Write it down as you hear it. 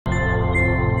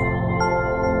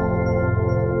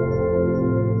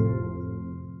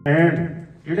And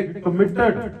ਜਿਹੜੇ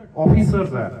committed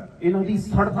officers ਹੈ ਇਹਨਾਂ ਦੀ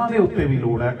ਸੜਕਾਂ ਦੇ ਉੱਤੇ ਵੀ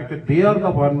ਲੋੜ ਹੈ ਕਿਉਂਕਿ they are the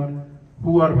one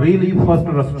who are really first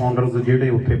responders ਜਿਹੜੇ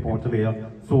ਉੱਥੇ ਪਹੁੰਚਦੇ ਆ।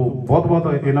 ਸੋ ਬਹੁਤ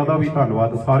ਬਹੁਤ ਇਹਨਾਂ ਦਾ ਵੀ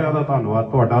ਧੰਨਵਾਦ, ਸਾਰਿਆਂ ਦਾ ਧੰਨਵਾਦ,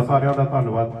 ਤੁਹਾਡਾ ਸਾਰਿਆਂ ਦਾ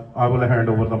ਧੰਨਵਾਦ। I will hand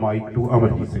over the mic to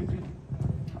Amarjeet Singh.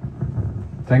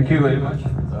 Thank you very much.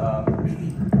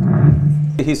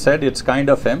 He said it's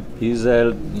kind of him. He's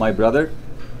my brother,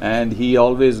 and he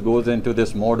always goes into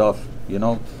this mode of, you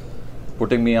know,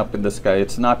 putting me up in the sky.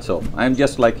 It's not so. I'm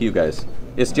just like you guys.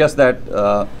 It's just that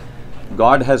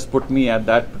God has put me at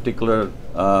that particular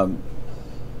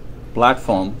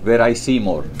platform where I see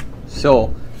more. So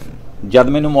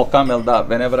jad mainu mauka milda,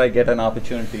 whenever I get an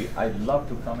opportunity, I'd love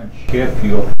to come and share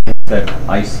few of things that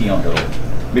I see on the road,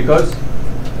 because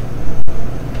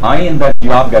I in that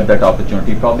job get that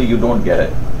opportunity, probably you don't get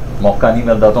it, mauka nahi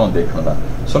milda ਤੁਹਾਨੂੰ ਦੇਖਣ ਦਾ।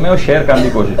 ਸੋ ਮੈਂ ਉਹ share ਕਰਨ ਦੀ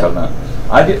ਕੋਸ਼ਿਸ਼ ਕਰਦਾ।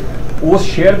 ਅੱਜ ਉਸ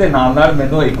share ਦੇ ਨਾਲ ਨਾਲ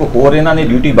ਮੈਨੂੰ ਇੱਕ ਹੋਰ ਇਹਨਾਂ ਨੇ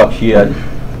ਡਿਊਟੀ ਬਖਸ਼ੀ ਹੈ।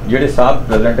 ਜਿਹੜੇ ਸਾਹਿਬ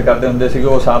ਪ੍ਰੈਜ਼ੈਂਟ ਕਰਦੇ ਹੁੰਦੇ ਸੀਗੇ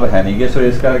ਉਹ ਸਾਹਿਬ ਹੈ ਨਹੀਂਗੇ, ਸੋ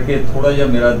ਇਸ ਕਰਕੇ ਥੋੜਾ ਜਿਹਾ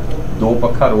ਮੇਰਾ ਦੋ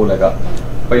ਪੱਖਾ ਰੋਲ ਹੈਗਾ।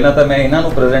 ਪਹਿਲਾਂ ਤਾਂ ਮੈਂ ਇਹਨਾਂ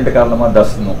ਨੂੰ ਪ੍ਰੈਜ਼ੈਂਟ ਕਰ ਲਵਾਂ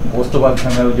 10 ਨੂੰ, ਉਸ ਤੋਂ ਬਾਅਦ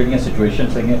ਫਿਰ ਮੈਂ ਉਹ ਜਿਹੜੀਆਂ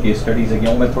ਸਿਚੁਏਸ਼ਨਸ ਹੈਗੀਆਂ, ਕੇਸ ਸਟੱਡੀਜ਼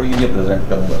ਹੈਗੀਆਂ, ਉਹ ਮੈਂ ਥੋੜ੍ਹੀ ਜਿਹੀ ਪ੍ਰੈਜ਼ੈਂਟ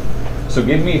ਕਰੂੰਗਾ। ਸੋ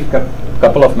give me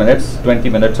couple of minutes, 20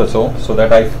 minutes or so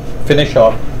that I finish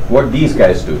off what these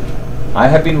guys do. I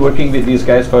have been working with these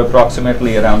guys for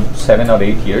approximately around 7 or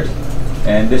 8 years,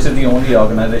 and this is the only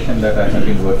organization that I have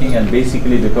been working, and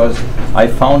basically because I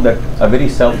found that a very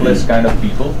selfless kind of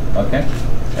people, okay,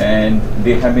 and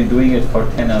they have been doing it for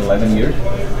 10 or 11 years,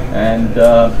 and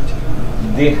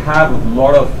they have a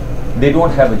lot of, they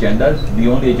don't have agendas. The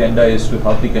only agenda is to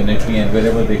help the community and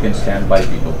wherever they can stand by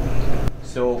people.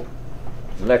 So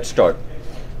let's start.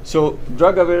 So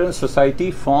Drug Awareness Society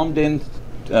formed in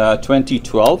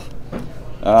 2012.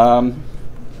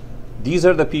 These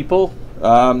are the people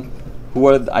who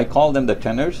are, I call them the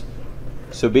tenors.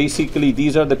 So basically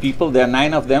these are the people, there are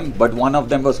 9 of them, but one of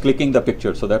them was clicking the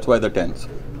picture, so that's why the 10s,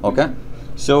 okay?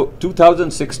 So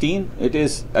 2016 it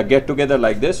is a get together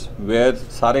like this where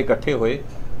sare ikkathe hoye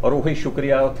aur ohi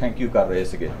shukriya aur thank you kar rahe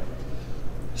sige.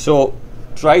 So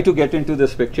try to get into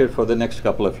this picture for the next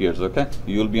couple of years, okay?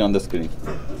 You will be on the screen.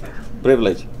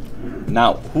 Privilege. Now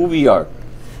who we are.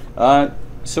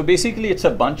 So basically it's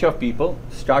a bunch of people,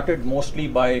 started mostly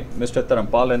by Mr.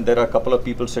 Tarampal, and there are a couple of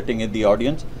people sitting in the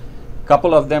audience.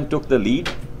 Couple of them took the lead,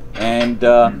 and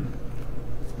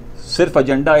ਸਿਰਫ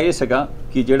agenda ਇਹ ਸੀਗਾ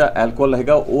ਕਿ ਜਿਹੜਾ alcohol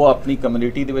ਹੈਗਾ ਉਹ ਆਪਣੀ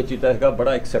community ਦੇ ਵਿੱਚ ਜਿਹੜਾ ਹੈਗਾ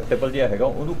ਬੜਾ ਐਕਸੈਪਟੇਬਲ ਜਿਹਾ ਹੈਗਾ,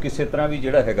 ਉਹਨੂੰ ਕਿਸੇ ਤਰ੍ਹਾਂ ਵੀ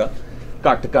ਜਿਹੜਾ ਹੈਗਾ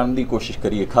ਘੱਟ ਕਰਨ ਦੀ ਕੋਸ਼ਿਸ਼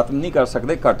ਕਰੀਏ। ਖਤਮ ਨਹੀਂ ਕਰ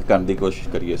ਸਕਦੇ, ਘੱਟ ਕਰਨ ਦੀ ਕੋਸ਼ਿਸ਼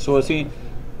ਕਰੀਏ। ਸੋ ਅਸੀਂ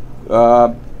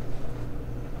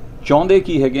ਚਾਹੁੰਦੇ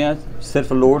ਕੀ ਹੈਗੇ ਆ,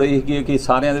 ਸਿਰਫ ਲੋੜ ਇਹ ਹੈਗੀ ਕਿ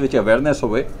ਸਾਰਿਆਂ ਦੇ ਵਿੱਚ ਅਵੇਅਰਨੈਸ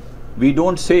ਹੋਵੇ। We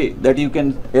don't say that you can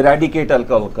eradicate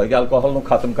alcohol, alcohol ਨੂੰ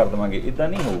ਖਤਮ ਕਰ ਦੇਵਾਂਗੇ, ਇੱਦਾਂ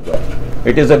ਨਹੀਂ ਹੋਊਗਾ।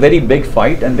 It is a very big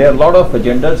fight, and there are a lot of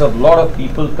agendas of a lot of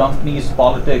people, companies,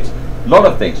 politics, lot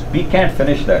of things. We can't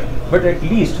finish that, but at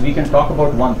least we can talk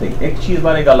about one thing. एक चीज़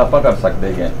बारे गल आपां कर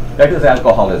सकते हैं, that is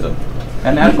alcoholism.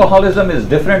 And alcoholism is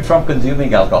different from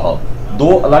consuming alcohol.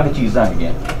 दो अलग चीज़ां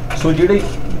हैं। So जिहड़ी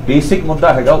basic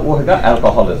मुद्दा हैगा वो हैगा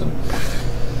alcoholism.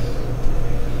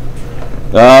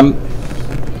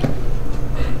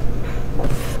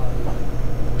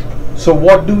 So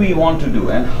what do we want to do,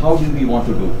 and how do we want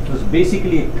to do? So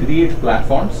basically create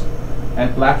platforms,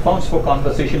 and platforms for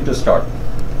conversation to start.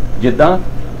 ਜਿੱਦਾਂ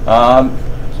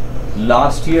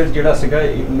ਲਾਸਟ ਈਅਰ ਜਿਹੜਾ ਸੀਗਾ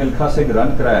ਇੱਕ ਮਿਲਖਾ ਸਿੰਘ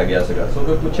ਰਨ ਕਰਾਇਆ ਗਿਆ ਸੀਗਾ। ਸੋ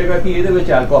ਕੋਈ ਪੁੱਛੇਗਾ ਕਿ ਇਹਦੇ ਵਿੱਚ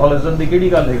ਐਲਕੋਹਲਿਜ਼ਮ ਦੀ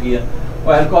ਕਿਹੜੀ ਗੱਲ ਹੈਗੀ ਆ,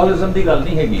 ਉਹ ਐਲਕੋਹਲਿਜ਼ਮ ਦੀ ਗੱਲ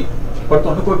ਨਹੀਂ ਹੈਗੀ, ਪਰ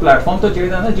ਤੁਹਾਨੂੰ ਕੋਈ ਪਲੇਟਫਾਰਮ ਤਾਂ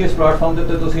ਚਾਹੀਦਾ ਨਾ ਜਿਸ ਪਲੇਟਫਾਰਮ ਦੇ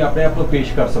ਉੱਤੇ ਤੁਸੀਂ ਆਪਣੇ ਆਪ ਨੂੰ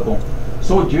ਪੇਸ਼ ਕਰ ਸਕੋ।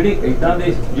 ਸੋ ਜਿਹੜੇ ਇੱਦਾਂ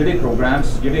ਦੇ ਜਿਹੜੇ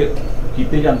ਪ੍ਰੋਗਰਾਮਸ ਜਿਹੜੇ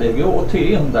ਕੀਤੇ ਜਾਂਦੇ ਹੈਗੇ ਉਹ ਉੱਥੇ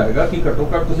ਇਹ ਹੁੰਦਾ ਹੈਗਾ ਕਿ ਘੱਟੋ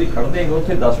ਘੱਟ ਤੁਸੀਂ ਖੜਦੇ ਹੈਗੇ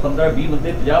ਉੱਥੇ 10 15 20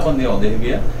 ਬੰਦੇ 50 ਬੰਦੇ ਆਉਂਦੇ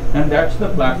ਹੈਗੇ ਆ, and that's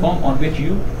the platform on which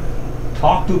you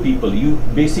talk to people, you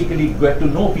basically get to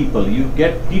know people, you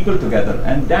get people together,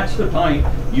 and that's the time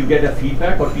you get a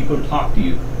feedback or people talk to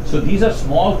you. So these are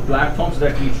small platforms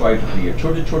that we try to create.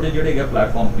 छोटे छोटे ਜਿਹੜੇ ਹੈਗੇ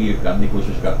platform create ਕਰਨ ਦੀ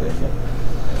ਕੋਸ਼ਿਸ਼ ਕਰਦੇ ਹਾਂ।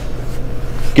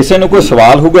 ਕਿਸੇ ਨੂੰ ਕੋਈ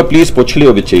ਸਵਾਲ ਹੋਊਗਾ ਪਲੀਜ਼ ਪੁੱਛ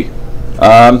ਲਿਓ ਵਿੱਚ ਹੀ।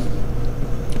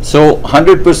 So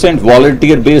 100%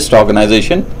 volunteer based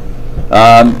organization.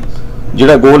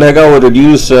 ਜਿਹੜਾ goal ਹੈਗਾ ਉਹ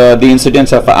reduce the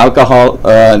incidence of alcohol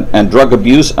and drug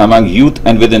abuse among youth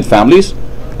and within families.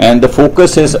 And the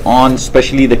focus is on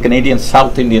especially the Canadian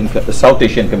South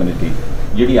Asian community.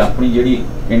 ਜਿਹੜੀ ਆਪਣੀ ਜਿਹੜੀ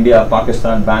ਇੰਡੀਆ,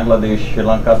 ਪਾਕਿਸਤਾਨ, ਬੰਗਲਾਦੇਸ਼,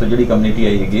 ਸ਼੍ਰੀਲੰਕਾ ਤੋਂ ਜਿਹੜੀ ਕਮਿਊਨਿਟੀ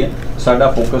ਆਈ ਹੈਗੀ ਹੈ, ਸਾਡਾ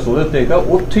ਫੋਕਸ ਉਹਦੇ ਉੱਤੇ ਹੈਗਾ।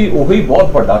 ਉੱਥੇ ਉਹੀ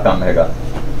ਬਹੁਤ ਵੱਡਾ ਕੰਮ ਹੈਗਾ।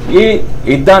 ਇਹ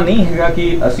ਇੱਦਾਂ ਨਹੀਂ ਹੈਗਾ ਕਿ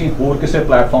ਅਸੀਂ ਹੋਰ ਕਿਸੇ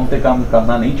ਪਲੇਟਫਾਰਮ ਤੇ ਕੰਮ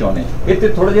ਕਰਨਾ ਨਹੀਂ ਚਾਹੁੰਦੇ, ਇਹ ਤੇ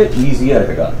ਥੋੜਾ ਜਿਹਾ ਈਜ਼ੀਅਰ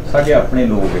ਹੈਗਾ। ਸਾਡੇ ਆਪਣੇ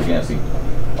ਲੋਕ ਹੈਗੇ ਅਸੀਂ,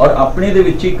 ਔਰ ਆਪਣੇ ਦੇ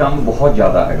ਵਿੱਚ ਹੀ ਕੰਮ ਬਹੁਤ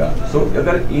ਜ਼ਿਆਦਾ ਹੈਗਾ। ਸੋ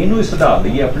ਅਗਰ ਇਹਨੂੰ ਹੀ ਸੁਧਾਰ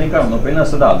ਲਈਏ, ਆਪਣੇ ਘਰ ਨੂੰ ਪਹਿਲਾਂ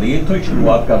ਸੁਧਾਰ ਲਈਏ, ਇੱਥੋਂ ਹੀ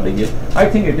ਸ਼ੁਰੂਆਤ ਕਰ ਲਈਏ, I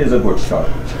think it is a good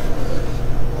start.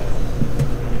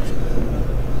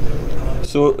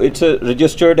 So it's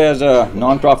registered as a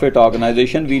non-profit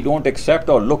organization. We don't accept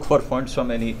or look for funds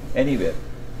from anywhere.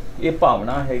 ਇਹ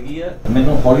ਭਾਵਨਾ ਹੈਗੀ ਆ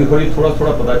ਮੈਨੂੰ ਹੌਲੀ ਹੌਲੀ ਥੋੜਾ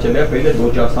ਥੋੜਾ ਪਤਾ ਚੱਲਿਆ ਪਹਿਲੇ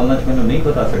 2-4 ਸਾਲਾਂ 'ਚ ਮੈਨੂੰ ਨਹੀਂ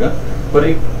ਪਤਾ ਸੀਗਾ ਪਰ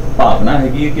ਇੱਕ ਭਾਵਨਾ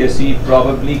ਹੈਗੀ ਹੈ ਕਿ ਅਸੀਂ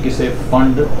ਪ੍ਰੋਬੇਬਲੀ ਕਿਸੇ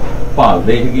ਫੰਡ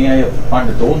ਭਾਲਦੇ ਹੈਗੇ ਆ ਜਾਂ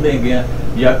ਫੰਡ ਟੋਲਦੇ ਹੈਗੇ ਆ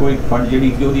ਜਾਂ ਕੋਈ ਫੰਡ ਜਿਹੜੀ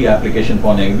ਕਿ ਉਹਦੀ ਐਪਲੀਕੇਸ਼ਨ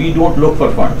ਪਾਉਂਦੇ ਹੈਗੇ ਵੀ don't look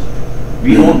for funds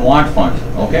we don't want funds,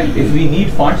 okay? If we need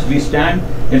funds, we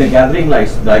stand in a gathering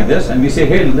like this and we say,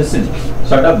 hey, listen,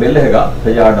 ਸਾਡਾ ਬਿੱਲ ਹੈਗਾ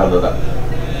 $1000 ਦਾ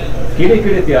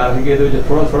ਕਿਹੜੇ ਤਿਆਰ ਹੈਗੇ ਇਹਦੇ ਵਿੱਚ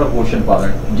ਥੋੜਾ ਥੋੜਾ ਪੋਰਸ਼ਨ ਪਾ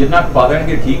ਦੇਣ ਜਿੰਨਾ ਪਾ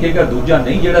ਦੇਣਗੇ ਠੀਕ ਹੈਗਾ ਦੂਜਾ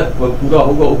ਨਹੀਂ ਜਿਹੜਾ ਪੂਰਾ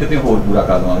ਹੋਊਗਾ ਉਹ ਕਿਤੇ ਹੋਰ ਪੂਰਾ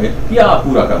ਕਰ ਲਵਾਂਗੇ ਜਾਂ ਆਪ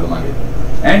ਪੂਰਾ ਕਰ ਲਵਾਂਗੇ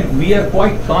and we are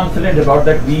quite confident about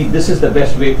that this is the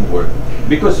best way to work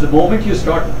because the moment you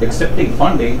start accepting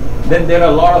funding then there are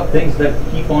a lot of things that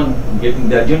keep on getting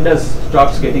the agenda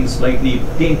starts getting slightly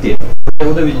tainted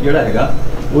ਉਹਦੇ ਵਿੱਚ ਜਿਹੜਾ ਹੈਗਾ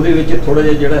ਉਹਦੇ ਵਿੱਚ ਥੋੜਾ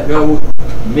ਜਿਹਾ ਜਿਹੜਾ ਹੈਗਾ ਉਹ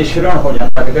ਮਿਸ਼ਰਣ ਹੋ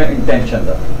ਜਾਂਦਾ ਹੈਗਾ ਇੰਟੈਂਸ਼ਨ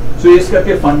ਦਾ ਸੋ ਇਸ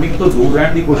ਕਰਕੇ ਫੰਡਿੰਗ ਤੋਂ ਦੂਰ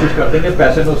ਰਹਿਣ ਦੀ ਕੋਸ਼ਿਸ਼ ਕਰਦੇ ਨੇ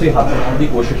ਪੈਸੇ ਨੂੰ ਅਸੀਂ ਹੱਥ ਲਾਉਣ ਦੀ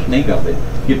ਕੋਸ਼ਿਸ਼ ਨਹੀਂ ਕਰਦੇ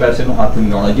ਕਿ ਪੈਸੇ ਨੂੰ ਹੱਥ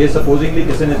ਨਹੀਂ ਲਾਉਣਾ ਜੇ ਸਪੋਜ਼ਿੰਗਲੀ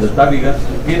ਕਿਸੇ ਨੇ ਦਿੱਤਾ ਵੀਗਾ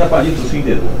ਕਿ ਇਹਦਾ ਭਾਜੀ ਤੁਸੀਂ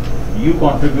ਦੇ ਦਿਓ you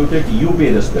ਕੰਟਰੀਬਿਊਟਡ you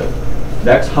pay this bill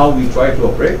that's how we try to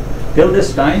operate till this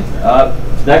time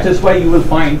that is why you will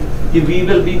find that we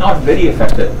will be not very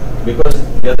effective because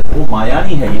wo maya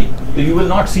nahi hai ye so you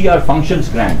will not see our functions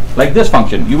grand like this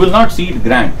function you will not see it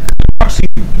grand you will not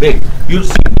see it big you'll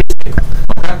see it big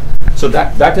okay so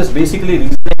that is basically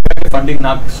reason that funding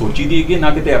na sochi di hai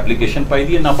na kite application pai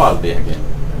di hai na bhalde hai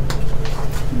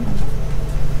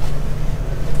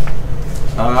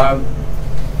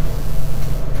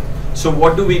so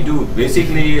what do we do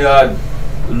basically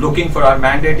looking for our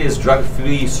mandate is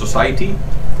drug-free society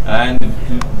and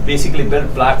basically build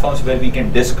platforms where we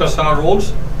can discuss our roles,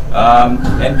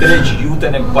 encourage youth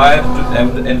and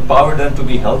empower them to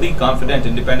be healthy, confident,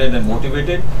 independent and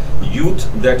motivated youth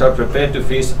that are prepared to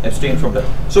face abstain from that.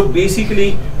 So basically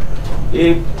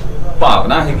एक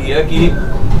भावना हैगी है कि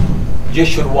जे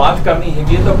शुरुआत करनी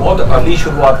हैगी तो बहुत early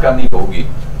शुरुआत करनी होगी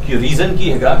कि रीजन की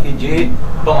हैगा कि जे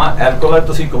ਭਾਵੇਂ ਐਲਕੋਹਲ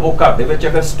ਤੁਸੀਂ ਕਹੋ ਘਰ ਦੇ ਵਿੱਚ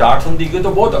ਅਗਰ ਸਟਾਰਟ ਹੁੰਦੀ ਹੈ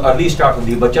ਤਾਂ ਬਹੁਤ अर्ਲੀ ਸਟਾਰਟ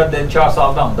ਹੁੰਦੀ ਹੈ ਬੱਚਾ 3-4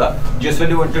 ਸਾਲ ਦਾ ਹੁੰਦਾ ਜਿਸ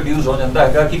ਵੇਲੇ ਉਹ ਇੰਟਰੋਡਿਊਸ ਹੋ ਜਾਂਦਾ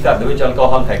ਹੈਗਾ ਕਿ ਘਰ ਦੇ ਵਿੱਚ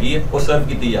ਐਲਕੋਹਲ ਹੈਗੀ ਹੈ ਉਹ ਸਰਵ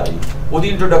ਕੀਤੀ ਜਾ ਰਹੀ ਉਹਦੀ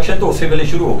ਇੰਟਰੋਡਕਸ਼ਨ ਤਾਂ ਉਸੇ ਵੇਲੇ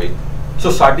ਸ਼ੁਰੂ ਹੋ ਗਈ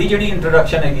ਸੋ ਸਾਡੀ ਜਿਹੜੀ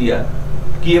ਇੰਟਰੋਡਕਸ਼ਨ ਹੈਗੀ ਆ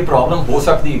ਕਿ ਇਹ ਪ੍ਰੋਬਲਮ ਹੋ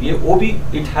ਸਕਦੀ ਹੈਗੀ ਉਹ ਵੀ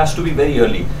it has to be very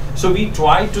early so we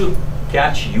try to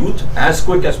catch youth as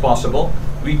quick as possible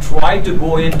we try to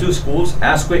go into schools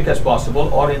as quick as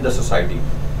possible or in the society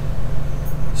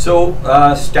so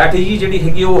strategy ਜਿਹੜੀ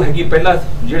ਹੈਗੀ ਉਹ ਹੈਗੀ ਪਹਿਲਾ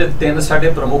ਜਿਹੜੇ ਤਿੰਨ ਸਾਡੇ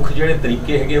ਪ੍ਰਮੁੱਖ ਜਿਹੜੇ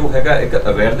ਤਰੀਕੇ ਹੈਗੇ ਉਹ ਹੈਗਾ ਇੱਕ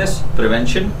ਅਵੇਅਰਨੈਸ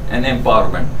ਪ੍ਰੀਵੈਂਸ਼ਨ ਐਂਡ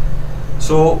ਐਮਪਾਵਰਮੈਂਟ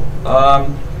ਸੋ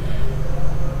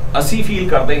ਅਸੀਂ ਫੀਲ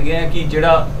ਕਰਦੇ ਹੈਗੇ ਕਿ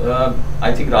ਜਿਹੜਾ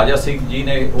ਆਈ ਥਿੰਕ ਰਾਜਾ ਸਿੰਘ ਜੀ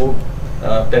ਨੇ ਉਹ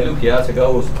ਪਹਿਲੂ ਕਿਹਾ ਸੀਗਾ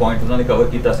ਉਸ ਪੁਆਇੰਟ ਉਹਨਾਂ ਨੇ ਕਵਰ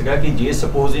ਕੀਤਾ ਸੀਗਾ ਕਿ ਜੇ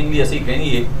ਸਪੋਜ਼ਿੰਗਲੀ ਅਸੀਂ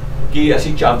ਕਹੀਏ ਕਿ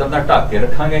ਅਸੀਂ ਚਾਦਰ ਨਾਲ ਢੱਕ ਕੇ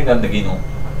ਰੱਖਾਂਗੇ ਗੰਦਗੀ ਨੂੰ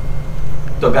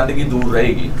ਤਾਂ ਗੰਦਗੀ ਦੂਰ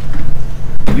ਰਹੇਗੀ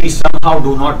we somehow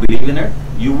do not believe in it.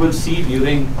 You will see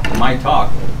during my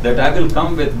talk that I will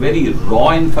come with very raw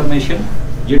information.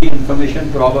 Jehdi information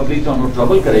probably tonu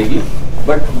trouble karegi,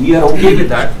 but we are okay with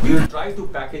that. We will try to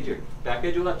package it.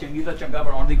 Package oda changi da changa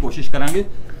banaun di koshish karange,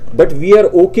 but we are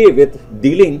okay with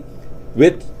dealing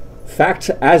with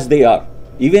facts as they are.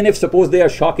 Even if suppose they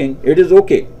are shocking, it is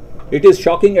okay. It is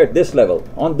shocking at this level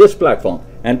on this platform,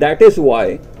 and that is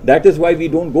why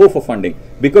we don't go for funding,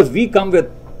 because we come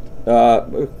with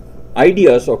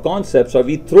ideas or concepts, or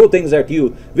we throw things at you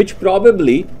which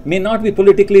probably may not be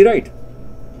politically right.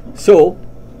 So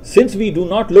since we do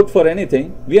not look for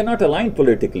anything, we are not aligned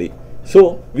politically, so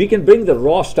we can bring the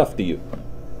raw stuff to you.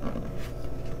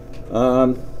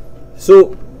 So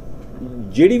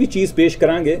ਜਿਹੜੀ ਵੀ ਚੀਜ਼ ਪੇਸ਼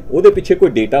ਕਰਾਂਗੇ ਉਹਦੇ ਪਿੱਛੇ ਕੋਈ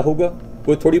data ਹੋਊਗਾ,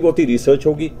 ਕੋਈ ਥੋੜੀ ਬਹੁਤੀ ਰਿਸਰਚ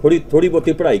ਹੋਗੀ, ਥੋੜੀ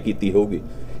ਬਹੁਤੀ ਪੜ੍ਹਾਈ ਕੀਤੀ ਹੋਊਗੀ.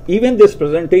 Even this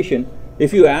presentation,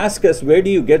 if you ask us where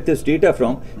do you get this data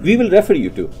from, we will refer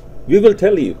you to. We will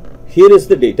tell you, here is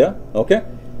the data, okay?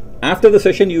 After the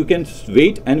session, you can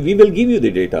wait and we will give you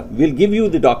the data. We'll give you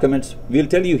the documents. We'll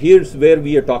tell you here's where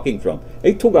we are talking from.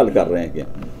 ਇੱਥੋਂ ਗੱਲ ਕਰ ਰਹੇ ਹੈਗੇ.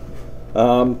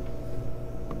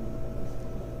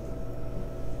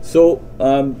 So,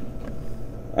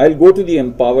 I'll go to the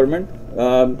empowerment.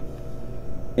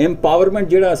 Empowerment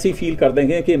ਜਿਹੜਾ ਅਸੀਂ feel ਕਰਦੇ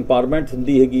ਹਾਂ ਕਿ empowerment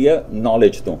ਹੁੰਦੀ ਹੈਗੀ ਆ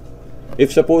knowledge ਤੋਂ. If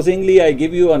supposingly I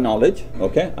give you a knowledge,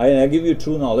 okay, I give you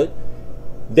true knowledge,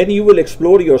 then you will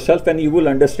explore yourself and you will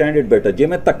understand it better. ਜੇ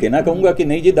ਮੈਂ ਧੱਕੇ ਨਾ ਕਹੂੰਗਾ ਕਿ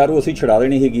ਨਹੀਂ ਜੀ ਦਾਰੂ ਅਸੀਂ ਛੁਡਾ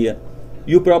ਦੇਣੀ ਹੈਗੀ ਆ,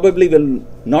 you probably will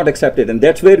not accept it, and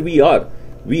that's where we are.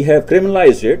 We have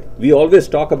criminalized it. We always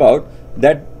talk about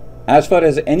that as far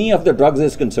as any of the drugs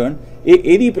is concerned,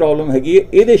 ਇਹਦੀ ਪ੍ਰੋਬਲਮ ਹੈਗੀ ਹੈ,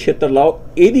 ਇਹਦੇ ਛਿੱਤਰ ਲਾਓ,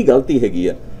 ਇਹਦੀ ਗਲਤੀ ਹੈਗੀ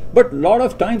ਆ. But lot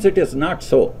of times it is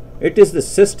not so. It is the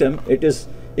system. It is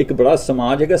ਇੱਕ ਬੜਾ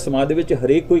ਸਮਾਜ ਹੈਗਾ, ਸਮਾਜ ਦੇ ਵਿੱਚ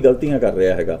ਹਰੇਕ ਕੋਈ ਗਲਤੀਆਂ ਕਰ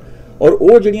ਰਿਹਾ ਹੈਗਾ, ਔਰ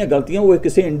ਉਹ ਜਿਹੜੀਆਂ ਗਲਤੀਆਂ ਉਹ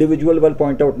ਕਿਸੇ ਇੰਡੀਵਿਜੂਅਲ ਵੱਲ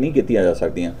ਪੁਆਇੰਟ ਆਊਟ ਨਹੀਂ ਕੀਤੀਆਂ ਜਾ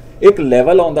ਸਕਦੀਆਂ. ਇੱਕ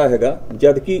ਲੈਵਲ ਆਉਂਦਾ ਹੈਗਾ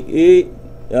ਜਦ ਕਿ ਇਹ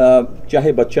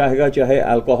ਚਾਹੇ ਬੱਚਾ ਹੈਗਾ ਚਾਹੇ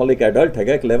ਐਲਕੋਹਲਿਕ ਐਡਲਟ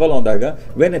ਹੈਗਾ, ਇੱਕ ਲੈਵਲ ਆਉਂਦਾ ਹੈਗਾ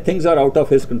van things are out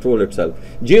of his control itself.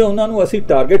 ਜੇ ਉਹਨਾਂ ਨੂੰ ਅਸੀਂ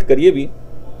ਟਾਰਗੇਟ ਕਰੀਏ ਵੀ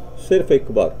ਸਿਰਫ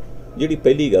ਇੱਕ ਵਾਰ, ਜਿਹੜੀ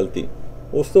ਪਹਿਲੀ ਗਲਤੀ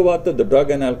ਉਸ ਤੋਂ ਬਾਅਦ the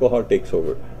drug and alcohol takes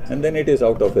over and then it is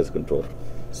out of his control.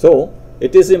 So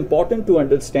it is important to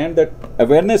understand that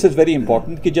awareness is very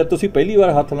important कि जब तुसी पहली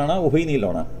बार हाथ लाना वही नहीं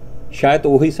लाना, शायद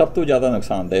वही सब तो ज़्यादा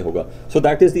नुकसानदेह होगा. So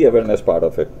that is the awareness part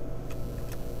of it.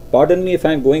 Pardon me if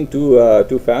I am going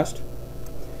too fast.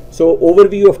 So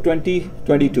overview of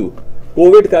 2022.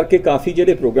 Covid करके काफ़ी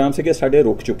ਜਿਹੜੇ ਪ੍ਰੋਗਰਾਮ ਸੀਗੇ ਸਾਡੇ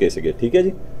ਰੁਕ ਚੁੱਕੇ ਸੀਗੇ, ਠੀਕ ਹੈ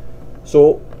ਜੀ.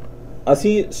 ਸੋ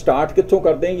ਅਸੀਂ ਸਟਾਰਟ ਕਿੱਥੋਂ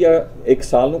ਕਰਦੇ ਹਾਂ ਜਾਂ ਇੱਕ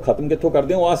ਸਾਲ ਨੂੰ ਖਤਮ ਕਿੱਥੋਂ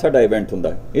ਕਰਦੇ ਹਾਂ, ਉਹ ਆ ਸਾਡਾ ਇਵੈਂਟ ਹੁੰਦਾ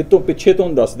ਹੈ. ਇਹ ਤੋਂ ਪਿੱਛੇ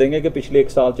ਤੁਹਾਨੂੰ ਦੱਸ ਦੇਂਗੇ ਕਿ ਪਿਛਲੇ ਇੱਕ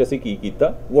ਸਾਲ 'ਚ ਅਸੀਂ ਕੀ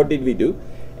ਕੀਤਾ, what did we do,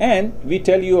 and we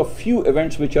tell you a few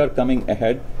events which are coming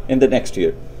ahead in the next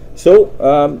year. So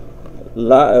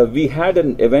we had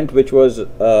an event which was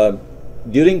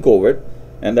during COVID,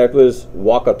 and that was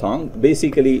walkathon,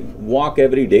 basically walk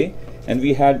every day, and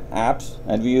we had apps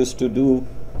and we used to do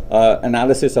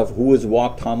analysis of who has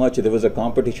walked how much. There was a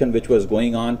competition which was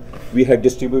going on. We had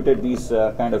distributed these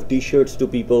kind of t-shirts to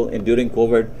people during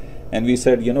COVID, and we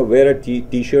said, you know, wear a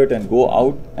t-shirt and go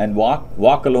out and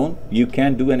walk alone. You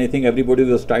can't do anything, everybody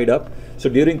was tied up.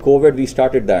 So during COVID we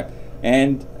started that,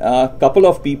 and a couple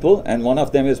of people, and one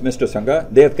of them is Mr. Sangha,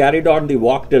 they have carried on the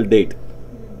walk till date.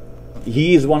 He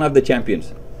is one of the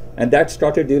champions, and that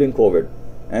started during COVID.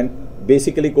 And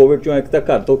basically COVID ਚੋਂ ਇੱਕ ਤਾਂ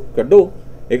ਘਰ ਤੋਂ ਕੱਢੋ,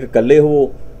 ਇੱਕ ਇਕੱਲੇ ਹੋ,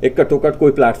 एक घट्टो घट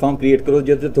कोई प्लेटफॉर्म क्रिएट करो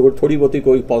जिससे थोड़ी बहुत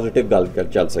कोई पॉजिटिव गल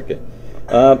चल सके.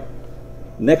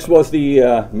 Next was the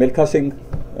Milkha Singh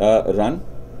run.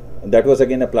 That was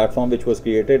again a platform which was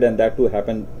created, and that to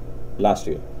happen last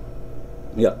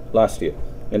year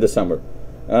in the summer.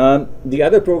 The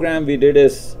other program we did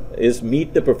is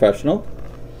Meet the Professional.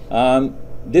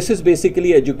 This is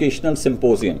basically educational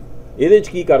symposium. ਇਹਦੇ 'ਚ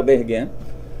ਕੀ ਕਰਦੇ ਹੈਗੇ ਆ,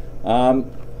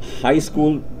 high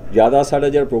school ਜ਼ਿਆਦਾ ਸਾਡਾ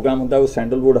ਜਿਹੜਾ programme ਹੁੰਦਾ ਉਹ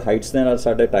ਸੈਂਡਲਵੁੱਡ ਹਾਈਟਸ ਦੇ ਨਾਲ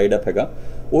ਸਾਡਾ ਟਾਈਡ ਅਪ ਹੈਗਾ.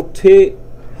 ਉੱਥੇ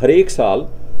ਹਰੇਕ ਸਾਲ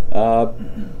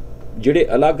ਜਿਹੜੇ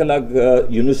ਅਲੱਗ-ਅਲੱਗ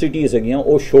ਯੂਨੀਵਰਸਿਟੀਜ਼ ਹੈਗੀਆਂ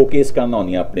ਉਹ ਸ਼ੋਕੇਸ ਕਰਨ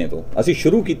ਆਉਂਦੀਆਂ ਆਪਣੇ ਤੋਂ. ਅਸੀਂ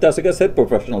ਸ਼ੁਰੂ ਕੀਤਾ ਸੀਗਾ ਸਿਰਫ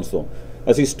ਪ੍ਰੋਫੈਸ਼ਨਲਸ ਤੋਂ.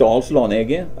 ਅਸੀਂ ਸਟਾਲਸ ਲਾਉਣੇ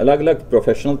ਹੈਗੇ ਆ, ਅਲੱਗ-ਅਲੱਗ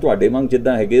ਪ੍ਰੋਫੈਸ਼ਨਲ ਤੁਹਾਡੇ ਵਾਂਗ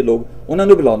ਜਿੱਦਾਂ ਹੈਗੇ ਲੋਕ, ਉਹਨਾਂ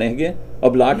ਨੂੰ ਬੁਲਾਉਣੇ ਹੈਗੇ ਆ, ਔਰ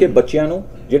ਬੁਲਾ ਕੇ ਬੱਚਿਆਂ ਨੂੰ,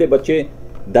 ਜਿਹੜੇ ਬੱਚੇ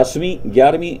 10ਵੀਂ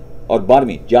 11ਵੀਂ ਔਰ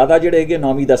 12ਵੀਂ, ਜ਼ਿਆਦਾ ਜਿਹੜੇ ਹੈਗੇ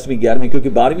 9ਵੀਂ 10ਵੀਂ 11ਵੀਂ, ਕਿਉਂਕਿ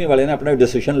 12ਵੀਂ ਵਾਲੇ ਨੇ ਆਪਣਾ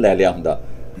ਡਿਸੀਸ਼ਨ ਲੈ ਲਿਆ ਹੁੰਦਾ,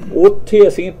 ਉੱਥੇ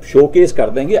ਅਸੀਂ ਸ਼ੋਕੇਸ ਕਰ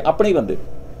ਦੇਂਗੇ ਆਪਣੇ ਬੰਦੇ,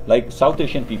 like South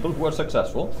Asian people who are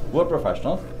successful, who are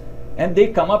professionals, and they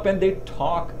come up and they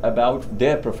talk about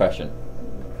their profession,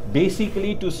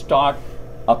 basically to start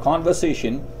a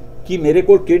conversation कि मेरे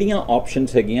को किहड़ियां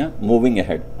options हैगियां moving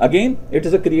ahead. Again, it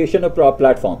is a creation of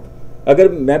platform.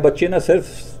 अगर मैं बच्चे ना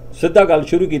सिर्फ सीधा गल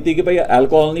शुरू की कि भाई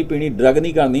अल्कोहल नहीं पीनी, ड्रग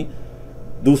नहीं करनी,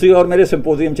 दूसरी और मेरे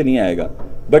सिंपोजियम च नहीं आएगा,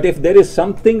 but if there is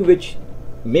something which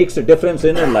makes a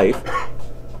difference in your life,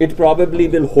 it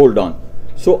probably will hold on.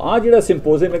 ਸੋ ਆ ਜਿਹੜਾ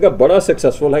ਸਿੰਪੋਜ਼ੀਅਮ ਹੈਗਾ ਬੜਾ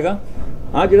ਸਕਸੈਸਫੁਲ ਹੈਗਾ.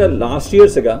 ਆ ਜਿਹੜਾ ਲਾਸਟ ਈਅਰ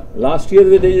ਸੀਗਾ, ਲਾਸਟ ਈਅਰ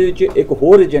ਦੇ ਵਿੱਚ ਇੱਕ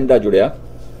ਹੋਰ ਏਜੰਡਾ ਜੁੜਿਆ,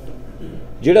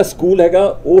 ਜਿਹੜਾ ਸਕੂਲ ਹੈਗਾ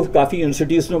ਉਹ ਕਾਫੀ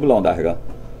ਯੂਨੀਵਰਸਿਟੀਜ਼ ਨੂੰ ਬੁਲਾਉਂਦਾ ਹੈਗਾ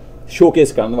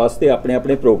ਸ਼ੋਕੇਸ ਕਰਨ ਵਾਸਤੇ ਆਪਣੇ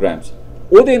ਆਪਣੇ ਪ੍ਰੋਗਰਾਮਸ.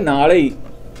 ਉਹਦੇ ਨਾਲ ਹੀ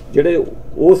ਜਿਹੜੇ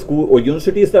ਉਹ ਸਕੂਲ ਉਹ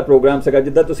ਯੂਨੀਵਰਸਿਟੀਜ਼ ਦਾ ਪ੍ਰੋਗਰਾਮ ਸੀਗਾ,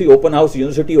 ਜਿੱਦਾਂ ਤੁਸੀਂ open house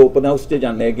university open house 'ਚ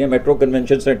ਜਾਂਦੇ ਹੈਗੇ, ਮੈਟਰੋ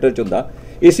ਕਨਵੈਨਸ਼ਨ ਸੈਂਟਰ 'ਚ ਹੁੰਦਾ,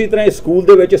 ਇਸੇ ਤਰ੍ਹਾਂ ਇਸ ਸਕੂਲ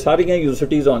ਦੇ ਵਿੱਚ ਸਾਰੀਆਂ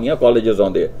ਯੂਨੀਵਰਸਿਟੀਜ਼ ਆਉਂਦੀਆਂ, ਕਾਲਜਸ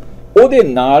ਆਉਂਦੇ ਆ. ਉਹਦੇ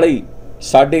ਨਾਲ ਹੀ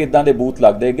ਸਾਡੇ ਇੱਦਾਂ ਦੇ ਬੂਥ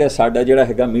ਲੱਗਦੇ ਹੈਗੇ. ਸਾਡਾ ਜਿਹੜਾ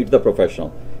ਹੈਗਾ meat the professional,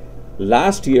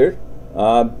 last year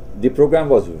the program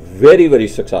was very, very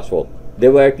successful.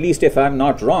 There were at least, if I'm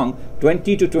not wrong,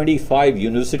 20 to 25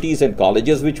 universities and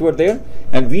colleges which were there,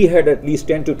 and we had at least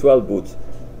 10 to 12 booths.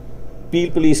 Peel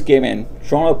Police came in,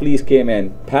 Toronto Police came in,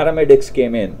 paramedics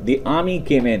came in, the army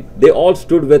came in. They all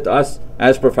stood with us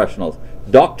as professionals.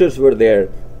 Doctors were there,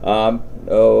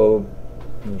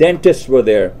 dentists were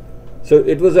there. So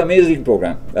it was an amazing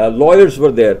program. Lawyers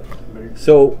were there.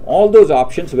 So all those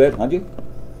options were,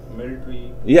 military,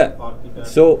 yeah.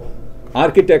 So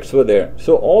architects were there.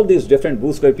 So all these different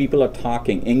booths where people are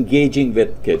talking, engaging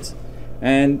with kids.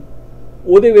 And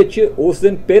ਉਹਦੇ ਵਿੱਚ ਉਸ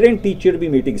ਦਿਨ parent teacher ਵੀ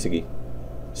meeting ਸੀਗੀ.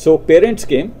 So parents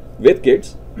came with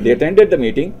kids, they attended the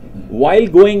meeting.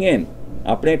 While going in,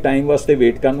 ਆਪਣੇ time ਵਾਸਤੇ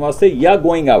wait ਕਰਨ ਵਾਸਤੇ ਜਾਂ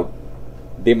going out,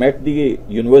 they met the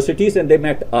universities and they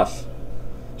met us.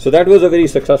 So that was a very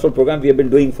successful program we have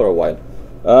been doing for a while.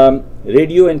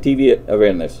 Radio and TV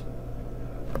awareness.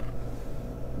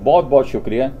 बहुत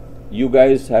शुक्रिया. You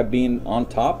guys have been on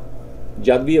top.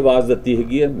 जब भी आवाज़ ਦਿੱਤੀ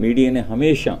ਹੈਗੀ ਹੈ, media ਨੇ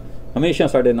ਹਮੇਸ਼ਾ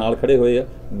ਸਾਡੇ ਨਾਲ ਖੜੇ ਹੋਏ ਆ,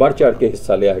 बढ़ चढ़ के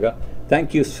ਹਿੱਸਾ ਲਿਆ ਹੈਗਾ.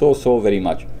 Thank you so very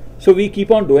much. So we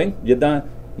keep on doing. ਜਿੱਦਾਂ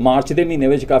ਮਾਰਚ ਦੇ ਮਹੀਨੇ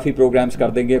ਵਿੱਚ ਕਾਫੀ ਪ੍ਰੋਗਰਾਮਸ ਕਰ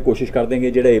ਦੇਂਗੇ, ਕੋਸ਼ਿਸ਼ ਕਰ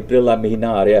ਦੇਂਗੇ ਜਿਹੜਾ ਅਪ੍ਰੈਲ ਦਾ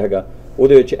ਮਹੀਨਾ ਆ ਰਿਹਾ ਹੈਗਾ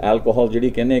ਉਹਦੇ ਵਿੱਚ ਐਲਕੋਹਲ ਜਿਹੜੀ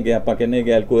ਕਹਿੰਦੇ ਹੈਗੇ ਆਪਾਂ ਕਹਿੰਦੇ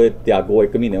ਹੈਗੇ ਐਲਕੋਹਲ ਤਿਆਗੋ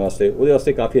 1 ਮਹੀਨੇ ਵਾਸਤੇ, ਉਹਦੇ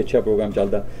ਵਾਸਤੇ ਕਾਫੀ ਅੱਛਾ ਪ੍ਰੋਗਰਾਮ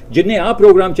ਚੱਲਦਾ. ਜਿੰਨੇ ਆਹ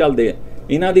ਪ੍ਰੋਗਰਾਮ ਚੱਲਦੇ ਆ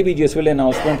ਇਹਨਾਂ ਦੀ ਵੀ ਜਿਸ ਵੇਲੇ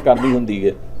ਅਨਾਉਂਸਮੈਂਟ ਕਰਨੀ ਹੁੰਦੀ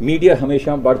ਹੈ, ਮੀਡੀਆ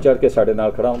ਹਮੇਸ਼ਾ बढ़ चढ़ के ਸਾਡੇ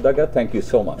ਨਾਲ ਖੜਾ ਹੁੰਦਾ ਹੈਗਾ. Thank you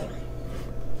so much.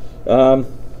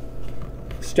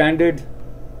 Standard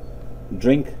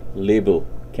drink label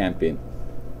campaign,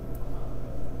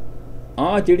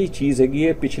 ਆਹ ਜਿਹੜੀ ਚੀਜ਼ ਹੈਗੀ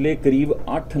ਹੈ ਪਿਛਲੇ ਕਰੀਬ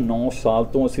 8-9 ਸਾਲ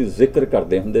ਤੋਂ ਅਸੀਂ ਜ਼ਿਕਰ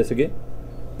ਕਰਦੇ ਹੁੰਦੇ ਸੀਗੇ,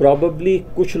 ਪ੍ਰੋਬਬਲੀ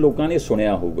ਕੁਝ ਲੋਕਾਂ ਨੇ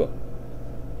ਸੁਣਿਆ ਹੋਊਗਾ,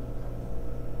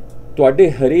 ਤੁਹਾਡੇ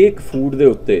ਹਰੇਕ ਫੂਡ ਦੇ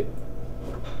ਉੱਤੇ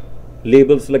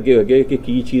ਲੇਬਲਸ ਲੱਗੇ ਹੋਏ ਕਿ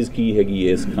ਕੀ ਚੀਜ਼ ਕੀ ਹੈਗੀ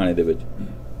ਹੈ ਇਸ ਖਾਣੇ ਦੇ ਵਿੱਚ,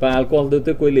 ਪਰ ਐਲਕੋਹਲ ਦੇ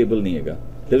ਉੱਤੇ ਕੋਈ ਲੇਬਲ ਨਹੀਂ ਹੈਗਾ।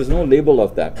 there is no label of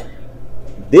that.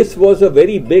 This was a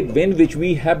very big win which we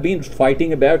have been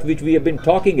fighting about, which we have been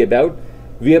talking about,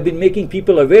 we have been making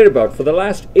people aware about for the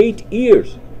last 8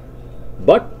 years.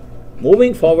 But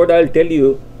moving forward, I'll tell you,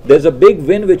 there's a big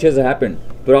win which has happened.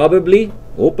 Probably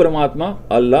ਉਹ ਪਰਮਾਤਮਾ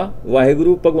ਅੱਲਾ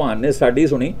ਵਾਹਿਗੁਰੂ ਭਗਵਾਨ ਨੇ ਸਾਡੀ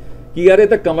ਸੁਣੀ ਕਿ ਯਾਰ ਇਹ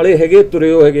ਤਾਂ ਕਮਲੇ ਹੈਗੇ,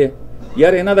 ਤੁਰੇ ਹੋ ਹੈਗੇ,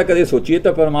 ਯਾਰ ਇਹਨਾਂ ਦਾ ਕਦੇ ਸੋਚੀਏ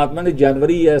ਤਾਂ ਪਰਮਾਤਮਾ ਨੇ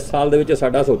ਜਨਵਰੀ ਇਸ ਸਾਲ ਦੇ ਵਿੱਚ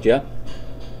ਸਾਡਾ ਸੋਚਿਆ,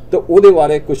 ਤਾਂ ਉਹਦੇ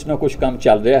ਬਾਰੇ ਕੁਛ ਨਾ ਕੁਛ ਕੰਮ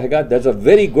ਚੱਲ ਰਿਹਾ ਹੈਗਾ। there's a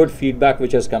very good feedback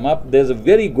which has come up, there's a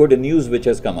very good news which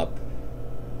has come up,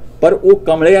 ਪਰ ਉਹ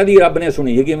ਕਮਲਿਆਂ ਦੀ ਰੱਬ ਨੇ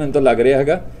ਸੁਣੀ ਹੈਗੀ, ਮੈਨੂੰ ਤਾਂ ਲੱਗ ਰਿਹਾ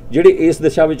ਹੈਗਾ ਜਿਹੜੇ ਇਸ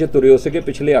ਦਿਸ਼ਾ ਵਿੱਚ ਤੁਰੇ ਹੋ ਸਕੇ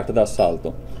ਪਿਛਲੇ 8-10 ਸਾਲ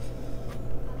ਤੋਂ।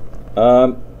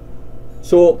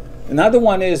 So another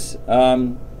one is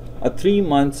a 3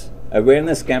 months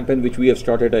awareness campaign which we have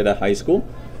started at a high school,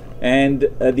 and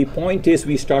the point is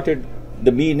we started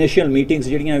the initial meetings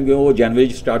ਜਿਹੜੀਆਂ ਉਹ ਜਨਵਰੀ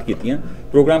 'ਚ ਸਟਾਰਟ ਕੀਤੀਆਂ,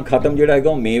 ਪ੍ਰੋਗਰਾਮ ਖਤਮ ਜਿਹੜਾ ਹੈਗਾ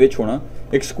ਉਹ ਮਈ ਵਿੱਚ ਹੋਣਾ।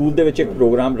 ਇੱਕ ਸਕੂਲ ਦੇ ਵਿੱਚ ਇੱਕ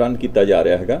ਪ੍ਰੋਗਰਾਮ ਰਨ ਕੀਤਾ ਜਾ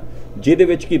ਰਿਹਾ ਹੈਗਾ ਜਿਹਦੇ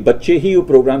ਵਿੱਚ ਕਿ ਬੱਚੇ ਹੀ ਉਹ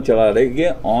ਪ੍ਰੋਗਰਾਮ ਚਲਾ ਰਹੇ ਹੈਗੇ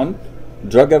on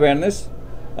drug awareness,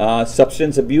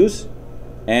 substance abuse,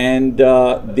 and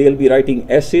they'll be writing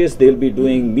essays, they'll be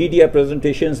doing media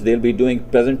presentations, they'll be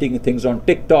presenting things on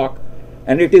TikTok,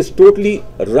 and it is totally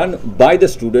run by the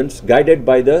students, guided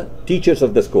by the teachers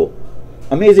of the school.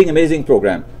 Amazing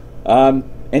program.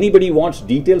 Anybody wants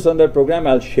details on that program,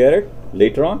 I'll share it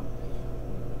later on.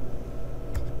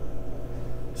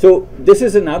 So this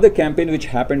is another campaign which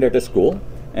happened at a school,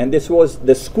 and this was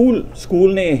the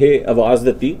school ਨੇ ਇਹ ਆਵਾਜ਼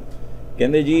ਦਿੱਤੀ,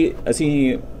 ਕਹਿੰਦੇ ਜੀ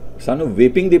ਅਸੀਂ ਸਾਨੂੰ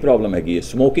vaping ਦੀ problem ਹੈਗੀ ਹੈ,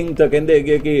 ਸਮੋਕਿੰਗ ਤਾਂ ਕਹਿੰਦੇ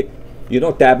ਹੈਗੇ ਕਿ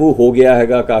ਟੈਬੂ ਹੋ ਗਿਆ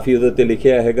ਹੈਗਾ, ਕਾਫੀ ਉਹਦੇ ਤੇ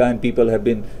ਲਿਖਿਆ ਹੈਗਾ, and people have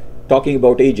been talking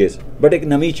about ages, but ਇੱਕ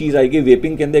ਨਵੀਂ ਚੀਜ਼ ਆਏਗੀ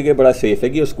ਵੇਪਿੰਗ ਕਹਿੰਦੇ ਕਿ ਬੜਾ ਸੇਫ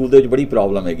ਹੈਗੀ, ਉਹ ਸਕੂਲ ਦੇ ਵਿੱਚ ਬੜੀ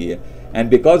ਪ੍ਰੋਬਲਮ ਹੈਗੀ ਹੈ, and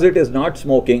because it is not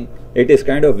smoking, it is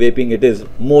kind of vaping, it is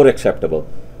more acceptable.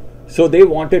 So they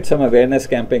wanted some awareness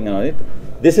campaign on it.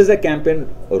 This is a campaign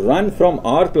run from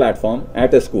our platform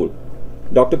at a school.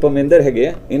 Dr. Parminder hege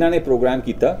inna ne program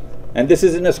kita, and this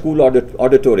is in a school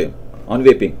auditorium on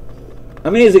vaping.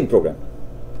 Amazing program.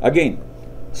 Again,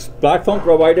 platform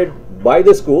provided by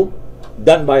the school,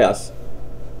 done by us,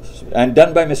 and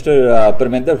done by Mr.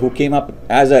 Parminder, who came up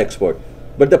as an expert.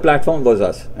 But the platform was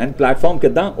us. And platform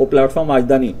kidda? Oh, platform aaj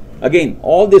da nahi. Again,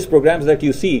 all these programs that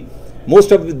you see,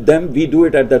 most of them we do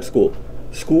it at that school.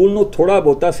 School ਨੂੰ ਥੋੜਾ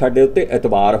ਬਹੁਤਾ ਸਾਡੇ ਉੱਤੇ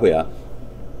ਇਤਬਾਰ ਹੋਇਆ।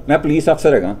 ਮੈਂ police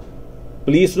ਅਫਸਰ ਹੈਗਾ,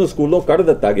 police ਨੂੰ ਸਕੂਲੋਂ ਕੱਢ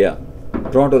ਦਿੱਤਾ ਗਿਆ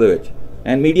ਟੋਰਾਂਟੋ ਦੇ ਵਿੱਚ,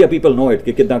 and media people no it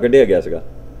ਕਿ ਕਿੱਦਾਂ ਕੱਢਿਆ ਗਿਆ ਸੀਗਾ।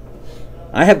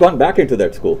 I have gone back into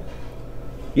that school.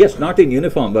 Yes, not in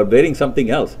uniform, but wearing something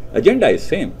else. Agenda is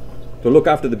same, to look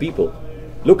after the people,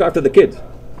 look after the kids.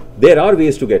 There are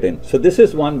ways to get in. So this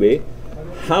is one way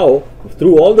how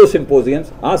through all those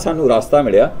symposiums ਆ ਸਾਨੂੰ ਰਾਸਤਾ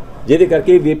ਮਿਲਿਆ ਜਿਹਦੇ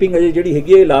ਕਰਕੇ vaping ਅਜੇ ਜਿਹੜੀ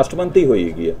ਹੈਗੀ ਹੈ last month ਹੀ ਹੋਈ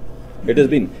ਹੈਗੀ ਹੈ। It has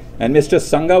been, and Mr.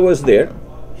 Sangha was there.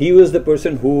 He was the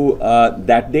person who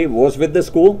that day was with the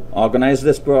school, organized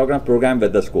this program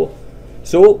with the school.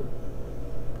 So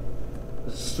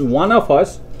one of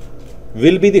us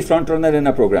will be the front runner in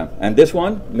a program, and this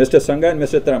one, Mr. Sangha and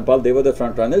Mr. Tarampal, they were the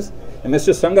front runners, and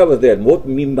Mr. Sangha was there. Both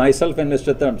myself and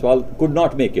Mr. Tarampal could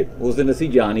not make it. ਉਸ ਦਿਨ ਅਸੀਂ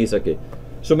ਜਾ ਨਹੀਂ ਸਕੇ।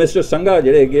 So Mr. Sangha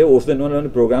ਜਿਹੜੇ ਹੈਗੇ ਉਸ ਦਿਨ ਉਹਨਾਂ ਨੇ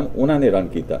ਪ੍ਰੋਗਰਾਮ ਉਹਨਾਂ ਨੇ ਰਨ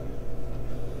ਕੀਤਾ।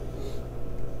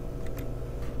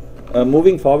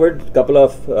 Moving forward, couple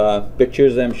of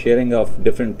pictures I'm sharing of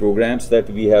different programs that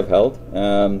we have held.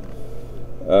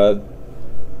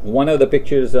 One of the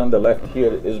pictures on the left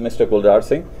here is Mr. Guldar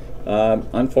Singh.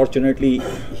 Unfortunately,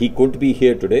 he couldn't be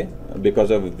here today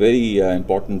because of a very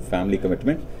important family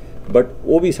commitment. But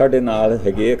ਉਹ ਵੀ ਸਾਡੇ ਨਾਲ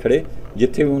ਹੈਗੇ ਆ ਖੜੇ,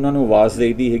 ਜਿੱਥੇ ਵੀ ਉਹਨਾਂ ਨੂੰ ਆਵਾਜ਼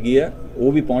ਦੇਈਦੀ ਹੈਗੀ ਆ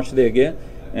ਉਹ ਵੀ ਪਹੁੰਚਦੇ ਹੈਗੇ ਆ,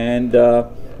 ਐਂਡ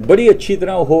ਬੜੀ ਅੱਛੀ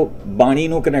ਤਰ੍ਹਾਂ ਉਹ ਬਾਣੀ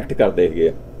ਨੂੰ ਕਨੈਕਟ ਕਰਦੇ ਹੈਗੇ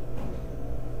ਆ,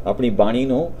 ਆਪਣੀ ਬਾਣੀ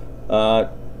ਨੂੰ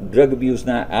drug abuse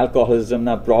na, alcoholism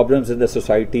na, problems in the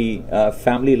society,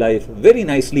 family life, very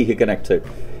nicely he connects it.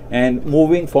 And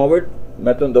moving forward,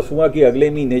 मैं तुहानू दसूंगा कि अगले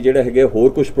महीने जिहड़े हैगे होर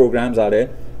कुछ प्रोग्राम्स आ रहे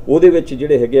ਉਹਦੇ ਵਿੱਚ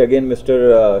ਜਿਹੜੇ ਹੈਗੇ अगेन मिस्टर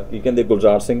ਕੀ ਕਹਿੰਦੇ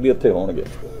ਗੁਲਜ਼ਾਰ ਸਿੰਘ ਵੀ ਉੱਥੇ ਹੋਣਗੇ।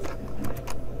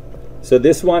 So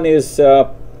this one is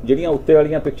ਜਿਹੜੀਆਂ ਉੱਤੇ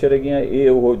ਵਾਲੀਆਂ ਪਿਕਚਰ ਹੈਗੀਆਂ ਇਹ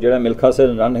ਉਹ ਜਿਹੜਾ ਮਿਲਖਾ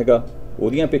ਸਰ ਰਨ ਹੈਗਾ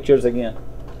ਉਹਦੀਆਂ ਪਿਕਚਰਸ ਹੈਗੀਆਂ,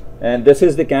 and this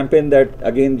is the campaign that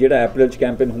again ਜਿਹੜਾ ਅਪ੍ਰੈਲ 'ਚ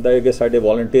ਕੈਂਪੇਨ ਹੁੰਦਾ ਹੈਗਾ, ਸਾਡੇ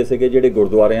ਵੋਲੰਟੀਅਰਸ ਹੈਗੇ ਜਿਹੜੇ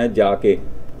ਗੁਰਦੁਆਰਿਆਂ ਜਾ ਕੇ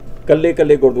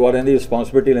ਕੱਲੇ ਗੁਰਦੁਆਰਿਆਂ ਦੀ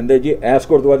ਰਿਸਪੌਂਸਿਬਿਲਿਟੀ ਲੈਂਦੇ ਜੀ। ਇਸ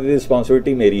ਗੁਰਦੁਆਰੇ ਦੀ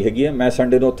ਰਿਸਪੌਂਸਿਬਿਲਿਟੀ ਮੇਰੀ ਹੈਗੀ ਹੈ, ਮੈਂ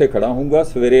ਸੰਡੇ ਨੂੰ ਉੱਥੇ ਖੜਾ ਹੋਊਂਗਾ,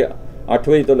 ਸਵੇਰੇ 8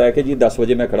 ਵਜੇ ਤੋਂ ਲੈ ਕੇ ਜੀ 10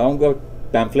 ਵਜੇ ਮੈਂ ਖੜਾ ਹੋਊਂਗਾ,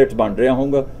 ਪੈਂਫਲੇਟਸ ਬਣ ਰਿਹਾ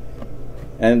ਹੋਊਂਗਾ,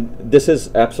 and this is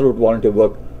absolute volunteer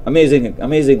work.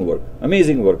 Amazing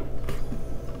work.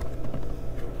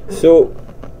 So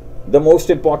the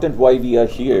most important why we are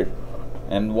here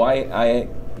and why I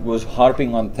was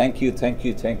harping on thank you,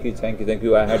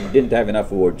 I didn't have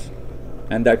enough words,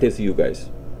 and that is you guys.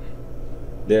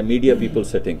 there are media people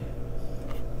sitting.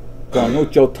 ਤੁਹਾਨੂੰ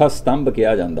ਚੌਥਾ ਸਤੰਭ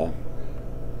ਕਿਹਾ ਜਾਂਦਾ।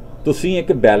 ਤੁਸੀਂ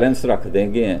ਇੱਕ balance ਰੱਖਦੇ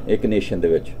ਹੈਗੇ ਆ ਇੱਕ ਨੇਸ਼ਨ ਦੇ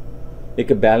ਵਿੱਚ,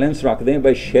 ਇੱਕ ਬੈਲੈਂਸ ਰੱਖਦੇ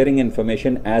by sharing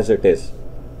information as it is,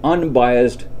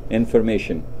 unbiased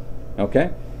information. Okay,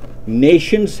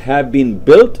 nations have been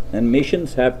built and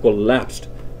nations have collapsed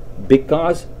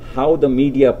because how the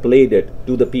media played it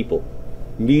to the people.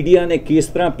 Media ने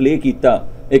किस तरह प्ले किया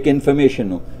एक इन्फॉर्मेशन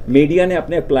ਨੂੰ, मीडिया ने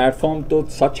अपने platform तो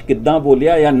सच किद्दां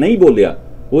बोलिया या नहीं बोलिया,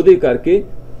 ਉਹਦੇ ਕਰਕੇ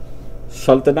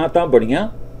सल्तनतां बड़ियां,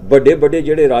 बड़े बड़े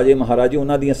ਜਿਹੜੇ राजे महाराजे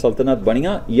उन्हां ਦੀਆਂ सल्तनत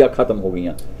बणियां या खत्म हो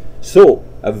गईयां. So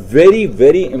a very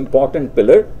very important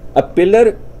pillar, a pillar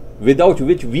without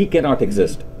which we cannot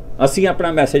exist. ਅਸੀਂ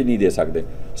ਆਪਣਾ ਮੈਸੇਜ ਨਹੀਂ ਦੇ ਸਕਦੇ.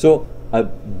 So a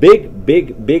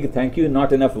big thank you,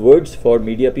 not enough words for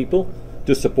media people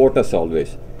to support us always.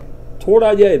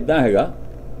 ਥੋੜਾ ਜਿਹਾ ਇਦਾਂ ਹੈਗਾ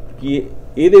ਕਿ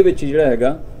ਇਹਦੇ ਵਿੱਚ ਜਿਹੜਾ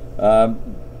ਹੈਗਾ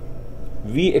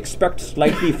we expect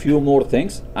slightly few more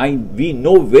things. We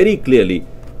know very clearly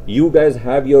you guys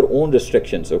have your own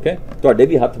restrictions. Okay, ਤੁਹਾਡੇ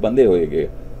ਵੀ ਹੱਥ ਬੰਦੇ ਹੋਏਗੇ,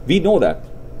 we know that.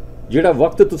 ਜਿਹੜਾ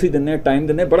ਵਕਤ ਤੁਸੀਂ ਦਿੰਦੇ ਟਾਈਮ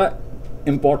ਦਿੰਦੇ ਬੜਾ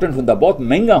ਇੰਪੋਰਟੈਂਟ ਹੁੰਦਾ, ਬਹੁਤ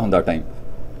ਮਹਿੰਗਾ ਹੁੰਦਾ ਟਾਈਮ.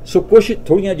 ਸੋ ਕੁਛ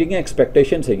ਥੋੜੀਆਂ ਜਿਹੀਆਂ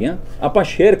ਐਕਸਪੈਕਟੇਸ਼ਨਸ ਹੈਗੀਆਂ ਆਪਾਂ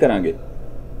ਸ਼ੇਅਰ ਕਰਾਂਗੇ,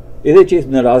 ਇਹਦੇ 'ਚ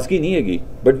ਨਾਰਾਜ਼ਗੀ ਨਹੀਂ ਹੈਗੀ,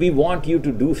 but we want you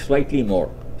to do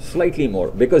slightly more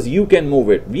because you can move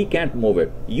it, we can't move it,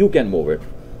 you can move it.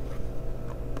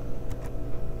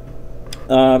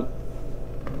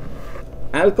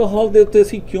 Alcohol ਦੇ ਉੱਤੇ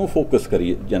ਅਸੀਂ ਕਿਉਂ ਫੋਕਸ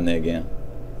ਕਰੀ ਜਾਂਦੇ ਹੈਗੇ ਆ?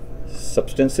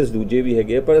 ਸਬਸਟੈਂਸਸ ਦੂਜੇ ਵੀ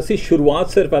ਹੈਗੇ ਪਰ ਅਸੀਂ ਸ਼ੁਰੂਆਤ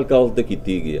ਸਿਰਫ ਐਲਕੋਹਲ ਤੇ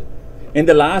ਕੀਤੀ ਹੈਗੀ ਆ. ਇਨ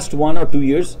ਦ ਲਾਸਟ 1 or 2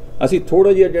 years ਅਸੀਂ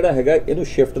ਥੋੜਾ ਜਿਹਾ ਜਿਹੜਾ ਹੈਗਾ ਇਹਨੂੰ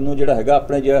ਸ਼ਿਫਟ ਨੂੰ ਜਿਹੜਾ ਹੈਗਾ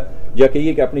ਆਪਣੇ ਜਾਂ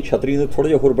ਕਹੀਏ ਕਿ ਆਪਣੀ ਛਤਰੀ ਨੂੰ ਥੋੜਾ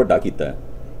ਜਿਹਾ ਹੋਰ ਵੱਡਾ ਕੀਤਾ ਹੈ.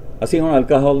 ਅਸੀਂ ਹੁਣ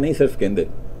ਐਲਕੋਹਲ ਨਹੀਂ ਸਿਰਫ ਕਹਿੰਦੇ,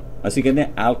 ਅਸੀਂ ਕਹਿੰਦੇ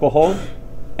alcohol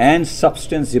and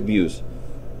substance abuse,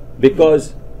 because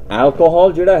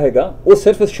alcohol ਜਿਹੜਾ ਹੈਗਾ ਉਹ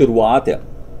ਸਿਰਫ ਸ਼ੁਰੂਆਤ ਆ.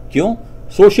 ਕਿਉਂ?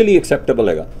 ਸੋਸ਼ਲੀ ਐਕਸੈਪਟੇਬਲ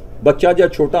ਹੈਗਾ. ਬੱਚਾ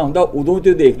ਜਦ ਛੋਟਾ ਹੁੰਦਾ ਉਦੋਂ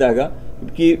ਤੋਂ ਦੇਖਦਾ ਹੈਗਾ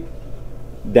ਕਿ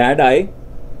ਡੈਡ ਆਏ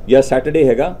ਜਾਂ ਸੈਟਰਡੇ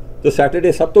ਹੈਗਾ, ਤਾਂ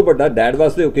ਸੈਟਰਡੇ ਸਭ ਤੋਂ ਵੱਡਾ ਡੈਡ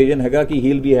ਵਾਸਤੇ ਓਕੇਜਨ ਹੈਗਾ ਕਿ he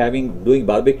will be having doing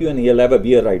barbecue and he will have a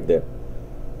beer right there.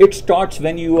 It starts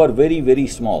when you are very very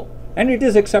small and it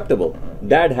is acceptable.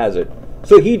 Dad has it,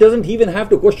 so he doesn't even have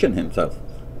to question himself.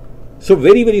 So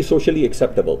very very socially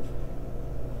acceptable.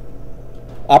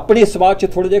 ਆਪਣੇ ਸਮਾਜ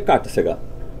 'ਚ ਥੋੜਾ ਜਿਹਾ ਘੱਟ ਸੀਗਾ,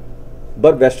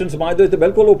 ਪਰ western ਸਮਾਜ ਦੇ ਵਿੱਚ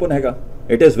ਬਿਲਕੁਲ ਓਪਨ ਹੈਗਾ.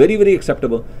 It is very very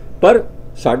acceptable. ਪਰ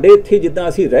ਸਾਡੇ ਇੱਥੇ ਜਿੱਦਾਂ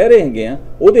ਅਸੀਂ ਰਹਿ ਰਹੇ ਹੈਗੇ ਆ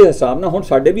ਉਹਦੇ ਹਿਸਾਬ ਨਾਲ ਹੁਣ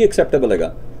ਸਾਡੇ ਵੀ ਐਕਸੈਪਟੇਬਲ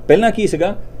ਹੈਗਾ. ਪਹਿਲਾਂ ਕੀ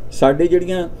ਸੀਗਾ, ਸਾਡੇ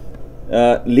ਜਿਹੜੀਆਂ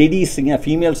ਲੇਡੀਜ਼ ਸੀਗੀਆਂ,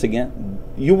 ਫੀਮੇਲ ਸੀਗੀਆਂ,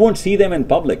 you won't see them in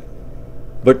public.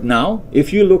 But now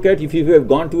if you look at, if you have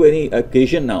gone to any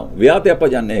occasion now, ਵਿਆਹ ਤੇ ਆਪਾਂ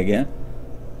ਜਾਂਦੇ ਹੈਗੇ ਆ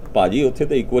ਭਾਜੀ, ਉੱਥੇ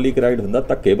ਤਾਂ ਇਕੁਅਲੀ ਕਰਾਈਡ ਹੁੰਦਾ,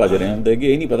 ਧੱਕੇ ਵੱਜ ਰਹੇ ਹੁੰਦੇ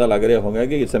ਕਿ ਇਹ ਨਹੀਂ ਪਤਾ ਲੱਗ ਰਿਹਾ ਹੋਗਾ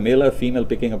ਕਿ ਇਟਸ ਅ ਮੇਲ ਔਰ female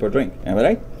picking up a drink. M I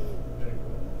right?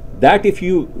 That if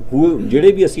you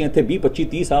ਜਿਹੜੇ ਵੀ ਅਸੀਂ ਇੱਥੇ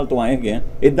 20-25-30 ਸਾਲ ਤੋਂ ਆਏ ਹੈਗੇ ਆ,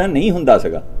 ਇੱਦਾਂ ਨਹੀਂ ਹੁੰਦਾ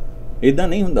ਸੀਗਾ, ਇੱਦਾਂ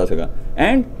ਨਹੀਂ ਹੁੰਦਾ ਸੀਗਾ.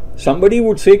 ਐਂਡ ਸਮਬਡੀ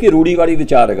ਵੁੱਡ ਸੇ ਕਿ ਰੂੜੀਵਾਦੀ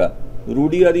ਵਿਚਾਰ ਹੈਗਾ.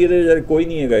 ਰੂੜੀਵਾਦੀ ਇਹਦੇ ਕੋਈ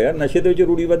ਨਹੀਂ ਹੈਗਾ ਯਾਰ, ਨਸ਼ੇ ਦੇ ਵਿੱਚ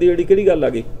ਰੂੜੀਵਾਦੀ ਜਿਹੜੀ ਕਿਹੜੀ ਗੱਲ ਆ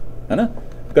ਗਈ ਹੈ ਨਾ?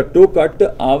 ਘੱਟੋ ਘੱਟ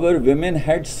hour women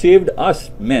had saved us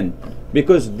men,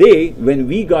 because they, when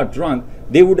we got drunk,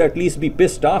 they would at least be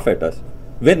pissed off at us.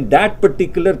 When that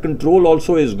particular control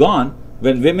also is gone,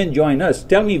 when women join us,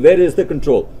 tell me where is the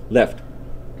control left?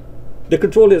 The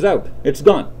control is out, it's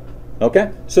gone. Okay,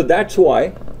 so that's why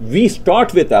we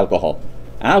start with alcohol.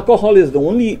 Alcohol is the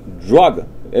only drug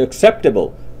acceptable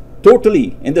totally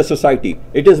in the society.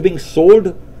 It is being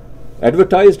sold,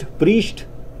 advertised, preached,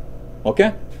 okay,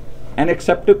 and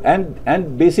accepted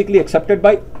and basically accepted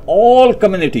by all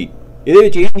community. ਇਹਦੇ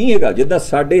ਵਿੱਚ ਇਹ ਨਹੀਂ ਹੈਗਾ ਜਿੱਦਾਂ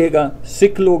ਸਾਡੇ ਹੈਗਾ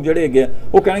ਸਿੱਖ ਲੋਕ ਜਿਹੜੇ ਹੈਗੇ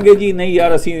ਉਹ ਕਹਿਣਗੇ ਜੀ ਨਹੀਂ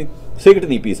ਯਾਰ ਅਸੀਂ ਸਿਗਰਟ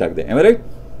ਨਹੀਂ ਪੀ ਸਕਦੇ. M right?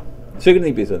 ਸਿਗਰਟ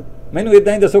ਨਹੀਂ ਪੀ ਸਕਦੇ. ਮੈਨੂੰ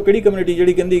ਇਦਾਂ ਹੀ ਦੱਸੋ ਕਿਹੜੀ ਕਮਿਊਨਿਟੀ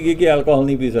ਜਿਹੜੀ ਕਹਿੰਦੀ ਹੈਗੀ ਕਿ ਐਲਕੋਹਲ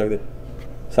ਨਹੀਂ ਪੀ ਸਕਦੇ?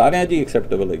 ਸਾਰਿਆਂ 'ਚ ਹੀ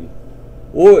ਐਕਸੈਪਟੇਬਲ ਹੈਗੀ.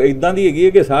 ਉਹ ਇਦਾਂ ਦੀ ਹੈਗੀ ਹੈ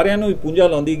ਕਿ ਸਾਰਿਆਂ ਨੂੰ ਪੂੰਝਾ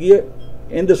ਲਾਉਂਦੀ ਹੈਗੀ ਹੈ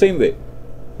in the same way.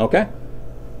 Okay,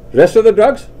 rest of the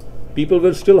drugs people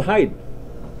will still hide.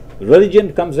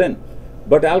 Religion comes in,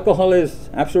 but alcohol is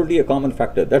absolutely a common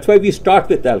factor. That's why we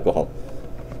start with alcohol.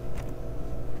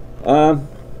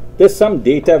 There's some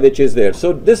data which is there,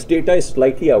 so this data is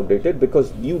slightly outdated because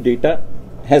new data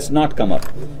has not come up,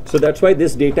 so that's why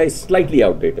this data is slightly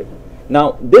outdated. Now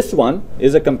this one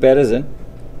is a comparison.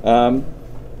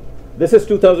 This is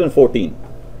 2014.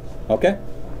 Okay,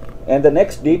 and the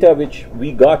next data which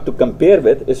we got to compare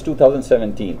with is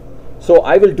 2017. So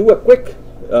I will do a quick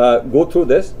go through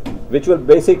this, which will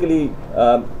basically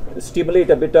stimulate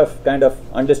a bit of kind of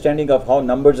understanding of how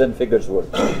numbers and figures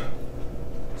work.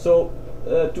 So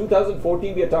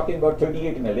 2014 we are talking about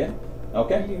 38 million.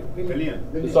 Okay, billion.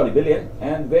 Sorry, billion.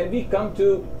 And when we come to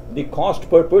the cost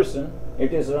per person,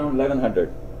 it is around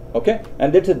 1100. Okay,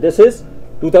 and this is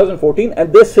 2014,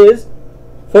 and this is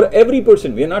for every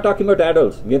person. We are not talking about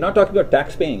adults, we are not talking about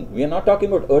tax paying, we are not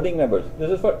talking about earning members.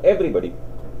 This is for everybody.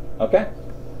 Okay,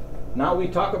 now we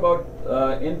talk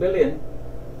about in billion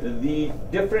the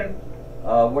different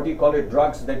what do you call it,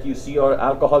 drugs that you see or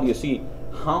alcohol you see,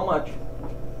 how much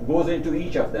goes into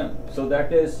each of them. So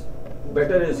that is,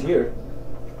 better is here.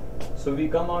 So we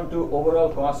come on to overall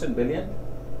cost in billion.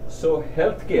 So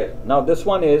healthcare, now this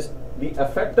one is the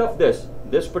effect of this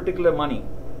particular money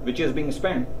which is being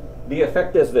spent, the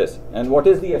effect is this. And what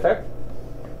is the effect?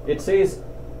 It says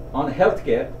on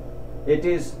healthcare, it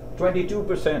is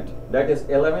 22%, that is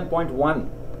 11.1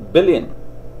 billion.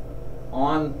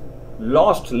 On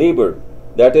lost labor,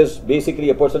 that is basically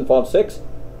a person falls sick,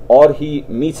 or he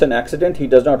meets an accident, he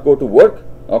does not go to work,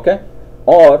 okay,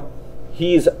 or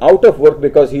he is out of work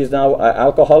because he is now an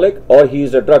alcoholic or he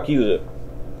is a drug user.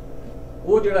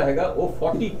 वो जड़ा हैगा वो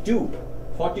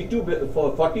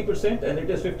 40% and it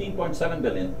is 15.7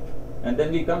 billion. And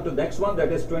then we come to next one,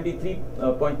 that is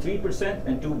 23.3%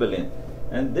 and 2 billion.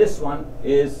 And this one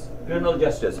is criminal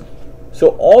justice.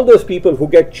 So all those people who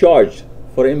get charged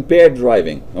for impaired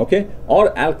driving, okay,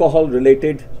 or alcohol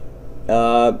related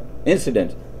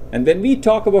incidents. And when we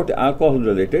talk about alcohol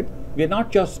related, we are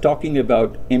not just talking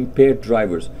about impaired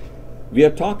drivers. We are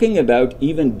talking about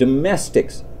even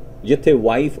domestics. जिथे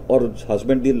wife और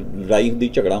husband की लड़ाई होंगी,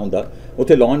 झगड़ा होंदा,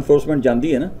 उत्थे law enforcement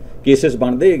जाती है ना, केसेस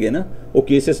बनते है ना, वो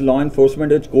केसेस लॉ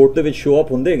एनफोर्समेंट कोर्ट के शो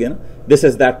अप होंगे है ना, this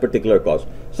is that particular cause.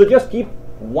 So just keep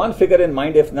one figure in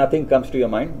mind. If nothing comes to your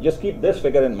mind, just keep this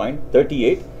figure in mind,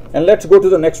 38, and let's go to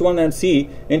the next one and see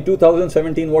in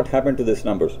 2017 what happened to these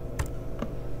numbers.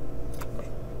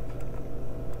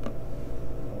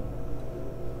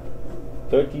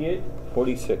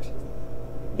 $38.46.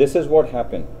 This is what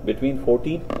happened between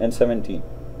 14 and 17,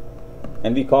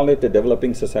 and we call it a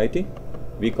developing society.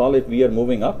 We call it we are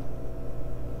moving up.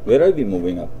 Where are we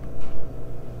moving up?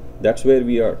 That's where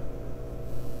we are.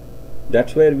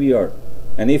 That's where we are.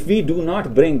 And if we do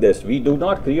not bring this, we do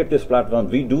not create this platform,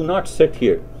 we do not sit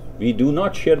here, we do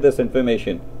not share this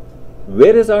information,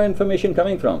 where is our information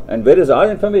coming from? And where is our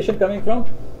information coming from?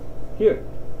 Here.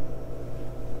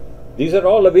 These are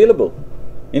all available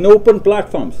in open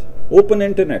platforms, open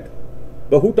internet.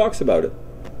 But who talks about it?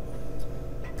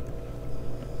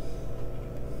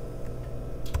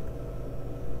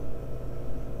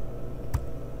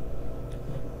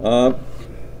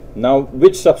 Now,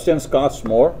 which substance costs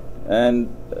more? And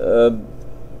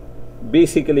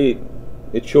basically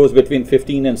it shows between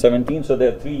 15 and 17, so there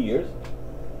are 3 years,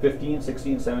 15,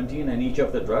 16, 17, and each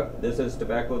of the drug. This is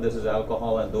tobacco, this is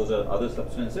alcohol, and those are other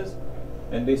substances.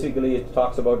 And basically it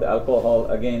talks about the alcohol.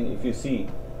 Again, if you see,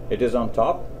 it is on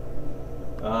top,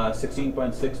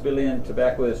 16.6 billion,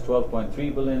 tobacco is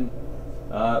 12.3 billion,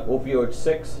 opioid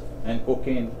 6, and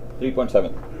cocaine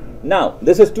 3.7. Now,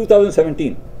 this is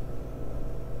 2017.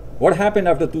 What happened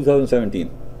after 2017?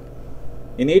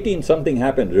 In 18, something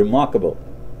happened remarkable.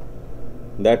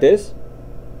 That is,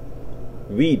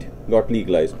 weed got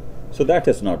legalized. So that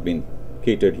has not been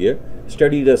catered here.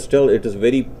 Studied as still, it is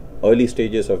very early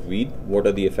stages of weed. What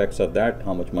are the effects of that?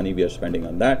 How much money we are spending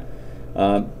on that?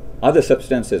 Other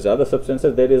substances,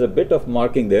 there is a bit of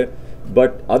marking there,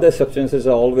 but other substances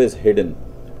are always hidden.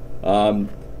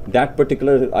 That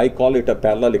particular, I call it a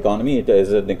parallel economy. It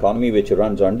is an economy which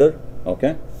runs under,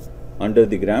 okay, under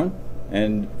the ground,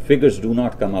 and figures do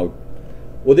not come out.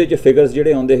 ਉਹਦੇ ਚ figures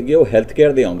ਜਿਹੜੇ ਆਉਂਦੇ ਹੈਗੇ ਉਹ health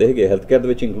care ਦੇ ਆਉਂਦੇ ਹੈਗੇ, health care ਦੇ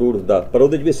ਵਿੱਚ ਇੰਕਲੂਡ ਹੁੰਦਾ, ਪਰ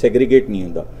ਉਹਦੇ ਚ ਵੀ ਸੈਗਰੀਗੇਟ ਨਹੀਂ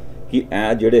ਹੁੰਦਾ ਕਿ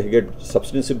ਇਹ ਜਿਹੜੇ ਹੈਗੇ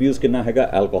ਸਬਸਟੈਂਸ ਅਬਿਊਜ਼ ਕਿੰਨਾ ਹੈਗਾ,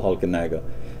 ਐਲਕੋਹਲ ਕਿੰਨਾ ਹੈਗਾ.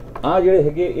 ਆ ਜਿਹੜੇ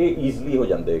ਹੈਗੇ ਇਹ ਈਜ਼ੀਲੀ ਹੋ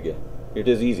ਜਾਂਦੇ ਹੈਗੇ. It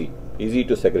is easy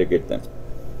to segregate them.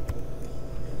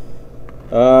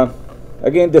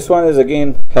 Again, this one is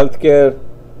again healthcare,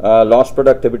 lost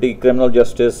productivity, criminal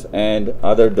justice, and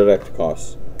other direct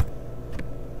costs.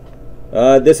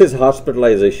 This is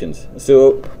hospitalizations. So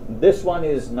this one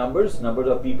is numbers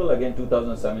of people, again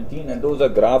 2017, and those are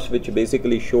graphs which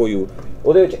basically show you.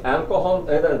 ਉਹਦੇ ਵਿੱਚ alcohol,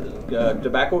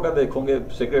 tobacco का देखोगे,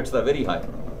 cigarettes are very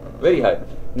high.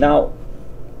 Now,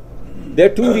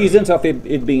 there are two reasons of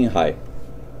it being high.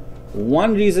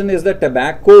 One reason is that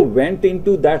tobacco went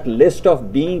into that list of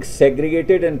being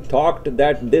segregated and talked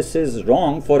that this is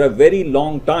wrong for a very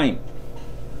long time.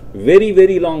 Very,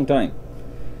 very long time.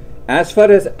 As far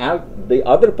as the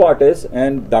other part is,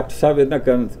 and Dr. Sahib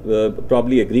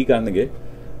probably agree karnage,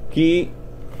 कि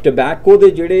tobacco ਦੇ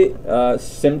ਜਿਹੜੇ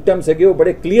symptoms ਹੈਗੇ ਉਹ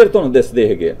ਬੜੇ clear ਤੁਹਾਨੂੰ ਦਿਸਦੇ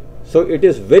ਹੈਗੇ. So it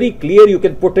is very clear, you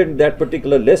can put it in that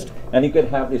particular list and you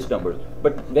can have these numbers.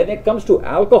 But when it comes to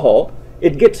alcohol,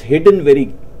 it gets hidden very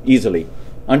easily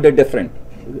under different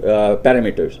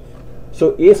parameters. So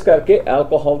ਇਸ ਕਰਕੇ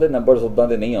alcohol ਦੇ numbers ਉਦਾਂ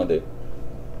ਦੇ ਨਹੀਂ ਆਉਂਦੇ.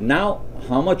 Now,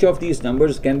 how much of these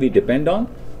numbers can we depend on?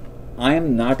 I am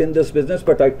not in this business,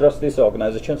 but I trust these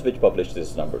organizations which publish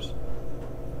these numbers.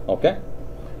 Okay?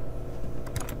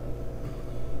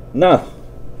 Now,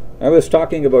 I was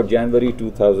talking about January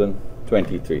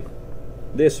 2023.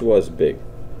 This was big.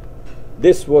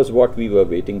 This was what we were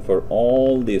waiting for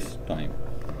all this time.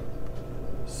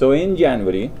 So in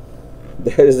January,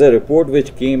 there is a report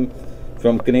which came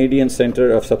from Canadian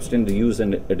Centre of Substance Use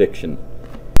and Addiction.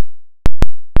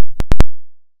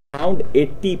 Around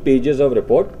 80 pages of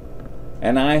report,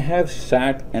 and I have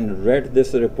sat and read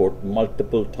this report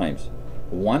multiple times.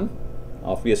 One,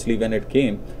 obviously when it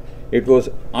came, it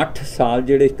was 8 ਸਾਲ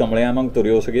ਜਿਹੜੇ ਕਮਲਿਆਂ ਵਾਂਗ ਤੁਰੇ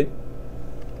ਹੋ ਸਕੇ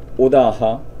ਉਹਦਾ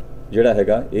ਆਹ ਜਿਹੜਾ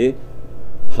ਹੈਗਾ ਇਹ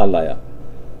ਹੱਲ ਆਇਆ.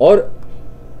 Or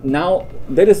now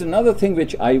there is another thing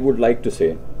which I would like to say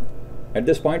at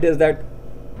this point is that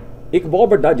ਇੱਕ ਬਹੁਤ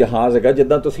ਵੱਡਾ ਜਹਾਜ਼ ਹੈਗਾ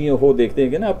ਜਿੱਦਾਂ ਤੁਸੀਂ ਉਹ ਦੇਖਦੇ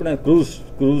ਹੈਗੇ ਨਾ ਆਪਣਾ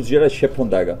cruise ਜਿਹੜਾ ship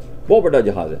ਹੁੰਦਾ ਹੈਗਾ ਬਹੁਤ ਵੱਡਾ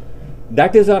ਜਹਾਜ਼ ਹੈ.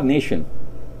 That is our nation.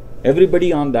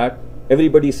 Everybody on that,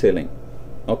 everybody sailing.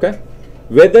 Okay?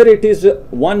 Whether it is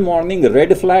one morning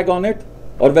red flag on it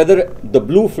or whether the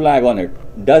blue flag on it,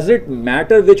 does it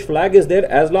matter which flag is there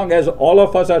as long as all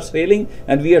of us are sailing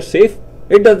and we are safe?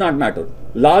 It does not matter.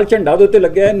 ਲਾਲ ਝੰਡਾ ਦੇ ਉੱਤੇ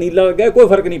ਲੱਗਿਆ ਹੈ ਨੀਲਾ ਲੱਗਿਆ ਕੋਈ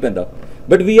ਫਰਕ ਨਹੀਂ ਪੈਂਦਾ.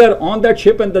 But we are on that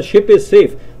ship and the ship is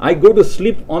safe. I go to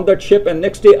sleep on that ship and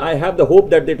next day I have the hope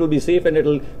that it will be safe and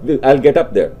I'll get up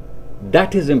there.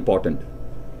 That is important.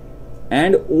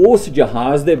 And ਉਸ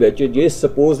ਜਹਾਜ਼ ਦੇ ਵਿੱਚ ਜੇ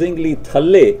supposingly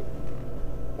ਥੱਲੇ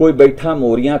ਕੋਈ ਬੈਠਾ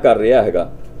ਮੋਰੀਆਂ ਕਰ ਰਿਹਾ ਹੈਗਾ,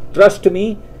 trust me,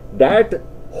 that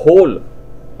hole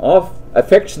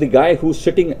affects the guy who's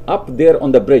sitting up there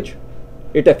on the bridge.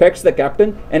 It affects the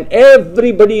captain and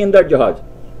everybody in that jahaz.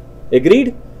 Agreed?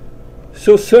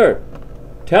 So sir,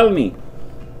 tell me,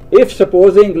 if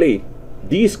supposingly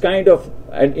these kind of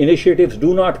initiatives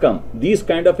do not come, these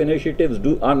kind of initiatives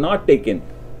are not taken,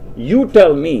 you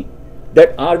tell me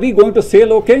that are we going to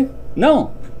sail okay? No,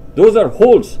 those are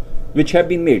holes which have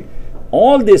been made.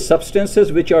 All these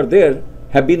substances which are there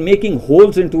have been making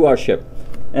holes into our ship.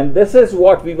 And this is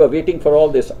what we were waiting for all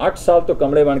this. 8 ਸਾਲ ਤੋਂ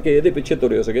ਕਮਲੇ ਬਣ ਕੇ ਇਹਦੇ ਪਿੱਛੇ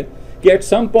ਤੁਰੇ ਹੋ ਸਕੇ ਕਿ at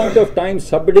some point of time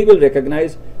somebody will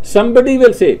recognize, somebody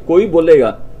will say, ਕੋਈ ਬੋਲੇਗਾ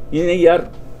ਨਹੀਂ ਯਾਰ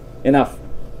enough,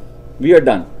 we are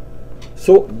done.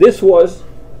 So this was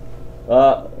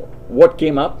what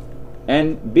came up,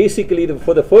 and basically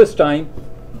for the first time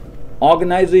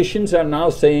organizations are now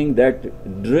saying that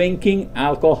drinking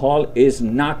alcohol is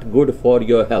not good for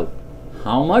your health.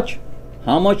 How much?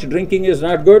 How much drinking is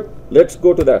not good? Let's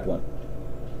go to that one.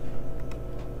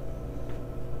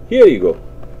 Here you go.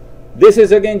 This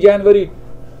is again January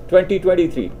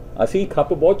 2023. ਅਸੀਂ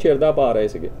ਖੱਪ ਬਹੁਤ ਚਿਰ ਦਾ ਪਾ ਰਹੇ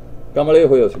ਸੀਗੇ ਕਮਲੇ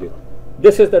ਹੋਏ ਸੀਗੇ.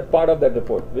 This is that part of that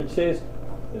report which says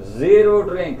 0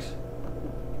 drinks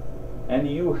and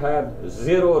you have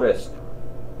 0 risk.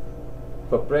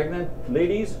 For pregnant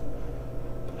ladies,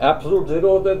 absolute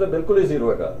 0 होता है तो बिल्कुल ही 0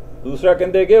 है. दूसरा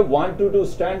कहते हैं 1 to 2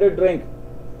 standard drink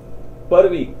per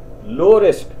week, low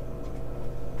risk.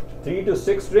 3 to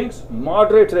 6 drinks,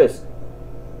 moderate risk.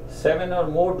 7 or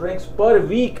more drinks per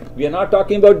week. We are not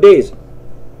talking about days.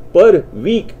 Per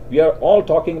week. We are all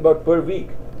talking about per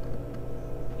week.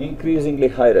 Increasingly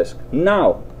high risk. Now,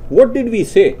 what did we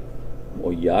say?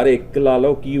 Oh, yaar, ek la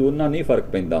lo ki unna nahi fark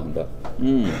penda hunda.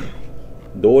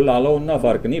 Do la lo unna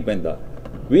fark nahi penda.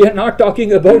 We are not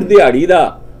talking about dihadi da.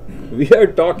 We are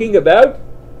talking about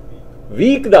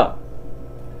week da.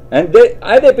 And they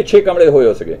aide piche kamle hoye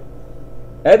ho sake.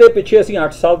 Aide piche assi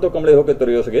 8 saal to kamle ho ke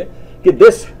ture ho sake ki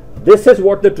this is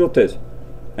what the truth is,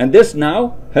 and this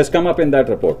now has come up in that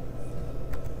report.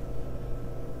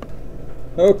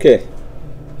 Okay,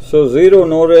 so 0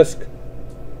 no risk,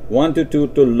 1 to 2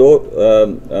 to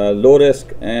low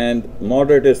risk, and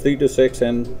moderate is 3 to 6,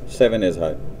 and 7 is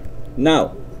high. Now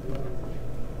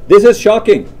this is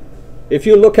shocking. If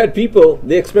you look at people,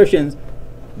 the expressions,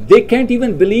 they can't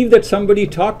even believe that somebody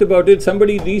talked about it,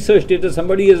 somebody researched it, or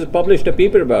somebody has published a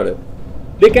paper about it.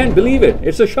 They can't believe it.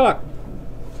 It's a shock.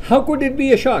 How could it be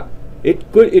a shock?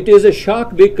 It is a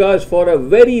shock because for a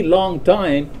very long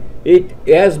time it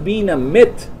has been a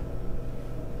myth.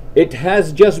 It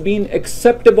has just been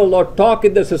acceptable or talk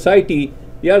in the society.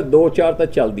 Yaar, 2-4 ta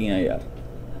chaldiyan yaar.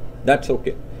 That's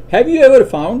okay. Have you ever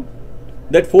found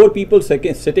that 4 people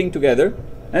sitting together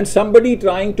and somebody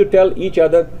trying to tell each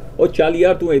other, oh chal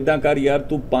yaar tu iddan kar yaar,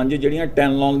 tu 5 jehdiyan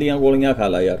Tylenol diyan goliyan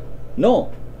kha la yaar? No.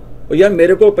 ਉਹ ਯਾਰ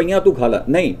ਮੇਰੇ ਕੋਲ ਪਈਆਂ ਤੂੰ ਖਾ ਲਾ,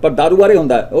 ਨਹੀਂ ਪਰ ਦਾਰੂ ਬਾਰੇ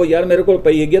ਹੁੰਦਾ ਉਹ ਯਾਰ ਮੇਰੇ ਕੋਲ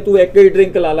ਪਈ ਹੈਗੀ ਤੂੰ ਇੱਕ ਹੀ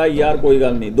ਡਰਿੰਕ ਲਾ ਲਾ ਯਾਰ ਕੋਈ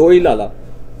ਗੱਲ ਨਹੀਂ 2 ਹੀ ਲਾ ਲਾ.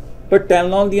 ਪਰ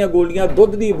ਟੈਲਨੋਲ ਦੀਆਂ ਗੋਲੀਆਂ,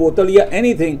 ਦੁੱਧ ਦੀ ਬੋਤਲ ਜਾਂ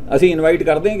ਐਨੀਥਿੰਗ ਅਸੀਂ ਇਨਵਾਈਟ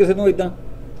ਕਰਦੇ ਹਾਂ ਕਿਸੇ ਨੂੰ ਇਦਾਂ,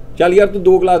 ਚੱਲ ਯਾਰ ਤੂੰ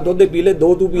 2 ਗਲਾਸ ਦੁੱਧ ਦੇ ਪੀ ਲੈ,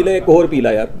 2 ਤੂੰ ਪੀ ਲੈ, ਇੱਕ ਹੋਰ ਪੀ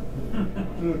ਲੈ ਯਾਰ.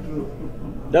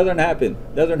 Doesn't happen.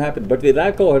 But with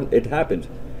alcohol it happens,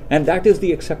 and that is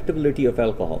the acceptability of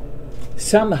alcohol.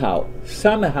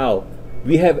 Somehow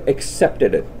we have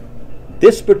accepted it.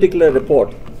 This particular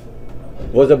report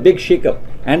was a big shake-up.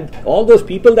 And all those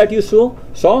people that you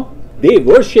saw, they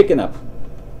were shaken up.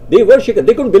 They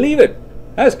couldn't believe it.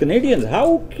 As Canadians, how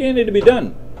can it be done?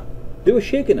 They were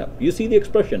shaken up. You see the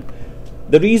expression.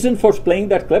 The reason for playing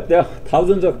that clip, there are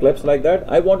thousands of clips like that.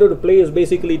 I wanted to play is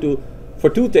basically for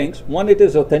two things. One, it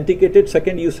is authenticated.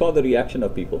 Second, you saw the reaction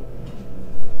of people.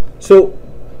 So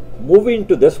moving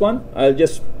to this one, I'll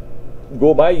just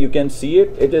go by. You can see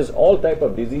it. It is all type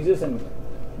of diseases and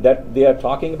that they are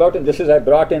talking about. And this is I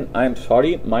brought in. I'm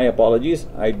sorry, my apologies.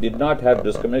 I did not have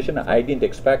discrimination. I didn't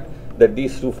expect that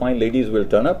these two fine ladies will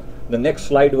turn up. The next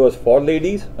slide was for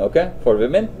ladies, okay, for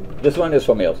women. This one is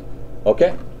for males,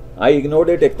 okay. I ignored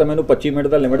it. एक तो मैंने 25 minute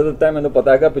का limit दिता है, मैंने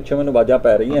पता है पिछे मैंने आवाज़ां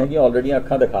पै रही हैं कि ऑलरेडी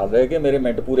अखां दिखा रहे कि मेरे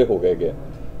मिनट पूरे हो गए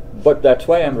but that's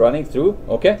why I'm running through,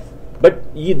 okay. But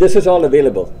this is all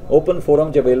available. Open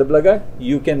forum available है.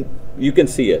 You can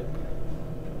see it.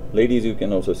 Ladies, you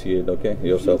can also see it, okay.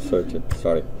 Yourself search it.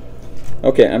 Sorry.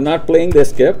 Okay, I'm not playing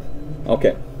this clip.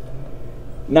 Okay.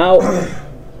 Now,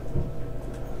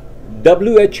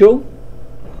 WHO,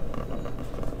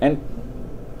 and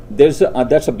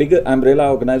that's a bigger umbrella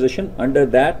organization. Under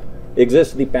that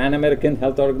exists the Pan American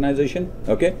Health Organization,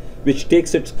 okay, which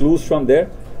takes its clues from there.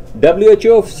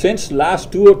 WHO since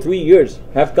last 2 or 3 years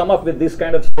have come up with this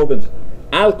kind of slogans.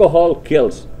 Alcohol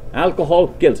kills. Alcohol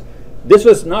kills. This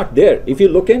was not there. If you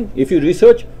look if you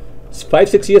research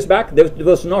 5-6 years back, it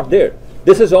was not there.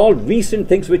 This is all recent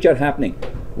things which are happening.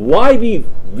 Why we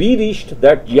reached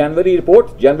that January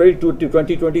report, January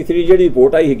 2023 ਜਿਹੜੀ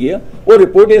report आई ਹੈਗੀ ਆ, ਉਹ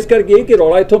report ਇਸ ਕਰਕੇ ਕਿ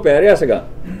ਰੌਲਾ ਇੱਥੋਂ ਪੈ ਰਿਹਾ ਸੀਗਾ.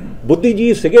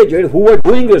 ਬੁੱਧੀਜੀਵ ਸੀਗੇ ਜਿਹੜੇ who were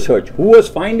doing research, who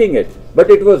was finding it,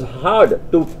 but it was hard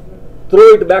to throw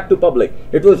it back to public.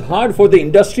 It was hard for the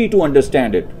industry to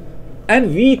understand it.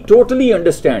 And we totally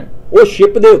understand. ਉਹ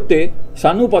ship ਦੇ ਉੱਤੇ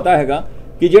ਸਾਨੂੰ ਪਤਾ ਹੈਗਾ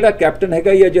ਕਿ ਜਿਹੜਾ captain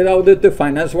ਹੈਗਾ ਜਾਂ ਜਿਹੜਾ ਉਹਦੇ ਉੱਤੇ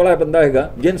ਫਾਈਨੈਂਸ ਵਾਲਾ ਬੰਦਾ ਹੈਗਾ,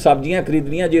 ਜਿਨ ਸਬਜ਼ੀਆਂ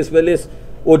ਖਰੀਦਣੀਆਂ ਜਿਸ ਵੇਲੇ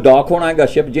ਉਹ ਡਾਕ ਹੋਣਾ ਹੈਗਾ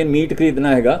ਸ਼ਿਪ, ਜਿਨ ਮੀਟ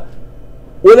ਖਰੀਦਣਾ ਹੈਗਾ,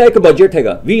 ਉਹਦਾ ਇੱਕ ਬਜਟ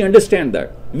ਹੈਗਾ. We understand that.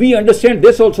 We understand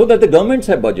this also, that the governments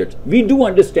have budgets. We do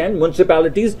understand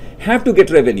municipalities have to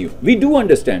get revenue. We do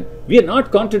understand. We are not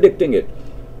contradicting it.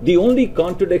 The only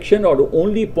contradiction or the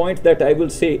only point that I will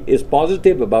say is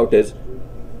positive about is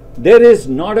there is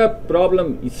not a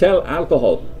problem, sell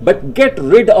alcohol, but get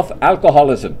rid of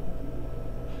alcoholism.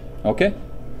 Okay?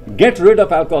 Get rid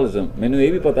of alcoholism. मैंने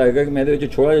ये भी पता है कि मैं इधर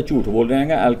छोड़ा या झूठ बोल रहे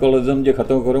हैं alcoholism जो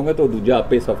खत्म करूँगा तो दूजा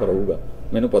आपे सफर होगा.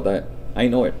 मैंने पता है. I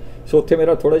know it. So उत्थे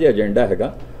मेरा थोड़ा जिहा agenda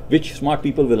हैगा which smart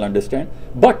people will understand.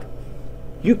 But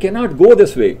you cannot go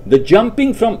this way. The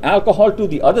jumping from alcohol to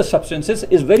the other substances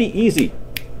is very easy.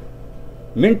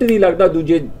 Minute नहीं लगता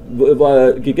दूजे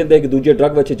की कहते हैं कि दूजे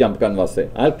ड्रग वच्चे जंप करने वास्ते.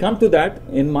 I'll come to that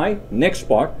in my next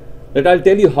part, that I'll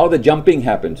tell you how the jumping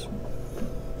happens.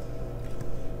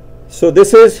 So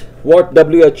this is what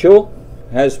WHO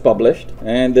has published,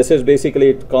 and this is basically,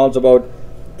 it calls about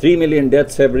 3 million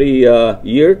deaths every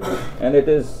year, and it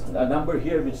is a number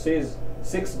here which says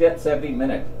 6 deaths every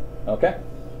minute, okay.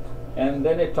 And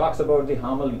then it talks about the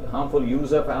harmful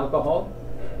use of alcohol.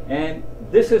 And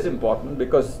this is important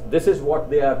because this is what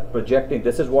they are projecting,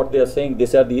 this is what they are saying,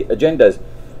 these are the agendas,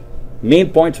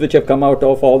 main points which have come out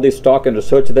of all this talk and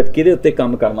research that किदे उत्ते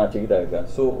काम करना चाहिए हैगा.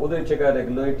 So उधर चेका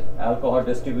regulate alcohol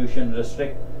distribution,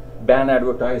 restrict, ban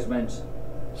advertisements.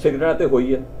 Cigarette ते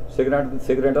हुई है,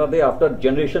 cigarette they after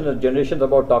generations and generations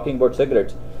about talking about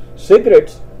cigarettes.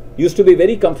 Cigarettes used to be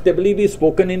very comfortably be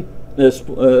spoken in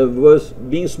was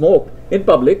being smoked in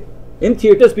public. In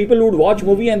theaters, people would watch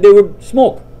movie and they would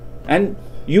smoke. And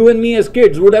you and me as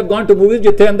kids would have gone to movies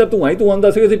जिथे अंदर धुआं ही धुआं ਹੁੰਦਾ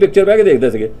ਸੀ, ਅਸੀਂ picture ਬਹਿ ਕੇ ਦੇਖਦੇ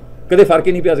ਸੀਗੇ, ਕਦੇ ਫਰਕ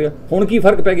ਹੀ ਨਹੀਂ ਪਿਆ ਸੀਗਾ. ਹੁਣ ਕੀ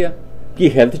ਫਰਕ ਪੈ ਗਿਆ? ਕੀ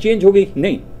ਹੈਲਥ ਚੇਂਜ ਹੋ ਗਈ?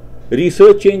 ਨਹੀਂ,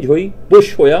 ਰਿਸਰਚ ਚੇਂਜ ਹੋਈ,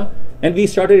 ਪੁਸ਼ ਹੋਇਆ, and we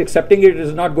started accepting it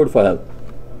is not good for health.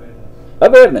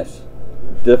 Awareness,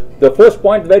 the first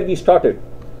point where we started,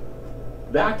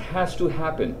 that has to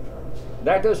happen.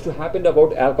 That has to happen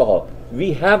about alcohol.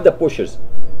 We have the pushes.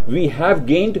 We have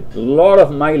gained a lot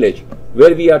of mileage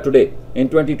where we are today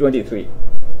in 2023.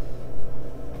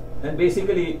 And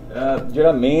basically,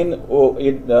 ਜਿਹੜਾ main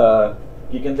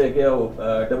ਕੀ ਕਹਿੰਦੇ ਕਿ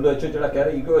WHO ਜਿਹੜਾ ਕਹਿ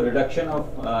ਰਹੀ ਕਿ reduction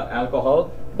of alcohol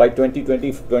by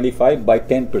 2025 by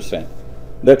 10%.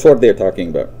 That's what they're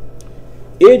talking about.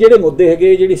 ਇਹ ਜਿਹੜੇ ਮੁੱਦੇ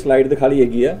ਹੈਗੇ, ਜਿਹੜੀ ਸਲਾਈਡ ਦਿਖਾ ਲਈ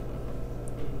ਹੈਗੀ ਆ,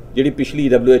 ਜਿਹੜੀ ਪਿਛਲੀ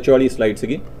WHO ਵਾਲੀ ਸਲਾਈਡ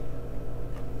ਸੀਗੀ,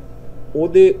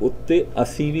 ਉਹਦੇ ਉੱਤੇ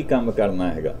ਅਸੀਂ ਵੀ ਕੰਮ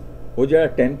ਕਰਨਾ ਹੈਗਾ. ਉਹ ਜਿਹੜਾ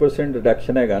 10%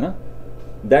 reduction ਹੈਗਾ ਨਾ,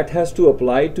 that has to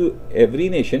apply to every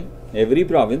nation, every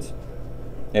province,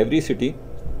 every city.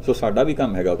 So ਸਾਡਾ ਵੀ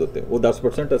ਕੰਮ ਹੈਗਾ ਉਹਦੇ ਉੱਤੇ, ਉਹ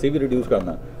 10% ਅਸੀਂ ਵੀ ਰਿਡਿਊਸ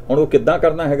ਕਰਨਾ. ਹੁਣ ਉਹ ਕਿੱਦਾਂ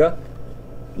ਕਰਨਾ ਹੈਗਾ?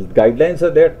 Guidelines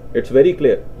are there, it's very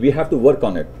clear. We have to work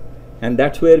on it, and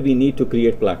that's where we need to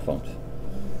create platforms.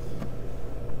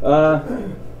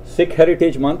 Sikh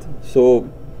Heritage Month, so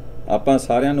ਆਪਾਂ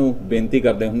ਸਾਰਿਆਂ ਨੂੰ ਬੇਨਤੀ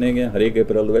ਕਰਦੇ ਹੁੰਦੇ ਹਾਂ ਹਰੇਕ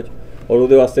ਅਪ੍ਰੈਲ ਵਿੱਚ, ਔਰ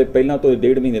ਉਹਦੇ ਵਾਸਤੇ ਪਹਿਲਾਂ ਤੋਂ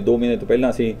 1.5 ਮਹੀਨੇ 2 ਮਹੀਨੇ ਤੋਂ ਪਹਿਲਾਂ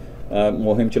ਅਸੀਂ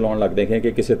ਮੁਹਿੰਮ ਚਲਾਉਣ ਲੱਗਦੇ ਹਾਂ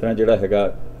ਕਿ ਕਿਸੇ ਤਰ੍ਹਾਂ ਜਿਹੜਾ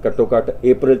ਹੈਗਾ ਘੱਟੋ ਘੱਟ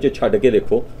ਅਪ੍ਰੈਲ 'ਚ ਛੱਡ ਕੇ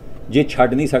ਦੇਖੋ, ਜੇ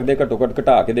ਛੱਡ ਨਹੀਂ ਸਕਦੇ ਘੱਟੋ ਘੱਟ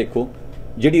ਘਟਾ ਕੇ ਦੇਖੋ,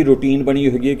 ਜਿਹੜੀ ਰੂਟੀਨ ਬਣੀ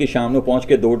ਹੋਈ ਹੈ ਕਿ ਸ਼ਾਮ ਨੂੰ ਪਹੁੰਚ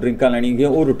ਕੇ 2 ਡਰਿੰਕਾਂ ਲੈਣੀਆਂ ਹੈਗੀਆਂ,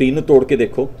 ਉਹ ਰੂਟੀਨ ਨੂੰ ਤੋੜ ਕੇ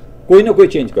ਦੇਖੋ, ਕੋਈ ਨਾ ਕੋਈ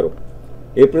ਚੇਂਜ ਕਰੋ।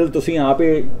 ਅਪ੍ਰੈਲ ਤੁਸੀਂ ਆਪ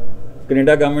ਇਹ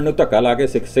ਕੈਨੇਡਾ ਗਵਰਨਮੈਂਟ ਨੂੰ ਧੱਕਾ ਲਾ ਕੇ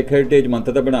ਸਿੱਖ ਹੈਰੀਟੇਜ ਮੰਥ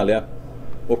ਤਾਂ ਬਣਾ ਲਿਆ,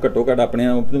 ਉਹ ਘੱਟੋ ਘੱਟ ਆਪਣੇ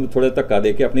ਆਪ ਨੂੰ ਥੋੜ੍ਹਾ ਧੱਕਾ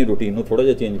ਦੇ ਕੇ ਆਪਣੀ ਰੂਟੀਨ ਨੂੰ ਥੋੜ੍ਹਾ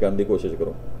ਜਿਹਾ ਚੇਂਜ ਕਰਨ ਦੀ ਕੋਸ਼ਿਸ਼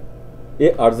ਕਰੋ।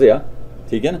 ਇਹ ਅਰਜ਼ ਆ,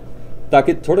 ਠੀਕ ਹੈ ਨਾ, ਤਾਂ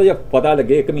ਕਿ ਥੋੜ੍ਹਾ ਜਿਹਾ ਪਤਾ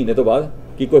ਲੱਗੇ 1 ਮਹੀਨੇ ਤੋਂ ਬਾਅਦ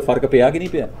ਕਿ ਕੋਈ ਫਰਕ ਪਿਆ ਕਿ ਨਹੀਂ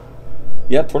ਪਿਆ,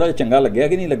 ਯਾਰ ਥੋੜ੍ਹਾ ਜਿਹਾ ਚੰਗਾ ਲੱਗਿਆ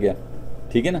ਕਿ ਨਹੀਂ ਲੱਗਿਆ,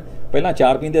 ਠੀਕ ਹੈ ਨਾ। ਪਹਿਲਾਂ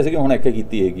 4 ਪੀਂਦੇ ਸੀਗੇ, ਹੁਣ 1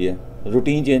 ਕੀਤੀ ਹੈਗੀ ਹੈ,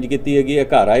 ਰੂਟੀਨ ਚੇਂਜ ਕੀਤੀ ਹੈਗੀ ਹੈ।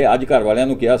 ਘਰ ਆਏ, ਅੱਜ ਘਰ ਵਾਲਿਆਂ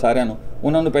ਨੂੰ ਕਿਹਾ ਸਾਰਿਆਂ ਨੂੰ,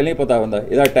 ਉਹਨਾਂ ਨੂੰ ਪਹਿਲਾਂ ਹੀ ਪਤਾ ਹੁੰਦਾ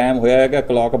ਇਹਦਾ ਟਾਈਮ ਹੋਇਆ ਹੈਗਾ,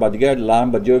 ਕਲੌਕ ਵੱਜ ਗਿਆ,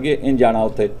 ਅਲਾਰਮ ਵੱਜੋਗੇ, ਇਨ ਜਾਣਾ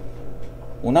ਉੱਥੇ,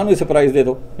 ਉਹਨਾਂ ਨੂੰ ਸਰਪ੍ਰਾਈਜ਼ ਦੇ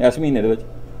ਦਿਓ ਇਸ ਮਹੀਨੇ ਦੇ ਵਿੱਚ,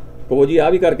 ਕਹੋ ਜੀ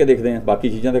ਆਹ ਵੀ ਕਰਕੇ ਦੇਖਦੇ ਹਾਂ, ਬਾਕੀ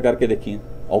ਚੀਜ਼ਾਂ ਤਾਂ ਕਰਕੇ ਦੇਖੀਆਂ।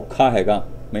 ਔਖਾ ਹੈਗਾ,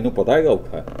 ਮੈਨੂੰ ਪਤਾ ਹੈਗਾ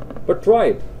ਔਖਾ ਹੈ, but try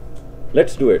it,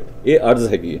 let's do it. ਇਹ ਅਰਜ਼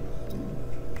ਹੈਗੀ ਹੈ।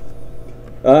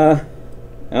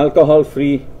 ਐਲਕੋਹਲ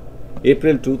ਫ੍ਰੀ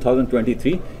April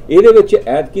 2023, ਇਹਦੇ ਵਿੱਚ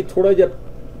ਐਤਕੀ ਥੋੜ੍ਹਾ ਜਿਹਾ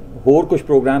ਹੋਰ ਕੁਝ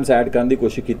ਪ੍ਰੋਗਰਾਮਸ ਐਡ ਕਰਨ ਦੀ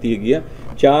ਕੋਸ਼ਿਸ਼ ਕੀਤੀ ਹੈਗੀ ਆ।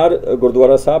 4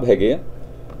 ਗੁਰਦੁਆਰਾ ਸਾਹਿਬ ਹੈਗੇ ਆ,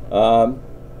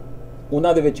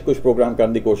 ਉਹਨਾਂ ਦੇ ਵਿੱਚ ਕੁਝ ਪ੍ਰੋਗਰਾਮ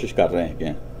ਕਰਨ ਦੀ ਕੋਸ਼ਿਸ਼ ਕਰ ਰਹੇ ਹੈਗੇ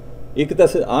ਆ। ਇੱਕ ਤਾਂ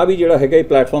ਆ ਵੀ ਜਿਹੜਾ ਹੈਗਾ ਇਹ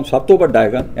ਪਲੇਟਫਾਰਮ ਸਭ ਤੋਂ ਵੱਡਾ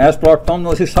ਹੈਗਾ, ਇਸ ਪਲੇਟਫਾਰਮ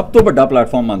ਨੂੰ ਅਸੀਂ ਸਭ ਤੋਂ ਵੱਡਾ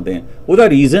ਪਲੇਟਫਾਰਮ ਮੰਨਦੇ ਹਾਂ। ਉਹਦਾ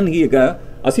ਰੀਜ਼ਨ ਕੀ ਹੈਗਾ,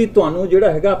 ਅਸੀਂ ਤੁਹਾਨੂੰ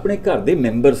ਜਿਹੜਾ ਹੈਗਾ ਆਪਣੇ ਘਰ ਦੇ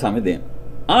ਮੈਂਬਰ ਸਮਝਦੇ ਹਾਂ।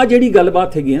 ਆਹ ਜਿਹੜੀ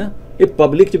ਗੱਲਬਾਤ ਹੈਗੀ ਨਾ, ਇਹ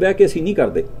ਪਬਲਿਕ 'ਚ ਬਹਿ ਕੇ ਅਸੀਂ ਨਹੀਂ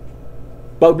ਕਰਦੇ।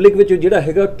 ਪਬਲਿਕ ਵਿੱਚ ਜਿਹੜਾ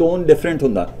ਹੈਗਾ ਟੋਨ ਡਿਫਰੈਂਟ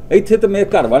ਹੁੰਦਾ। ਇੱਥੇ ਤਾਂ ਮੇਰੇ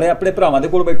ਘਰ ਵਾਲੇ ਆਪਣੇ ਭਰਾਵਾਂ ਦੇ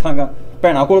ਕੋਲ ਬੈਠਾਂਗਾ,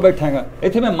 ਭੈਣਾਂ ਕੋਲ ਬੈਠਾਂਗਾ,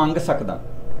 ਇੱਥੇ ਮੈਂ ਮੰਗ ਸਕਦਾ।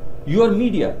 You are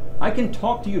media. I can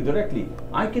talk to you directly.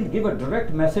 I can give a direct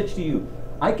message to you.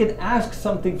 I can ask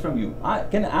something from you. I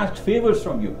can ask favors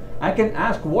from you. I can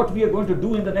ask what we are going to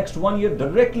do in the next 1 year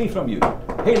directly from you.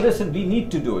 Hey, listen, we need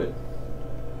to do it.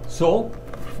 So,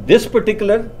 this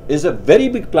particular is a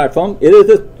very big platform. It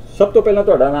is ਸਭ ਤੋਂ ਪਹਿਲਾਂ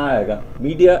ਤੁਹਾਡਾ ਨਾਮ ਆਏਗਾ,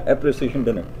 Media Appreciation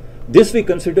Dinner. This we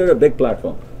consider a big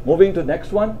platform. Moving to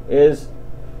next one is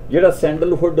ਜਿਹੜਾ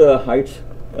sandalwood heights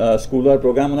school ਦਾ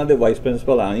programme, ਉਹਨਾਂ ਦੇ vice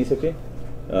principal ਆ ਨਹੀਂ ਸਕੇ,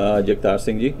 ਜਗਤਾਰ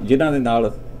ਸਿੰਘ ਜੀ, ਜਿਨ੍ਹਾਂ ਦੇ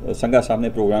ਨਾਲ ਸੰਘਾ ਸਾਹਿਬ ਨੇ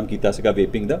ਪ੍ਰੋਗਰਾਮ ਕੀਤਾ ਸੀਗਾ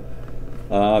vaping the.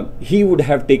 He would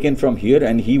have taken from here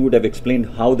and he would have explained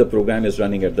how the program is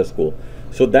running at the school.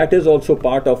 So that is also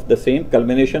part of the same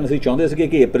culmination. ਅਸੀਂ ਚਾਹੁੰਦੇ ਸੀਗੇ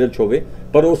ਕਿ April 'ਚ ਹੋਵੇ,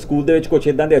 ਪਰ ਉਹ school ਦੇ ਵਿੱਚ ਕੁਝ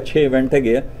ਇੱਦਾਂ ਦੇ ਅੱਛੇ ਇਵੈਂਟ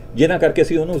ਹੈਗੇ ਆ ਜਿਨ੍ਹਾਂ ਕਰਕੇ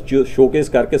ਅਸੀਂ ਉਹਨੂੰ ਸ਼ੋਕੇਸ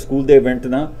ਕਰਕੇ ਸਕੂਲ ਦੇ ਇਵੈਂਟ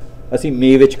ਨਾਲ ਅਸੀਂ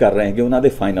ਮਈ ਵਿੱਚ ਕਰ ਰਹੇ ਹੈਗੇ ਉਹਨਾਂ ਦੇ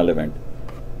ਫਾਈਨਲ ਇਵੈਂਟ।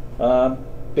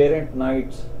 ਪੇਰੈਂਟ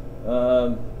ਨਾਈਟਸ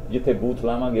ਜਿੱਥੇ ਬੂਥ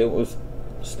ਲਾਵਾਂਗੇ, ਉਸ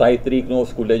 27 ਤਰੀਕ ਨੂੰ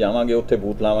ਸਕੂਲੇ ਜਾਵਾਂਗੇ, ਉੱਥੇ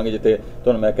ਬੂਥ ਲਾਵਾਂਗੇ ਜਿੱਥੇ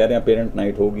ਤੁਹਾਨੂੰ ਮੈਂ ਕਹਿ ਰਿਹਾ ਪੇਰੈਂਟ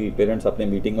ਨਾਈਟ ਹੋਊਗੀ, ਪੇਰੈਂਟਸ ਆਪਣੀ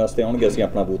ਮੀਟਿੰਗ ਵਾਸਤੇ ਆਉਣਗੇ, ਅਸੀਂ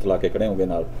ਆਪਣਾ ਬੂਥ ਲਾ ਕੇ ਖੜੇ ਹੋਵਾਂਗੇ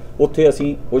ਨਾਲ। ਉੱਥੇ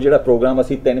ਅਸੀਂ ਉਹ ਜਿਹੜਾ ਪ੍ਰੋਗਰਾਮ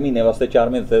ਅਸੀਂ 3 ਮਹੀਨੇ ਵਾਸਤੇ 4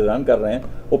 ਮਹੀਨੇ ਤੇ ਰਨ ਕਰ ਰਹੇ ਹਾਂ,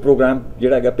 ਉਹ ਪ੍ਰੋਗਰਾਮ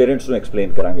ਜਿਹੜਾ ਹੈਗਾ ਪੇਰੈਂਟਸ ਨੂੰ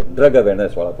ਐਕਸਪਲੇਨ ਕਰਾਂਗੇ, ਡਰੱਗ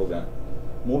ਅਵੇਅਰਨੈਸ ਵਾਲਾ ਪ੍ਰੋਗਰਾਮ।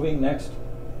 ਮੂਵਿੰਗ ਨੈਕਸਟ,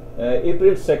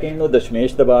 April 2 ਨੂੰ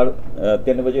ਦਸ਼ਮੇਸ਼ ਦਰਬਾਰ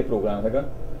 3 ਵਜੇ ਪ੍ਰੋਗਰਾਮ ਹੈਗਾ।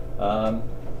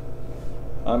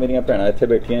 ਆ ਮੇਰੀਆਂ ਭੈਣਾਂ ਇੱਥੇ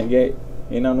ਬੈਠੀਆਂ ਹੈਗੀਆਂ,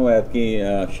 ਇਹਨਾਂ ਨੂੰ ਐਤਕੀ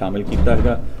ਸ਼ਾਮਿਲ ਕੀਤਾ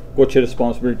ਹੈਗਾ, ਕੁਛ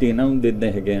ਰਿਸਪੌਂਸਿਬਿਲਿਟੀ ਇਹਨਾਂ ਨੂੰ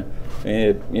ਦਿੰਦੇ ਹੈਗੇ ਆ।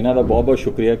 ਇਹਨਾਂ ਦਾ ਬਹੁਤ ਬਹੁਤ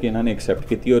ਸ਼ੁਕਰੀਆ ਕਿ ਇਹਨਾਂ ਨੇ ਐਕਸੈਪਟ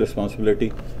ਕੀਤੀ ਉਹ ਰਿਸਪੌਂਸਿਬਿਲਿਟੀ।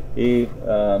 ਇਹ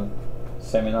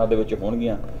ਸੈਮੀਨਾਰ ਦੇ ਵਿੱਚ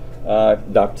ਹੋਣਗੀਆਂ।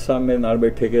 ਡਾਕਟਰ ਸਾਹਿਬ ਮੇਰੇ ਨਾਲ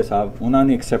ਬੈਠੇ ਗਏ ਸਾਹਿਬ, ਉਹਨਾਂ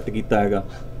ਨੇ ਐਕਸੈਪਟ ਕੀਤਾ ਹੈਗਾ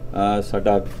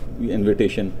ਸਾਡਾ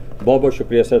ਇਨਵੀਟੇਸ਼ਨ। ਬਹੁਤ ਬਹੁਤ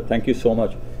ਸ਼ੁਕਰੀਆ sir, thank you so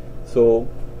much. So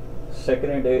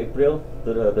 2 April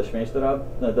Dashmesh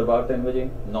ਦਰਬਾਰ 3 ਵਜੇ।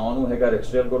 9 ਨੂੰ ਹੈਗਾ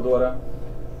ਰਿਕਸਡੇਲ ਗੁਰਦੁਆਰਾ,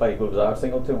 ਭਾਈ ਗੁਲਜ਼ਾਰ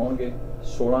ਸਿੰਘ ਉੱਥੇ ਹੋਣਗੇ।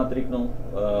 16 ਤਰੀਕ ਨੂੰ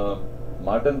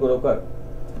ਮਾਰਟਨ ਗੁਰੂ ਘਰ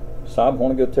ਸਾਹਿਬ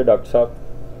ਹੋਣਗੇ, ਉੱਥੇ ਡਾਕਟਰ ਸਾਹਿਬ।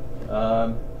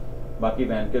 ਬਾਕੀ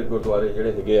ਵੈਨਕੇ ਗੁਰਦੁਆਰੇ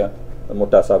ਜਿਹੜੇ ਹੈਗੇ ਆ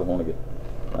ਮੋਟਾ ਸਾਹਿਬ ਹੋਣਗੇ।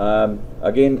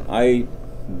 Again I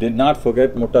did not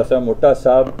forget ਮੋਟਾ ਸਾਹਿਬ। ਮੋਟਾ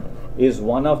ਸਾਹਿਬ ਇਜ਼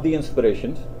ਵਨ ਆਫ ਦੀ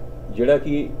ਇੰਸਪੀਰੇਸ਼ਨਸ ਜਿਹੜਾ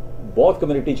ਕਿ ਬਹੁਤ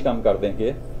ਕਮਿਊਨਿਟੀ 'ਚ ਕੰਮ ਕਰਦੇ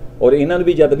ਹੈਗੇ, ਔਰ ਇਹਨਾਂ ਨੂੰ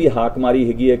ਵੀ ਜਦ ਵੀ ਹਾਕ ਮਾਰੀ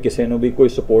ਹੈਗੀ ਹੈ ਕਿਸੇ ਨੂੰ ਵੀ ਕੋਈ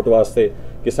ਸਪੋਰਟ ਵਾਸਤੇ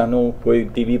ਕਿ ਸਾਨੂੰ ਕੋਈ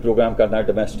TV ਪ੍ਰੋਗਰਾਮ ਕਰਨਾ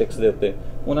ਡੋਮੈਸਟਿਕਸ ਦੇ ਉੱਤੇ,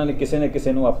 ਉਹਨਾਂ ਨੇ ਕਿਸੇ ਨਾ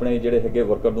ਕਿਸੇ ਨੂੰ ਆਪਣੇ ਜਿਹੜੇ ਹੈਗੇ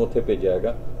ਵਰਕਰ ਨੂੰ ਉੱਥੇ ਭੇਜਿਆ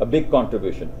ਹੈਗਾ। A big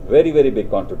contribution, very very big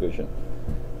contribution.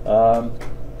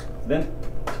 Then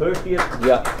 30th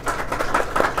ਜਾਂ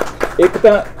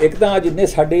ਇੱਕ ਤਾਂ ਜਿੰਨੇ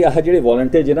ਸਾਡੇ ਆਹ ਜਿਹੜੇ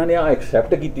ਵੋਲੰਟੀਅਰ ਜਿਨ੍ਹਾਂ ਨੇ ਆ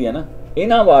ਐਕਸੈਪਟ ਕੀਤੀ ਹੈ ਨਾ,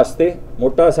 ਇਹਨਾਂ ਵਾਸਤੇ,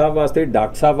 ਮੋਟਾ ਸਾਹਿਬ ਵਾਸਤੇ,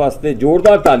 ਡਾਕਟਰ ਸਾਹਿਬ ਵਾਸਤੇ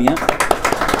ਜ਼ੋਰਦਾਰ ਤਾਲੀਆਂ,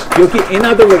 ਕਿਉਂਕਿ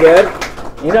ਇਹਨਾਂ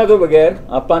ਤੋਂ ਬਗੈਰ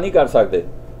ਆਪਾਂ ਨਹੀਂ ਕਰ ਸਕਦੇ।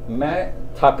 ਮੈਂ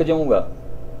ਥੱਕ ਜਾਊਂਗਾ,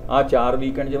 ਆਹ 4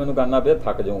 ਵੀਕਐਂਡ ਜੇ ਮੈਨੂੰ ਕਰਨਾ ਪਿਆ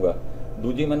ਥੱਕ ਜਾਊਂਗਾ।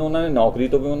 ਦੂਜੀ ਮੈਨੂੰ ਉਹਨਾਂ ਨੇ ਨੌਕਰੀ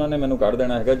ਤੋਂ ਵੀ ਉਹਨਾਂ ਨੇ ਮੈਨੂੰ ਕੱਢ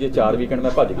ਦੇਣਾ ਹੈਗਾ ਜੇ 4 ਵੀਕਐਂਡ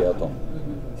ਮੈਂ ਭੱਜ ਗਿਆ ਉੱਥੋਂ।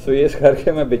 ਸੋ ਇਸ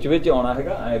ਕਰਕੇ ਮੈਂ ਵਿੱਚ ਆਉਣਾ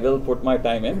ਹੈਗਾ। I will put my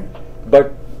time in,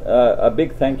 but a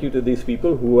big thank you to these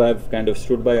people who have kind of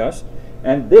stood by us,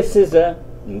 and this is a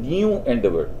new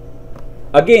endeavor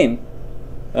again।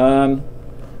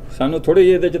 ਸਾਨੂੰ ਥੋੜੇ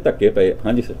ਜਿਹੇ ਇਹਦੇ 'ਚ ਧੱਕੇ ਪਏ।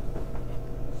 ਹਾਂਜੀ ਸਰ।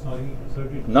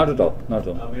 not at all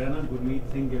ਮੇਰਾ ਨਾਮ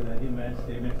ਗੁਰਮੀਤ ਸਿੰਘ ਗਿੱਲ ਹੈ ਜੀ, ਮੈਂ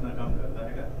ਸੇਮੈਕਸ ਨਾਲ ਕੰਮ ਕਰਦਾ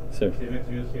ਹੈਗਾ। ਸੇਮੈਕਸ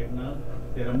ਰਿਅਲ ਸਟੇਟ ਨਾਲ,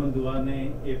 ਤੇ ਰਮਨ ਦੁਆ ਨੇ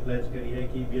ਇਹ ਪਲੇਜ ਕਰੀ ਹੈ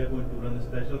ਕਿ we are going to run a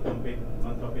special campaign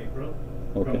month of April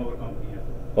from our company।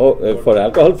 for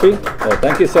alcohol free?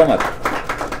 Thank you so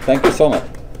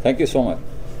much।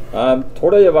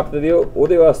 ਥੋੜਾ ਜਿਹਾ ਵਕਤ ਦਿਓ,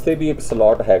 ਉਹਦੇ ਵਾਸਤੇ ਵੀ ਇੱਕ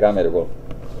ਸਲੋਟ ਹੈਗਾ ਮੇਰੇ ਕੋਲ,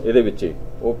 ਇਹਦੇ ਵਿੱਚ ਹੀ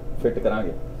ਉਹ ਫਿੱਟ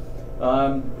ਕਰਾਂਗੇ।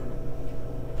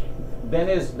 ਦੈਨ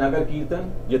ਇਜ਼ ਨਗਰ ਕੀਰਤਨ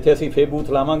ਜਿੱਥੇ ਅਸੀਂ ਫੇਰ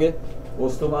ਬੂਥ ਲਾਵਾਂਗੇ।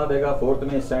 ਉਸ ਤੋਂ ਬਾਅਦ ਹੈਗਾ 4th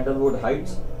May sandalwood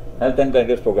heights health and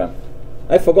wellness programme.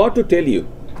 I forgot to tell you,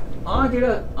 ਆ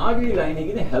ਜਿਹੜੀ ਲਾਈਨ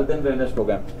ਹੈਗੀ ਨੇ health and wellness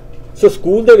programme, so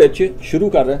school ਦੇ ਵਿੱਚ ਸ਼ੁਰੂ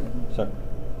ਕਰ ਰਹੇ ਸਰ,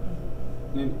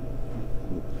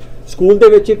 ਸਕੂਲ ਦੇ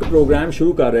ਵਿੱਚ ਇੱਕ ਪ੍ਰੋਗਰਾਮ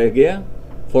ਸ਼ੁਰੂ ਕਰ ਰਹੇ ਹੈਗੇ ਆ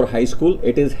for high school.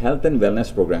 It is health and wellness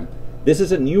program. This is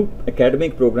a new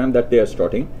academic program that they are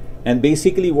starting, and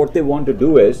basically what they want to do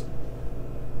is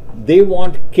they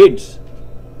want kids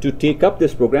to take up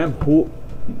this program who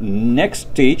next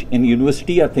stage in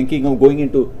university are thinking of going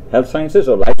into health sciences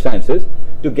or life sciences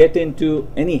to get into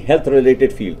any health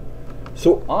related field.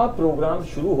 So our program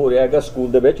shuru ho raha hai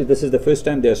school de vich. This is the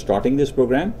first time they are starting this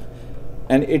program,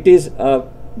 and it is a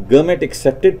government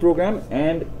accepted program,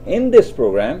 and in this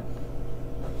program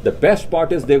the best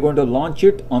part is they're going to launch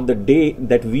it on the day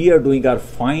that we are doing our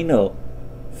final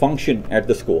function at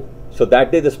the school. So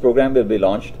that day this program will be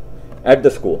launched at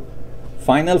the school.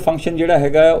 Final function ਜਿਹੜਾ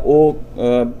ਹੈਗਾ ਉਹ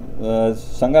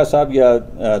ਸੰਗਾ ਸਾਹਿਬ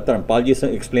ਜਾਂ ਧਰਮਪਾਲ ਜੀ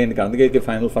explain ਕਰਨਗੇ ਕਿ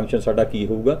final function ਸਾਡਾ ਕੀ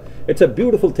ਹੋਊਗਾ. It's a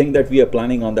beautiful thing that we are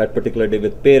planning on that particular day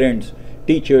with parents,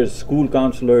 teachers, school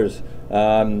counselors,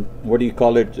 what do you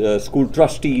call it, school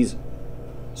trustees.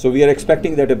 So we are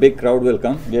expecting that a big crowd will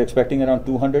come. We are expecting around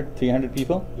 200, 300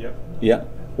 people. Yep. Yeah.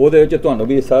 ਉਹਦੇ ਵਿੱਚ ਤੁਹਾਨੂੰ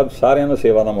ਵੀ ਸਾਰਿਆਂ ਨੂੰ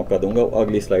ਸੇਵਾ ਦਾ ਮੌਕਾ ਦਊਂਗਾ.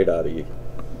 ਅਗਲੀ slide ਆ ਰਹੀ ਹੈ.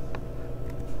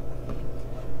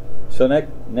 So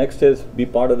next is be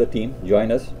part of the team,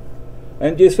 join us.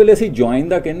 And ਜਿਸ ਵੇਲੇ ਅਸੀਂ join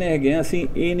ਦਾ ਕਹਿੰਦੇ ਹੈਗੇ ਆ, ਅਸੀਂ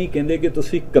ਇਹ ਨਹੀਂ ਕਹਿੰਦੇ ਕਿ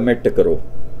ਤੁਸੀਂ ਕਮਿਟ ਕਰੋ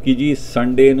ਕਿ ਜੀ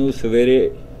ਸੰਡੇ ਨੂੰ ਸਵੇਰੇ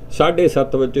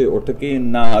 7:30 ਵਜੇ ਉੱਠ ਕੇ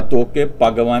ਨਹਾ ਧੋ ਕੇ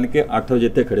ਪੱਗ ਬੰਨ੍ਹ ਕੇ 8 ਵਜੇ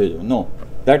ਤੇ ਖੜੇ ਹੋ ਜਾਓ. No,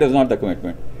 that is not the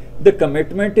commitment. The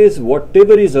commitment is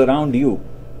whatever is around you.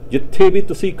 ਜਿੱਥੇ ਵੀ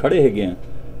ਤੁਸੀਂ ਖੜੇ ਹੈਗੇ ਆ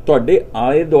ਤੁਹਾਡੇ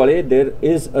ਆਲੇ ਦੁਆਲੇ there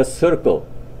is a circle,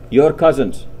 your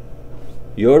cousins,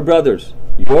 your brothers,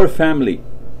 your family,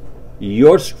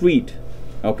 your street,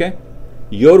 okay,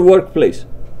 your workplace.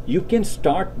 You can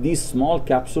start these small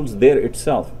capsules there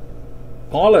itself.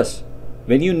 Call us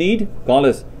when you need. Call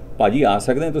us. ਭਾਜੀ ਆ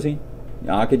ਸਕਦੇ ਹੋ ਤੁਸੀਂ,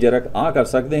 ਆ ਕੇ ਜਰਾ ਆ ਕਰ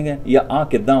ਸਕਦੇ ਹੈਗੇ ਜਾਂ ਆ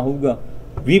ਕਿੱਦਾਂ ਹੋਊਗਾ.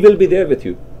 We will be there with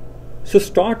you. So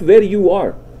start where you are.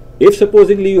 If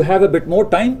supposingly you have a bit more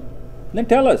time, then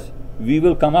tell us. We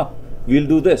will come up. We'll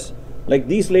do this. Like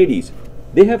these ladies,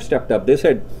 they have stepped up. They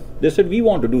said we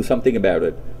want to do something about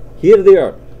it. Here they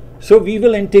are. So we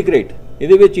will integrate.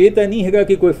 ਇਹਦੇ ਵਿੱਚ ਇਹ ਤਾਂ ਨਹੀਂ ਹੈਗਾ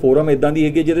ਕਿ ਕੋਈ form ਇਦਾਂ ਦੀ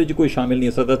ਹੈਗੀ ਜਿਹਦੇ ਵਿੱਚ ਕੋਈ ਸ਼ਾਮਿਲ ਨਹੀਂ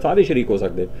ਹੋ ਸਕਦਾ, ਸਾਰੇ ਸ਼ਰੀਕ ਹੋ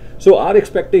ਸਕਦੇ. So our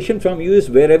expectation from you is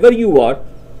wherever you are,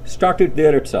 start it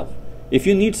there itself. If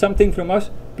you need something from us,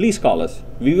 please call us.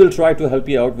 We will try to help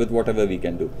you out with whatever we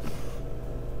can do.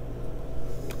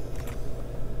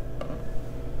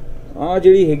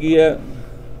 ਜਿਹੜੀ ਹੈਗੀ ਹੈ,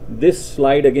 this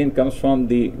slide again comes from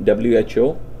the WHO,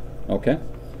 okay,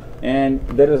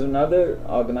 and there is another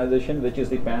organization which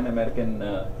is the Pan American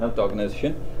Health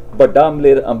Organization. ਵੱਡਾ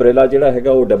umbrella ਜਿਹੜਾ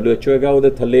ਹੈਗਾ ਉਹ WHO ਹੈਗਾ, ਉਹਦੇ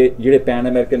ਥੱਲੇ ਜਿਹੜੇ ਪੈਨ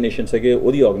ਅਮਰੀਕਨ ਨੇਸ਼ਨਸ ਹੈਗੇ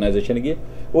ਉਹਦੀ ਆਰਗੇਨਾਈਜੇਸ਼ਨ ਹੈਗੀ.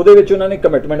 ਉਹਦੇ ਵਿੱਚ ਉਹਨਾਂ ਨੇ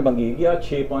ਕਮਿਟਮੈਂਟ ਮੰਗੀ ਹੈਗੀ ਆ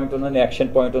 6 ਪੁਆਇੰਟ ਉਹਨਾਂ ਨੇ ਐਕਸ਼ਨ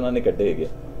ਪੁਆਇੰਟ ਉਹਨਾਂ ਨੇ ਕੱਢੇ ਹੈਗੇ.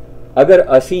 ਅਗਰ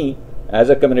ਅਸੀਂ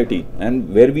as a community and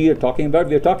wear we R talking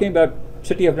about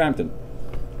city of Brampton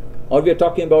ਔਰ ਵੀ R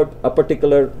talking about a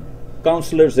particular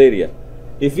councillors area,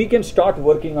 if we can start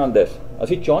working on this,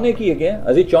 ਅਸੀਂ ਚਾਹੁੰਦੇ ਕੀ ਹੈਗੇ ਆ,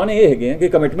 ਅਸੀਂ ਚਾਹੁੰਦੇ ਇਹ ਹੈਗੇ ਆ ਕਿ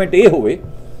ਕਮਿਟਮੈਂਟ ਇਹ ਹੋਵੇ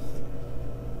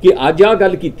ਕਿ ਅੱਜ ਆ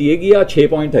ਗੱਲ ਕੀਤੀ ਹੈਗੀ ਆ 6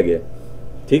 ਪੁਆਇੰਟ ਹੈਗੇ,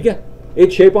 ਠੀਕ ਹੈ, ਇਹ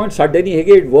 6 ਪੁਆਇੰਟ ਸਾਡੇ ਨਹੀਂ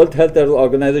ਹੈਗੇ, world health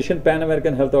organisation, PAN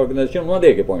American health organisation ਉਹਨਾਂ ਦੇ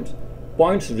ਹੈਗੇ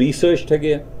ਪੁਆਇੰਟਸ ਰਿਸਰਚਡ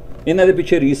ਹੈਗੇ ਆ. ਇਹਨਾਂ ਦੇ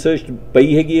ਪਿੱਛੇ ਰਿਸਰਚ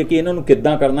ਪਈ ਹੈਗੀ ਹੈ ਕਿ ਇਹਨਾਂ ਨੂੰ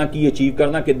ਕਿੱਦਾਂ ਕਰਨਾ, ਕੀ ਅਚੀਵ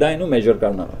ਕਰਨਾ, ਕਿੱਦਾਂ ਇਹਨੂੰ ਮੈਜਰ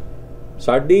ਕਰਨਾ.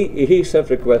 ਸਾਡੀ ਇਹੀ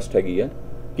ਸਿਰਫ ਰਿਕੁਐਸਟ ਹੈਗੀ ਆ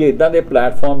ਕਿ ਇੱਦਾਂ ਦੇ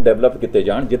ਪਲੇਟਫਾਰਮ ਡਿਵੈਲਪ ਕੀਤੇ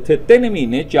ਜਾਣ ਜਿੱਥੇ 3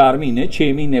 ਮਹੀਨੇ 4 ਮਹੀਨੇ 6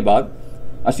 ਮਹੀਨੇ ਬਾਅਦ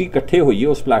ਅਸੀਂ ਇਕੱਠੇ ਹੋਈਏ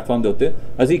ਉਸ ਪਲੇਟਫਾਰਮ ਦੇ ਉੱਤੇ,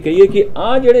 ਅਸੀਂ ਕਹੀਏ ਕਿ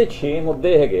ਆਹ ਜਿਹੜੇ 6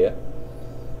 ਮੁੱਦੇ ਹੈਗੇ ਆ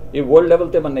ਇਹ ਵਰਲਡ ਲੈਵਲ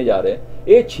ਤੇ ਮੰਨੇ ਜਾ ਰਹੇ,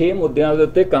 ਇਹ 6 ਮੁੱਦਿਆਂ ਦੇ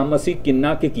ਉੱਤੇ ਕੰਮ ਅਸੀਂ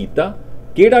ਕਿੰਨਾ ਕੁ ਕੀਤਾ,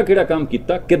 ਕਿਹੜਾ ਕੰਮ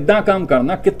ਕੀਤਾ, ਕਿੱਦਾਂ ਕੰਮ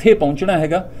ਕਰਨਾ, ਕਿੱਥੇ ਪਹੁੰਚਣਾ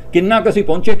ਹੈਗਾ, ਕਿੰਨਾ ਕੁ ਅਸੀਂ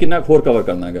ਪਹੁੰਚੇ, ਕਿੰਨਾ ਕੁ ਹੋਰ ਕਵਰ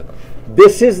ਕਰਨਾ ਹੈਗਾ.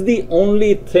 This is the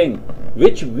only thing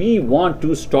which we want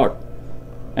to start,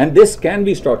 and this can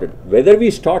be started weather we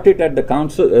start it at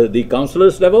the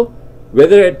counselors level,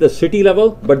 whether at the city level,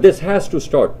 but this has to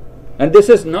start. And this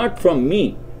is not from me.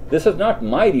 This is not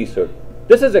my research.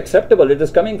 This is acceptable. It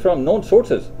is coming from known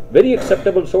sources, very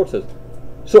acceptable sources.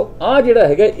 So ਆ ਜਿਹੜਾ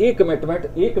ਹੈਗਾ ਇਹ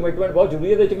commitment ਬਹੁਤ ਜ਼ਰੂਰੀ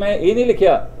ਹੈ. ਇਹਦੇ ਵਿੱਚ ਮੈਂ ਇਹ ਨਹੀਂ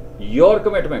ਲਿਖਿਆ your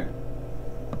commitment,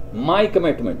 my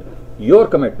commitment, your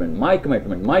commitment, my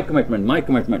commitment, my commitment, my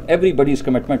commitment, everybody's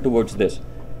commitment towards this.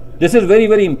 This is very,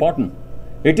 very important.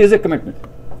 It is a commitment.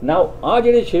 Now ਆ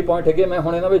ਜਿਹੜੇ 6 ਪੁਆਇੰਟ ਹੈਗੇ ਮੈਂ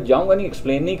ਹੁਣ ਇਹਨਾਂ ਵਿੱਚ ਜਾਊਂਗਾ ਨਹੀਂ,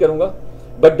 ਐਕਸਪਲੇਨ ਨਹੀਂ ਕਰੂੰਗਾ,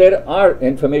 but there are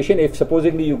information. If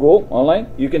supposingly you go online,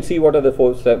 you can see what are the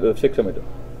 6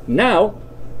 commitments. Now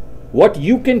what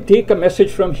you can take a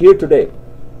message from here today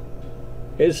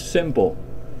is simple.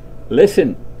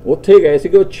 Listen, ਉੱਥੇ ਗਏ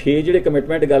ਸੀਗੇ ਉਹ 6 ਜਿਹੜੇ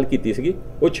ਕਮਿਟਮੈਂਟ ਗੱਲ ਕੀਤੀ ਸੀਗੀ,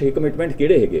 ਉਹ 6 ਕਮਿਟਮੈਂਟ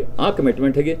ਕਿਹੜੇ ਹੈਗੇ, ਆਹ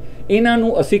ਕਮਿਟਮੈਂਟ ਹੈਗੇ, ਇਹਨਾਂ ਨੂੰ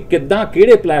ਅਸੀਂ ਕਿੱਦਾਂ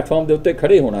ਕਿਹੜੇ ਪਲੇਟਫਾਰਮ ਦੇ ਉੱਤੇ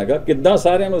ਖੜੇ ਹੋਣਾ ਹੈਗਾ, ਕਿੱਦਾਂ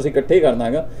ਸਾਰਿਆਂ ਨੂੰ ਅਸੀਂ ਇਕੱਠੇ ਕਰਨਾ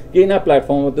ਹੈਗਾ ਕਿ ਇਹਨਾਂ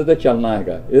ਪਲੇਟਫਾਰਮ ਉੱਤੇ ਚੱਲਣਾ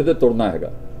ਹੈਗਾ, ਇਹਦੇ ਤੇ ਤੁਰਨਾ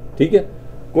ਹੈਗਾ, ਠੀਕ ਹੈ.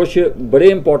 ਕੁਝ ਬੜੇ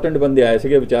ਇੰਪੋਰਟੈਂਟ ਬੰਦੇ ਆਏ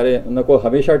ਸੀਗੇ ਵਿਚਾਰੇ, ਉਹਨਾਂ ਕੋਲ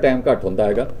ਹਮੇਸ਼ਾ ਟਾਈਮ ਘੱਟ ਹੁੰਦਾ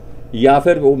ਹੈਗਾ, ਜਾਂ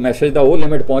ਫਿਰ ਉਹ ਮੈਸੇਜ ਦਾ ਉਹ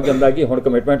ਲਿਮਿਟ ਪਹੁੰਚ ਜਾਂਦਾ ਕਿ ਹੁਣ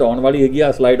ਕਮਿਟਮੈਂਟ ਆਉਣ ਵਾਲੀ ਹੈਗੀ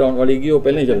ਆ, ਸਲਾਈਡ ਆਉਣ ਵਾਲੀ ਹੈਗੀ, ਉਹ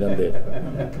ਪਹਿਲਾਂ ਹੀ ਚੱਲ ਜਾਂਦੇ ਆ।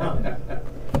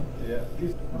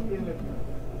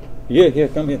 ये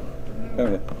come here,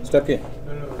 step here.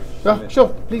 Sure,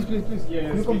 please.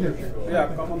 You come here.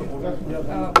 Yeah, come on the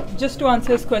board. Just to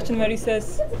answer his question where he says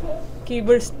कि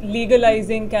we're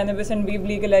legalizing cannabis and we've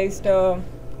legalized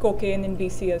cocaine in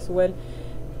BC as well.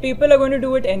 People are going to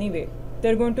do it anyway.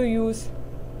 They're going to use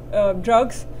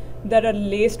drugs that are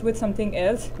laced with something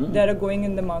else that are going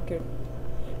in the market.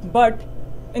 But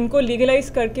इनको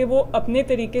legalize करके वो अपने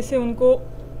तरीके से उनको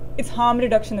it's harm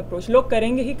reduction approach लोग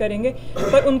करेंगे ही करेंगे,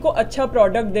 पर उनको अच्छा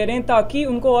प्रोडक्ट दे रहे हैं ताकि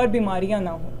उनको और बीमारियां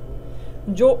ना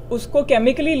हो। जो उसको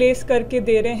केमिकली लेस करके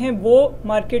दे रहे हैं वो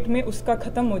मार्केट में उसका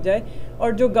ख़त्म हो जाए,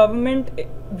 और जो गवर्नमेंट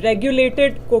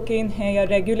रेगुलेटेड कोकेन है या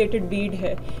रेगुलेटेड वीड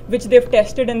है विच देव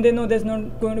tested and they know there is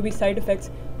not going to be side effects,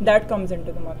 that comes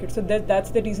into the market. So that's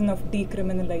the reason of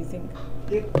डीक्रिमिनलाइजिंग।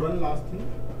 एक वन लास्ट थिंग,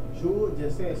 जो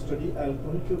जैसे स्टडी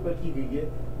अल्कोहल के ऊपर की गई है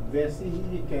वैसे ही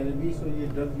ये कैनबिस और ये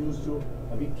ड्रग यूज जो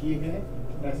अभी किए गए हैं,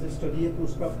 ऐसे स्टडी है कि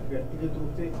उसका व्यक्तिगत रूप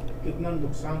से कितना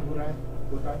नुकसान हो रहा है,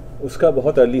 होता है? उसका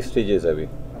बहुत अर्ली स्टेजेस है अभी।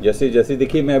 जैसे जैसे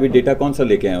देखिए मैं अभी डेटा कौन सा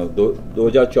लेके आया हूँ,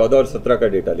 2014 और 17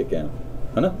 का डेटा लेके आया हूँ,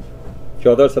 है ना,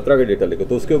 14 और 17 का डेटा लेके,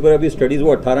 तो उसके ऊपर अभी स्टडीज़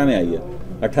वो 18 में आई है।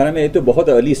 18 में ये तो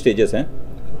बहुत अर्ली स्टेजेस हैं,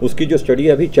 उसकी जो स्टडी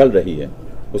अभी चल रही है,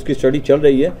 उसकी स्टडी चल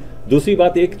रही है। दूसरी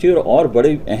बात एक चीज़ और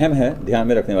बड़ी अहम है ध्यान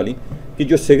में रखने वाली, कि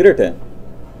जो सिगरेट है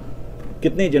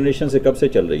कितने जनरेशन से कब से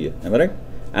चल रही है राइट।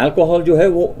 अल्कोहल जो है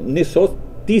वो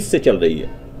 1930 से चल रही है,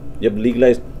 जब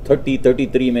लीगलाइज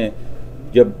 33 में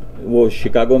जब वो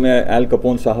शिकागो में एल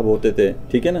कपोन साहब होते थे,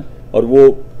 ठीक है ना, और वो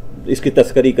इसकी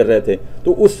तस्करी कर रहे थे,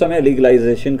 तो उस समय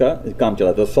लीगलाइजेशन का काम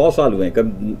चला था। 100 साल हुए,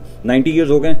 कब 90 ईयर्स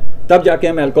हो गए, तब जाके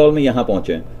हम अल्कोहल में यहाँ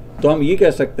पहुँचे हैं। तो हम ये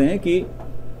कह सकते हैं कि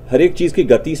हर एक चीज़ की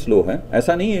गति स्लो है।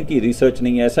 ऐसा नहीं है कि रिसर्च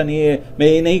नहीं है, ऐसा नहीं है, मैं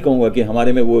ये नहीं कहूँगा कि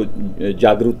हमारे में वो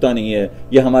जागरूकता नहीं है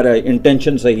या हमारा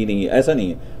इंटेंशन सही नहीं है, ऐसा नहीं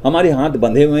है। हमारे हाथ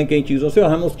बंधे हुए हैं कई चीज़ों से और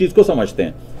हम उस चीज़ को समझते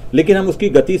हैं, लेकिन हम उसकी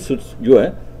गति जो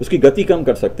है उसकी गति कम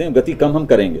कर सकते हैं, गति कम हम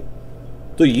करेंगे।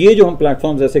 तो ये जो हम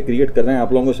प्लेटफॉर्म्स ऐसे क्रिएट कर रहे हैं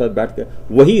आप लोगों के साथ बैठ कर,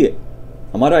 वही है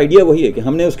हमारा आइडिया, वही है कि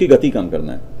हमने उसकी गति कम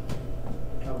करना है।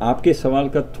 आपके सवाल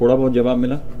का थोड़ा बहुत जवाब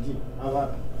मिला?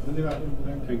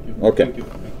 Okay.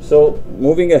 So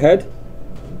moving ahead,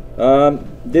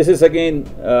 this is again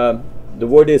the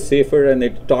word is safer, and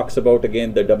it talks about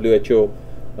again the WHO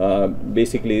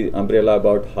basically umbrella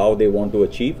about how they want to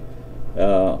achieve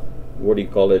what do you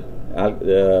call it,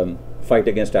 fight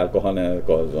against alcohol and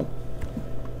alcoholism.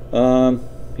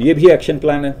 ये भी action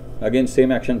plan है, again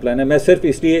same action plan है। मैं सिर्फ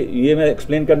इसलिए ये मैं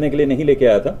explain करने के लिए नहीं लेके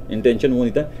आया था, इंटेंशन वो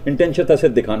नहीं था। इंटेंशन था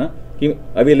सिर्फ दिखाना कि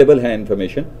अवेलेबल है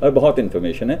इन्फॉर्मेशन, और बहुत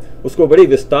इन्फॉर्मेशन है, उसको बड़ी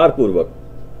विस्तार पूर्वक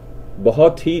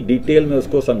बहुत ही डिटेल में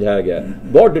उसको समझाया गया है,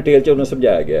 बहुत डिटेल से उन्हें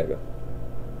समझाया गया है।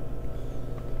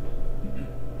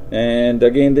 And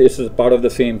again this is part of the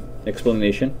same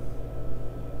explanation.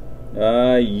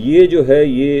 ये जो है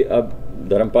ये अब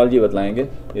धर्मपाल जी बतलाएंगे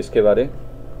इसके बारे।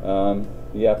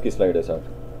 ये आपकी स्लाइड है साहब,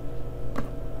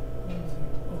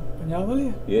 पंजाब वाली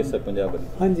है ये सर पंजाब वाली।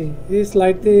 हाँ जी, ये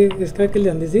स्लाइड ਤੇ ਇਸ ਕਰਕੇ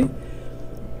ਲਿਆਂਦੀ ਸੀ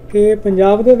ਕਿ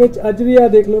ਪੰਜਾਬ ਦੇ ਵਿੱਚ ਅੱਜ ਵੀ ਆ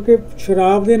ਦੇਖ ਲਓ ਕਿ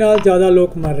ਸ਼ਰਾਬ ਦੇ ਨਾਲ ਜ਼ਿਆਦਾ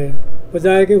ਲੋਕ ਮਰ ਰਹੇ ਆ,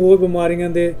 ਬਜਾਏ ਕਿ ਹੋਰ ਬਿਮਾਰੀਆਂ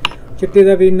ਦੇ। ਚਿੱਟੇ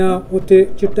ਦਾ ਵੀ ਇੰਨਾ ਉੱਥੇ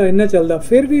ਚਿੱਟਾ ਇੰਨਾ ਚੱਲਦਾ,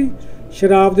 ਫਿਰ ਵੀ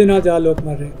ਸ਼ਰਾਬ ਦੇ ਨਾਲ ਜ਼ਿਆਦਾ ਲੋਕ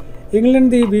ਮਰ ਰਹੇ। ਇੰਗਲੈਂਡ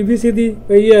ਦੀ BBC ਦੀ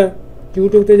ਪਈ ਹੈ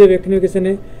YouTube ਤੇ ਜੇ ਵੇਖਣੀ ਕਿਸੇ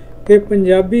ਨੇ, ਕਿ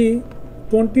ਪੰਜਾਬੀ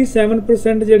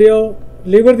 27% ਜਿਹੜੇ ਉਹ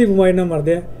ਲੀਵਰ ਦੀ ਬਿਮਾਰੀ ਨਾਲ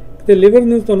ਮਰਦੇ ਆ, ਤੇ ਲੀਵਰ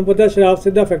ਨੂੰ ਤੁਹਾਨੂੰ ਪਤਾ ਸ਼ਰਾਬ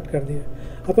ਸਿੱਧਾ ਅਫੈਕਟ ਕਰਦੀ ਹੈ।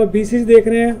 ਆਪਾਂ BC 'ਚ ਦੇਖ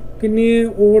ਰਹੇ ਹਾਂ ਕਿੰਨੀ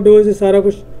ਓਵਰਡੋਜ਼ ਸਾਰਾ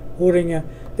ਕੁਝ ਹੋ ਰਹੀਆਂ,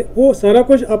 ਤੇ ਉਹ ਸਾਰਾ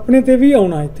ਕੁਝ ਆਪਣੇ ਤੇ ਵੀ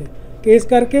ਆਉਣਾ ਇੱਥੇ। ਕਿ ਇਸ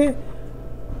ਕਰਕੇ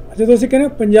ਜਦੋਂ ਅਸੀਂ ਕਹਿੰਦੇ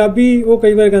ਪੰਜਾਬੀ, ਉਹ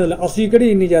ਕਈ ਵਾਰ ਕਹਿੰਦੇ ਅਸੀਂ ਕਿਹੜੀ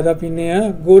ਇੰਨੀ ਜ਼ਿਆਦਾ ਪੀਂਦੇ ਆ,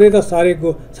 ਗੋਰੇ ਤਾਂ ਸਾਰੇ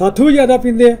ਸਾਥੋਂ ਵੀ ਜ਼ਿਆਦਾ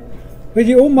ਪੀਂਦੇ ਆ, ਵੀ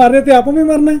ਜੇ ਉਹ ਮਰ ਰਹੇ ਤੇ ਆਪਾਂ ਵੀ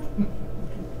ਮਰਨਾ।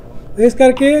 ਇਸ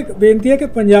ਕਰਕੇ ਬੇਨਤੀ ਹੈ ਕਿ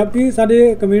ਪੰਜਾਬੀ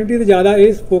ਸਾਡੇ ਕਮਿਊਨਿਟੀ 'ਤੇ ਜ਼ਿਆਦਾ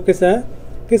ਇਹ ਫੋਕਸ ਹੈ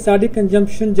ਕਿ ਸਾਡੀ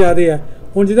ਕੰਜੰਪਸ਼ਨ ਜ਼ਿਆਦਾ ਹੈ।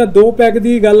 ਹੁਣ ਜਿੱਦਾਂ 2 ਪੈਗ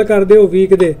ਦੀ ਗੱਲ ਕਰਦੇ ਹੋ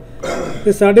ਵੀਕ ਦੇ,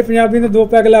 ਤੇ ਸਾਡੇ ਪੰਜਾਬੀ ਨੇ 2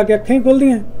 ਪੈਗ ਲਾ ਕੇ ਅੱਖਾਂ ਹੀ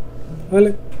ਖੁੱਲ੍ਹਦੀਆਂ।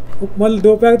 ਮਤਲਬ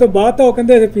 2 ਪੈਗ ਤੋਂ ਬਾਅਦ ਤਾਂ ਉਹ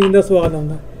ਕਹਿੰਦੇ ਪੀਣ ਦਾ ਸਵਾਦ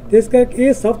ਆਉਂਦਾ। ਅਤੇ ਇਸ ਕਰਕੇ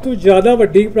ਇਹ ਸਭ ਤੋਂ ਜ਼ਿਆਦਾ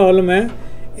ਵੱਡੀ ਪ੍ਰੋਬਲਮ ਹੈ।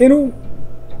 ਇਹਨੂੰ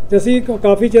ਅਸੀਂ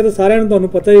ਕਾਫੀ ਚਿਰ ਸਾਰਿਆਂ ਨੂੰ ਤੁਹਾਨੂੰ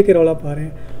ਪਤਾ ਹੀ ਕਿ ਰੌਲਾ ਪਾ ਰਹੇ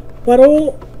ਹਾਂ, ਪਰ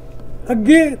ਉਹ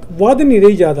ਅੱਗੇ ਵੱਧ ਨਹੀਂ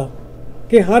ਰਹੀ ਜ਼ਿਆਦਾ,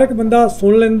 ਕਿ ਹਰ ਇੱਕ ਬੰਦਾ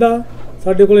ਸੁਣ ਲੈਂਦਾ,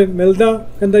 ਸਾਡੇ ਕੋਲ ਮਿਲਦਾ,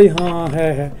 ਕਹਿੰਦਾ ਜੀ ਹਾਂ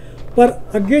ਹੈ, ਪਰ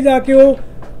ਅੱਗੇ ਜਾ ਕੇ ਉਹ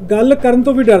ਗੱਲ ਕਰਨ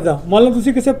ਤੋਂ ਵੀ ਡਰਦਾ। ਮੰਨ ਲਓ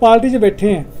ਤੁਸੀਂ ਕਿਸੇ ਪਾਰਟੀ 'ਚ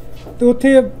ਬੈਠੇ ਆ ਅਤੇ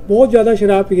ਉੱਥੇ ਬਹੁਤ ਜ਼ਿਆਦਾ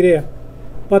ਸ਼ਰਾਬ ਪੀ ਰਹੇ ਆ,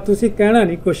 ਪਰ ਤੁਸੀਂ ਕਹਿਣਾ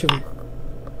ਨਹੀਂ ਕੁਛ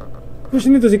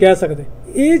ਨਹੀਂ ਤੁਸੀਂ ਕਹਿ ਸਕਦੇ।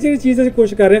 ਇਹ ਜਿਹੜੀ ਚੀਜ਼ ਅਸੀਂ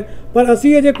ਕੋਸ਼ਿਸ਼ ਕਰ ਰਹੇ ਹਾਂ, ਪਰ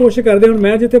ਅਸੀਂ ਅਜੇ ਕੋਸ਼ਿਸ਼ ਕਰਦੇ। ਹੁਣ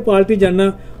ਮੈਂ ਜਿੱਥੇ ਪਾਰਟੀ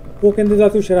ਜਾਂਦਾ, ਉਹ ਕਹਿੰਦੇ ਤਾਂ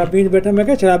ਤੂੰ ਸ਼ਰਾਬੀਆਂ 'ਚ ਬੈਠਾ। ਮੈਂ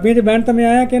ਕਿਹਾ ਸ਼ਰਾਬੀਆਂ 'ਚ ਬਹਿਣ ਤਾਂ ਮੈਂ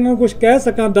ਆਇਆ ਕਿ ਇਹਨਾਂ ਨੂੰ ਕੁਛ ਕਹਿ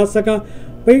ਸਕਾਂ, ਦੱਸ ਸਕਾਂ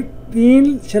ਭਈ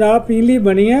ਸ਼ਰਾਬ ਪੀਣ ਲਈ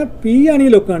ਬਣੀ ਹੈ, ਪੀ ਜਾਣੀ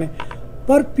ਲੋਕਾਂ ਨੇ,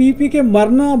 ਪਰ ਪੀ ਕੇ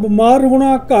ਮਰਨਾ, ਬਿਮਾਰ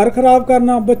ਹੋਣਾ, ਘਰ ਖਰਾਬ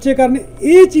ਕਰਨਾ, ਬੱਚੇ ਕਰਨੇ,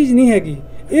 ਇਹ ਚੀਜ਼ ਨਹੀਂ ਹੈਗੀ।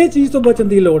 ਇਹ ਚੀਜ਼ ਤੋਂ ਬਚਣ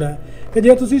ਦੀ ਲੋੜ ਹੈ ਕਿ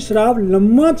ਜੇ ਤੁਸੀਂ ਸ਼ਰਾਬ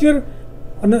ਲੰਮਾ ਚਿਰ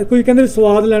ਕੋਈ ਕਹਿੰਦੇ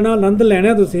ਸਵਾਦ ਲੈਣਾ, ਆਨੰਦ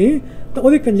ਲੈਣਾ ਤੁਸੀਂ, ਤਾਂ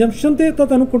ਉਹਦੀ ਕੰਜ਼ੰਪਸ਼ਨ ਤੇ ਤਾਂ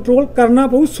ਤੁਹਾਨੂੰ ਕੰਟਰੋਲ ਕਰਨਾ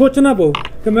ਪਊ, ਸੋਚਣਾ ਪਊ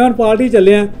ਕਿ ਮੈਂ ਹੁਣ ਪਾਰਟੀ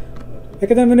ਚੱਲਿਆ।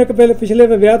 ਇੱਕ ਦਿਨ ਮੈਨੂੰ ਇੱਕ ਪਿਛਲੇ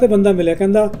ਵਿਆਹ ਤੇ ਬੰਦਾ ਮਿਲਿਆ,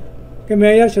 ਕਹਿੰਦਾ ਕਿ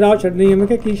ਮੈਂ ਯਾਰ ਸ਼ਰਾਬ ਛੱਡਣੀ ਹੈ। ਮੈਂ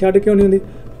ਕਿਹਾ ਕੀ ਛੱਡ ਕਿਉਂ ਨਹੀਂ ਹੁੰਦੀ?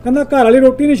 ਕਹਿੰਦਾ ਘਰ ਵਾਲੀ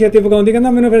ਰੋਟੀ ਨਹੀਂ ਛੇਤੀ ਪਕਾਉਂਦੀ,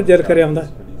 ਕਹਿੰਦਾ ਮੈਨੂੰ ਫਿਰ ਦਿਲ ਕਰਿਆ ਆਉਂਦਾ।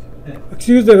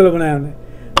 ਐਕਸਕਿਊਜ਼ ਦੇਖ ਲਓ ਬਣਾਇਆ ਉਹਨੇ।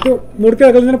 ਤੇ ਮੁੜ ਕੇ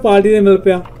ਅਗਲੇ ਦਿਨ ਪਾਰਟੀ ਦੇ ਮਿਲ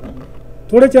ਪਿਆ।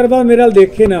 ਥੋੜੇ ਚਿਰ ਬਾਅਦ ਮੇਰੇ ਵੱਲ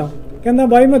ਦੇਖੇ ਨਾ, ਕਹਿੰਦਾ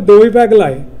ਬਾਈ ਮੈਂ 2 ਹੀ ਪੈਗ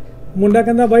ਲਾਏ। ਮੁੰਡਾ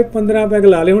ਕਹਿੰਦਾ ਬਾਈ 15 ਪੈਗ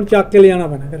ਲਾ ਲਏ, ਹੁਣ ਚੱਕ ਕੇ ਲਿਆਉਣਾ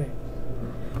ਪੈਣਾ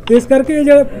ਘਰੇ। ਇਸ ਕਰਕੇ ਇਹ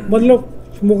ਜਿਹੜਾ ਮਤਲਬ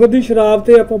ਮੁਕੱਦੀ ਸ਼ਰਾਬ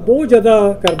ਤੇ ਆਪਾਂ ਬਹੁਤ ਜ਼ਿਆਦਾ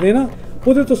ਕਰਦੇ ਨਾ,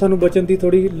 ਉਹਦੇ ਤੋਂ ਸਾਨੂੰ ਬਚਣ ਦੀ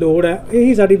ਥੋੜੀ ਲੋੜ ਹੈ।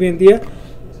 ਇਹੀ ਸਾਡੀ ਬੇਨਤੀ ਹੈ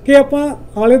ਕਿ ਆਪਾਂ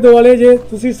ਆਲੇ ਦੁਆਲੇ ਜੇ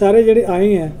ਤੁਸੀਂ ਸਾਰੇ ਜਿਹੜੇ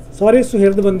ਆਏ ਹੈ, ਸਾਰੇ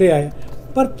ਸੁਹਿਰਦ ਬੰਦੇ ਆਏ,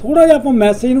 ਪਰ ਥੋੜਾ ਜਿਹਾ ਆਪਾਂ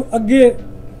ਮੈਸੇਜ ਨੂੰ ਅੱਗੇ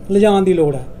ਲਿਜਾਣ ਦੀ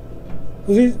ਲੋੜ ਹੈ।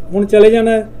 ਤੁਸੀਂ ਹੁਣ ਚਲੇ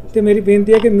ਜਾਣਾ ਤੇ ਮੇਰੀ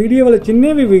ਬੇਨਤੀ ਹੈ ਕਿ ਮੀਡੀਆ ਵਾਲੇ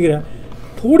ਜਿੰਨੇ ਵੀ ਵੀਰ ਹੈ,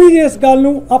 ਥੋੜੀ ਜਿਹੀ ਇਸ ਗੱਲ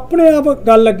ਨੂੰ ਆਪਣੇ ਆਪ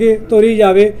ਗੱਲ ਅੱਗੇ ਤੋਰੀ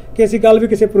ਜਾਵੇ ਕਿ ਅਸੀਂ ਕੱਲ ਵੀ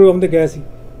ਕਿਸੇ ਪ੍ਰੋਗਰਾਮ ਤੇ ਗਏ ਸੀ।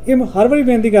 ਇਹ ਮੈਂ ਹਰ ਵਾਰੀ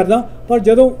ਬੇਨਤੀ ਕਰਦਾ, ਪਰ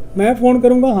ਜਦੋਂ ਮੈਂ ਫੋਨ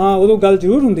ਕਰੂੰਗਾ ਹਾਂ ਉਦੋਂ ਗੱਲ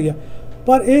ਜ਼ਰੂਰ ਹੁੰਦੀ ਆ,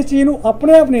 ਪਰ ਇਸ ਚੀਜ਼ ਨੂੰ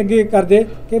ਆਪਣੇ ਆਪ ਨੇ ਅੱਗੇ ਕਰਦੇ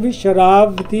ਕਿ ਵੀ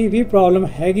ਸ਼ਰਾਬ ਦੀ ਵੀ ਪ੍ਰੋਬਲਮ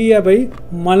ਹੈਗੀ ਆ ਬਈ,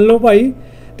 ਮੰਨ ਲਓ ਭਾਈ।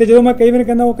 ਤੇ ਜਦੋਂ ਮੈਂ ਕਈ ਵਾਰ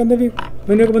ਕਹਿੰਦਾ, ਉਹ ਕਹਿੰਦੇ ਵੀ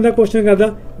ਮੈਨੂੰ ਇੱਕ ਬੰਦਾ ਕੁਐਸਚਨ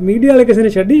ਕਰਦਾ, ਮੀਡੀਆ ਵਾਲੇ ਕਿਸੇ ਨੇ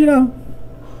ਛੱਡੀ ਸ਼ਰਾਬ?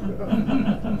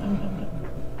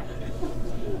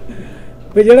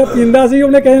 ਵੀ ਜਿਹੜਾ ਪੀਂਦਾ ਸੀ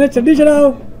ਉਹਨੇ ਕਿਸੇ ਨੇ ਛੱਡੀ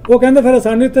ਸ਼ਰਾਬ? ਉਹ ਕਹਿੰਦੇ ਫਿਰ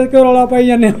ਸਾਨੂੰ ਇੱਥੇ ਕਿਉਂ ਰੌਲਾ ਪਾਈ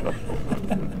ਜਾਂਦੇ ਆ?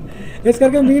 ਇਸ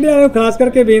ਕਰਕੇ ਮੀਡੀਆ ਨੂੰ ਖਾਸ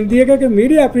ਕਰਕੇ ਬੇਨਤੀ ਹੈ ਕਿ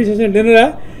ਮੀਡੀਆ ਐਪਰੀਸ਼ੀਏਸ਼ਨ ਡਿਨਰ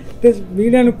ਹੈ, ਤੇ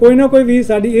ਮੀਡੀਆ ਨੂੰ ਕੋਈ ਨਾ ਕੋਈ ਵੀ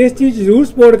ਸਾਡੀ ਇਸ ਚੀਜ਼ ਜ਼ਰੂਰ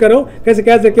ਸਪੋਰਟ ਕਰੋ ਕਿ ਅਸੀਂ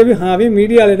ਕਹਿ ਸਕੀਏ ਵੀ ਹਾਂ ਵੀ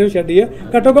ਮੀਡੀਆ ਵਾਲੇ ਨੂੰ ਛੱਡੀ ਹੈ।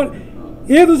 ਘੱਟੋ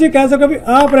ਘੱਟ ਇਹ ਤੁਸੀਂ ਕਹਿ ਸਕੋ ਵੀ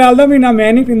ਆਹ ਅਪ੍ਰੈਲ ਦਾ ਮਹੀਨਾ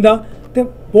ਮੈਂ ਨਹੀਂ ਪੀਂਦਾ, ਤੇ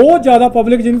ਬਹੁਤ ਜ਼ਿਆਦਾ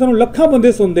ਪਬਲਿਕ ਜਿਹਨੂੰ ਤੁਹਾਨੂੰ ਲੱਖਾਂ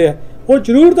ਬੰਦੇ ਸੁਣਦੇ ਆ, ਉਹ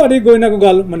ਜ਼ਰੂਰ ਤੁਹਾਡੀ ਕੋਈ ਨਾ ਕੋਈ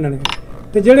ਗੱਲ ਮੰਨਣਗੇ।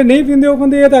 ਤੇ ਜਿਹੜੇ ਨਹੀਂ ਪੀਂਦੇ ਉਹ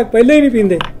ਕਹਿੰਦੇ ਇਹ ਤਾਂ ਪਹਿਲਾਂ ਹੀ ਨਹੀਂ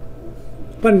ਪੀਂਦੇ।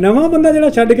 ਪਰ ਨਵਾਂ ਬੰਦਾ ਜਿਹੜਾ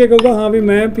ਛੱਡ ਕੇ ਕਹੂਗਾ ਹਾਂ ਵੀ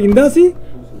ਮੈਂ ਪੀਂਦਾ ਸੀ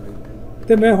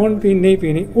ਤੇ ਮੈਂ ਹੁਣ ਨਹੀਂ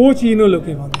ਪੀਣੀ, ਉਹ ਚੀਜ਼ ਨੂੰ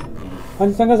ਲੋਕੀ ਮੰਨਦੇ।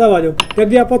 ਹਾਂਜੀ ਸੰਗਾ ਸਾਹਿਬ ਆ ਜਾਓ। ਤੇ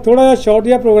ਅੱਗੇ ਆਪਾਂ ਥੋੜਾ ਜਿਹਾ ਸ਼ਾਰਟ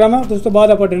ਜਿਹਾ ਪ੍ਰੋਗਰਾਮ ਆ, ਉਸ ਤੋਂ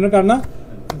ਬਾਅਦ ਆਪਾਂ ਡਿਨਰ ਕਰਨਾ।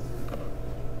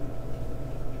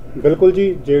 ਬਿਲਕੁਲ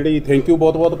ਜੀ, ਜਿਹੜੀ ਥੈਂਕ ਯੂ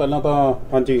ਬਹੁਤ ਬਹੁਤ ਪਹਿਲਾਂ ਤਾਂ।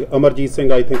 ਹਾਂਜੀ Amarjit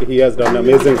Singh, I think he has done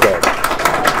amazing job.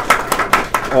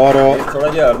 ਔਰ ਥੋੜਾ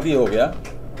ਜਿਹਾ ਅਰਲੀ ਹੋ ਗਿਆ,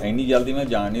 ਇੰਨੀ ਜਲਦੀ ਮੈਂ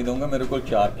ਜਾਣ ਨਹੀਂ ਦਊਂਗਾ। ਮੇਰੇ ਕੋਲ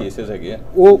 4 ਕੇਸਿਸ ਹੈਗੇ ਆ।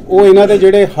 ਉਹ ਇਹਨਾਂ ਦੇ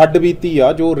ਜਿਹੜੇ ਹੱਡ ਬੀਤੀ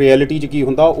ਆ, ਜੋ ਰਿਐਲਿਟੀ 'ਚ ਕੀ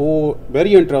ਹੁੰਦਾ, ਉਹ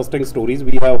very interesting stories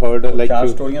we have heard. Like 4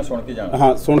 ਸਟੋਰੀਆਂ ਸੁਣ ਕੇ ਜਾਣਾ।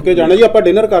 ਹਾਂ, ਸੁਣ ਕੇ ਜਾਣਾ ਜੀ। ਆਪਾਂ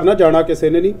ਡਿਨਰ ਕਰਨਾ, ਜਾਣਾ ਕਿਸੇ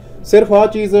ਨੇ ਨਹੀਂ। ਸਿਰਫ ਆਹ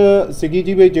ਚੀਜ਼ ਸੀਗੀ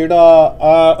ਜੀ ਵੀ ਜਿਹੜਾ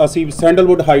ਅਸੀਂ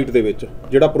ਸੈਂਡਲਵੁੱਡ ਹਾਈਟ ਦੇ ਵਿੱਚ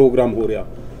ਜਿਹੜਾ ਪ੍ਰੋਗਰਾਮ ਹੋ ਰਿਹਾ,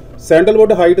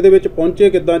 ਸੈਂਡਲਵੁੱਡ ਹਾਈਟ ਦੇ ਵਿੱਚ ਪਹੁੰਚੇ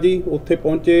ਕਿੱਦਾਂ ਜੀ? ਉੱਥੇ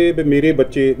ਪਹੁੰਚੇ ਵੀ ਮੇਰੇ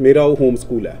ਬੱਚੇ, ਮੇਰਾ ਉਹ ਹੋਮ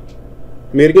ਸਕੂਲ ਹੈ,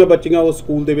 ਮੇਰੀਆਂ ਬੱਚੀਆਂ ਉਸ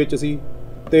ਸਕੂਲ ਦੇ ਵਿੱਚ ਸੀ,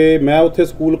 ਤੇ ਮੈਂ ਉੱਥੇ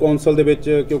ਸਕੂਲ ਕੌਂਸਲ ਦੇ ਵਿੱਚ,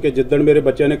 ਕਿਉਂਕਿ ਜਿੱਦਣ ਮੇਰੇ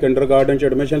ਬੱਚਿਆਂ ਨੇ ਕਿੰਡਰਗਾਰਡਨ 'ਚ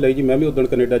ਐਡਮਿਸ਼ਨ ਲਈ ਜੀ, ਮੈਂ ਵੀ ਉਦੋਂ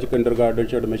ਕੈਨੇਡਾ 'ਚ ਕਿੰਡਰਗਾਰਡਨ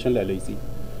 'ਚ ਐਡਮਿਸ਼ਨ ਲੈ ਲਈ ਸੀ।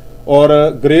 ਔਰ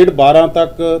ਗ੍ਰੇਡ 12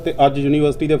 ਤੱਕ ਤੇ ਅੱਜ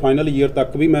ਯੂਨੀਵਰਸਿਟੀ ਦੇ ਫਾਈਨਲ ਈਅਰ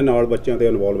ਤੱਕ ਵੀ ਮੈਂ ਨਾਲ ਬੱਚਿਆਂ ਦੇ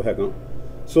ਇਨਵੋਲਵ ਹੈਗਾ।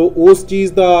 ਸੋ ਉਸ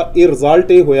ਚੀਜ਼ ਦਾ ਇਹ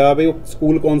ਰਿਜ਼ਲਟ ਇਹ ਹੋਇਆ ਵੀ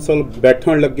ਸਕੂਲ ਕੌਂਸਲ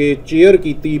ਬੈਠਣ ਲੱਗੇ, ਚੇਅਰ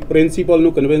ਕੀਤੀ, ਪ੍ਰਿੰਸੀਪਲ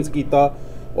ਨੂੰ ਕਨਵਿੰਸ ਕੀਤਾ,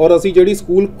 ਔਰ ਅਸੀਂ ਜਿਹੜੀ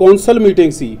ਸਕੂਲ ਕੌਂਸਲ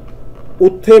ਮੀਟਿੰਗ ਸੀ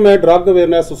ਉੱਥੇ ਮੈਂ ਡਰੱਗ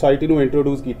ਅਵੇਅਰਨੈਸ ਸੁਸਾਇਟੀ ਨੂੰ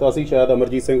ਇੰਟਰੋਡਿਊਸ ਕੀਤਾ ਸੀ, ਸ਼ਾਇਦ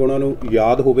ਅਮਰਜੀਤ ਸਿੰਘ ਉਹਨਾਂ ਨੂੰ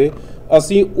ਯਾਦ ਹੋਵੇ।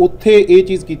 ਅਸੀਂ ਉੱਥੇ ਇਹ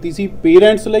ਚੀਜ਼ ਕੀਤੀ ਸੀ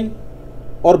ਪੇਰੈਂਟਸ ਲਈ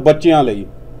ਔਰ ਬੱਚਿਆਂ ਲਈ।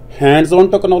 ਹੈਂਡਸ ਔਨ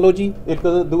ਟੈਕਨੋਲੋਜੀ ਇੱਕ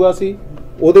ਦੂਆ ਸੀ,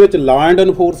 ਉਹਦੇ ਵਿੱਚ ਲਾਅ ਐਂਡ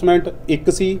ਐਨਫੋਰਸਮੈਂਟ ਇੱਕ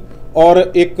ਸੀ, ਔਰ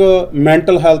ਇੱਕ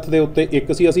ਮੈਂਟਲ ਹੈਲਥ ਦੇ ਉੱਤੇ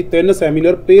ਇੱਕ ਸੀ। ਅਸੀਂ 3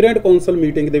 ਸੈਮੀਨਾਰ ਪੇਰੈਂਟ ਕੌਂਸਲ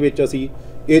ਮੀਟਿੰਗ ਦੇ ਵਿੱਚ ਅਸੀਂ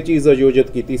ਇਹ ਚੀਜ਼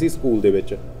ਆਯੋਜਿਤ ਕੀਤੀ ਸੀ ਸਕੂਲ ਦੇ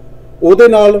ਵਿੱਚ। ਉਹਦੇ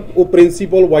ਨਾਲ ਉਹ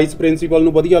ਪ੍ਰਿੰਸੀਪਲ, ਵਾਈਸ ਪ੍ਰਿੰਸੀਪਲ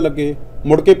ਨੂੰ ਵਧੀਆ ਲੱਗੇ।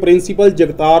 ਮੁੜ ਕੇ ਪ੍ਰਿੰਸੀਪਲ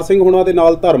ਜਗਤਾਰ ਸਿੰਘ ਹੋਣਾ ਦੇ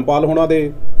ਨਾਲ ਧਰਮਪਾਲ ਹੋਣਾ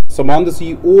ਦੇ ਸੰਬੰਧ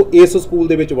ਸੀ, ਉਹ ਇਸ ਸਕੂਲ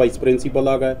ਦੇ ਵਿੱਚ ਵਾਈਸ ਪ੍ਰਿੰਸੀਪਲ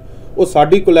ਆ ਗਏ। ਉਹ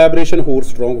ਸਾਡੀ ਕੋਲੈਬੋਰੇਸ਼ਨ ਹੋਰ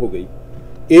ਸਟਰੋਂਗ ਹੋ ਗਈ।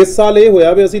 ਇਸ ਸਾਲ ਇਹ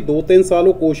ਹੋਇਆ ਵੀ ਅਸੀਂ 2-3 ਸਾਲ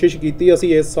ਉਹ ਕੋਸ਼ਿਸ਼ ਕੀਤੀ,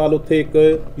 ਅਸੀਂ ਇਸ ਸਾਲ ਉੱਥੇ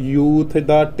ਇੱਕ ਯੂਥ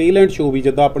ਦਾ ਟੈਲੈਂਟ ਸ਼ੋਅ ਵੀ,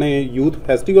 ਜਿੱਦਾਂ ਆਪਣੇ ਯੂਥ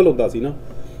ਫੈਸਟੀਵਲ ਹੁੰਦਾ ਸੀ ਨਾ,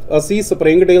 ਅਸੀਂ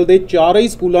ਸਪਰਿੰਗਡੇਲ ਦੇ 4 ਹੀ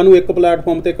ਸਕੂਲਾਂ ਨੂੰ ਇੱਕ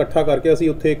ਪਲੇਟਫਾਰਮ ਤੇ ਇਕੱਠਾ ਕਰਕੇ ਅਸੀਂ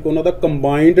ਉੱਥੇ ਇੱਕ ਉਹਨਾਂ ਦਾ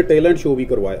ਕੰਬਾਈਨਡ ਟੈਲੈਂਟ ਸ਼ੋਅ ਵੀ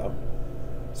ਕਰਵਾਇਆ।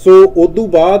 ਸੋ ਉਦੋਂ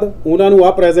ਬਾਅਦ ਉਹਨਾਂ ਨੂੰ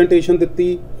ਆਹ ਪ੍ਰੈਜੈਂਟੇਸ਼ਨ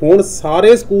ਦਿੱਤੀ। ਹੁਣ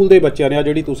ਸਾਰੇ ਸਕੂਲ ਦੇ ਬੱਚਿਆਂ ਨੇ, ਆ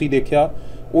ਜਿਹੜੀ ਤੁਸੀਂ ਦੇਖਿਆ,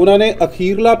 ਉਹਨਾਂ ਨੇ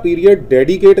ਅਖੀਰਲਾ ਪੀਰੀਅਡ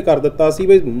ਡੈਡੀਕੇਟ ਕਰ ਦਿੱਤਾ ਸੀ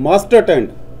ਵੀ ਮਸਟ ਅਟੈਂਡ।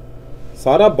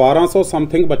 ਸਾਰਾ 1200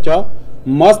 ਸਮਥਿੰਗ ਬੱਚਾ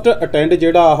ਮਸਟ ਅਟੈਂਡ,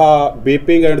 ਜਿਹੜਾ ਆਹ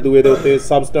ਵੇਪਿੰਗ ਐਂਡ ਦੂਏ ਦੇ ਉੱਤੇ,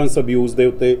 ਸਬਸਟੈਂਸ ਅਬਿਊਜ਼ ਦੇ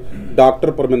ਉੱਤੇ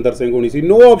ਡਾਕਟਰ ਪਰਮਿੰਦਰ ਸਿੰਘ ਹੋਣੀ ਸੀ।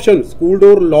 ਨੋ ਆਪਸ਼ਨ, ਸਕੂਲ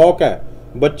ਡੋਰ ਲੌਕ ਹੈ।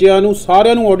 ਬੱਚਿਆਂ ਨੂੰ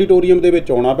ਸਾਰਿਆਂ ਨੂੰ ਆਡੀਟੋਰੀਅਮ ਦੇ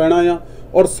ਵਿੱਚ ਆਉਣਾ ਪੈਣਾ ਆ,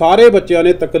 ਔਰ ਸਾਰੇ ਬੱਚਿਆਂ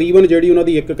ਨੇ ਤਕਰੀਬਨ ਜਿਹੜੀ ਉਹਨਾਂ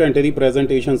ਦੀ 1 ਘੰਟੇ ਦੀ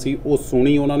ਪ੍ਰੈਜੈਂਟੇਸ਼ਨ ਸੀ ਉਹ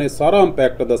ਸੁਣੀ, ਉਹਨਾਂ ਨੇ ਸਾਰਾ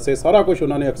ਇੰਪੈਕਟ ਦੱਸੇ, ਸਾਰਾ ਕੁਝ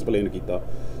ਉਹਨਾਂ ਨੇ ਐਕਸਪਲੇਨ ਕੀਤਾ।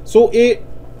 ਸੋ ਇਹ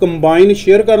ਕੰਬਾਈਨ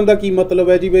ਸ਼ੇਅਰ ਕਰਨ ਦਾ ਕੀ ਮਤਲਬ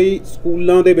ਹੈ ਜੀ ਬਈ,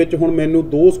 ਸਕੂਲਾਂ ਦੇ ਵਿੱਚ ਹੁਣ ਮੈਨੂੰ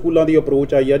 2 ਸਕੂਲਾਂ ਦੀ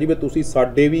ਅਪਰੋਚ ਆਈ ਆ ਜੀ ਵੀ ਤੁਸੀਂ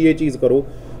ਸਾਡੇ ਵੀ ਇਹ ਚੀਜ਼ ਕਰੋ।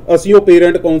 ਅਸੀਂ ਉਹ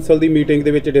ਪੇਰੈਂਟ ਕਾਉਂਸਲ ਦੀ ਮੀਟਿੰਗ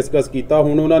ਦੇ ਵਿੱਚ ਡਿਸਕਸ ਕੀਤਾ।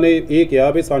 ਹੁਣ ਉਹਨਾਂ ਨੇ ਇਹ ਕਿਹਾ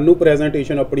ਵੀ ਸਾਨੂੰ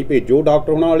ਪ੍ਰੈਜੈਂਟੇਸ਼ਨ ਆਪਣੀ ਭੇਜੋ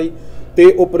ਡਾਕਟਰ ਹੋਣਾ ਵਾਲੀ, ਤੇ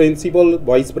ਉਹ ਪ੍ਰਿੰਸੀਪਲ,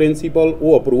 ਵਾਈਸ ਪ੍ਰਿੰਸੀਪਲ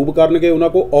ਉਹ ਅਪਰੂਵ ਕਰਨਗੇ। ਉਹਨਾਂ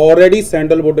ਕੋਲ ਆਲਰੇਡੀ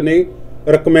ਸੈਂਡਲਵੁੱਡ ਨੇ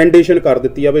ਰਿਕਮੈਂਡੇਸ਼ਨ ਕਰ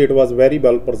ਦਿੱਤੀ ਆ ਵੀ it was very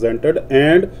well presented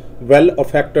and well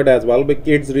affected as well, we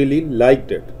kids really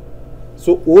liked it.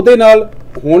 ਸੋ ਉਹਦੇ ਨਾਲ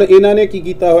ਹੁਣ ਇਹਨਾਂ ਨੇ ਕੀ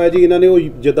ਕੀਤਾ ਹੋਇਆ ਜੀ, ਇਹਨਾਂ ਨੇ ਉਹ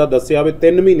ਜਿੱਦਾਂ ਦੱਸਿਆ ਵੀ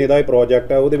 3 ਮਹੀਨੇ ਦਾ ਇਹ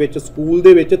ਪ੍ਰੋਜੈਕਟ ਹੈ, ਉਹਦੇ ਵਿੱਚ ਸਕੂਲ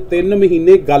ਦੇ ਵਿੱਚ 3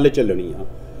 ਮਹੀਨੇ ਗੱਲ ਚੱਲਣੀ ਆ।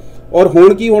 ਔਰ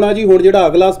ਹੁਣ ਕੀ ਹੋਣਾ ਜੀ, ਹੁਣ ਜਿਹੜਾ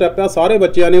ਅਗਲਾ ਸਟੈਪ ਆ, ਸਾਰੇ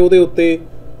ਬੱਚਿਆਂ ਨੇ ਉਹਦੇ ਉੱਤੇ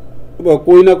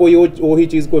ਕੋਈ ਨਾ ਕੋਈ ਉਹੀ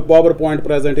ਚੀਜ਼, ਕੋਈ ਪਾਵਰ ਪੁਆਇੰਟ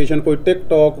ਪ੍ਰੈਜੈਂਟੇਸ਼ਨ, ਕੋਈ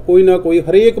ਟਿਕਟੌਕ, ਕੋਈ ਨਾ ਕੋਈ,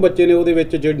 ਹਰੇਕ ਬੱਚੇ ਨੇ ਉਹਦੇ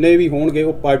ਵਿੱਚ ਜਿੰਨੇ ਵੀ ਹੋਣਗੇ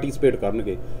ਉਹ ਪਾਰਟਿਸਿਪੇਟ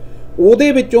ਕਰਨਗੇ।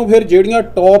 ਉਹਦੇ ਵਿੱਚੋਂ ਫਿਰ ਜਿਹੜੀਆਂ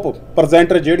ਟੌਪ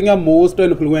ਪ੍ਰੈਜੈਂਟਰ, ਜਿਹੜੀਆਂ ਮੋਸਟ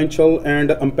ਇਨਫਲੂਐਂਸ਼ੀਅਲ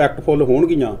ਐਂਡ ਇੰਪੈਕਟਫੁਲ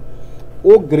ਹੋਣਗੀਆਂ,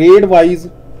 ਉਹ ਗ੍ਰੇਡ ਵਾਈਜ਼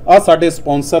ਆ ਸਾਡੇ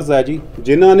ਸਪਾਂਸਰਸ ਹੈ ਜੀ,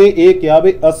 ਜਿਨ੍ਹਾਂ ਨੇ ਇਹ ਕਿਹਾ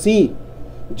ਵੀ ਅਸੀਂ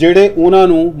ਜਿਹੜੇ ਉਹਨਾਂ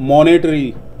ਨੂੰ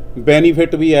ਮੋਨੇਟਰੀ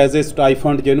benefit we as a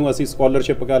stipend, ਜਿਹਨੂੰ ਅਸੀਂ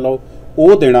ਸਕਾਲਰਸ਼ਿਪ ਕਹਿ ਲਓ,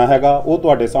 ਉਹ ਦੇਣਾ ਹੈਗਾ। ਉਹ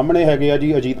ਤੁਹਾਡੇ ਸਾਹਮਣੇ ਹੈਗੇ ਆ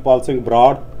ਜੀ, ਅਜੀਤਪਾਲ ਸਿੰਘ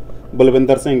ਬਰਾੜ,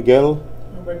 ਬਲਵਿੰਦਰ ਸਿੰਘ ਗਿੱਲ,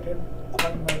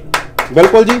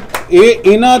 ਬਿਲਕੁਲ ਜੀ।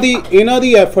 ਇਹ ਇਹਨਾਂ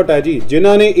ਦੀ ਐਫਰਟ ਹੈ ਜੀ,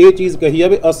 ਜਿਨ੍ਹਾਂ ਨੇ ਇਹ ਚੀਜ਼ ਕਹੀ ਆ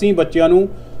ਵੀ ਅਸੀਂ ਬੱਚਿਆਂ ਨੂੰ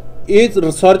ਇਹ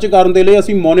ਰਿਸਰਚ ਕਰਨ ਦੇ ਲਈ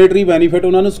ਅਸੀਂ ਮੋਨੇਟਰੀ ਬੈਨੀਫਿਟ,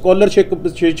 ਉਹਨਾਂ ਨੂੰ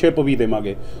ਸਕਾਲਰਸ਼ਿਪ ਵੀ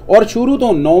ਦੇਵਾਂਗੇ, ਔਰ ਸ਼ੁਰੂ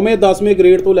ਤੋਂ 9ਵੇਂ 10ਵੇਂ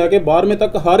ਗ੍ਰੇਡ ਤੋਂ ਲੈ ਕੇ 12ਵੇਂ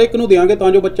ਤੱਕ ਹਰ ਇੱਕ ਨੂੰ ਦੇਵਾਂਗੇ,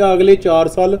 ਤਾਂ ਜੋ ਬੱਚਾ ਅਗਲੇ 4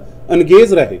 ਸਾਲ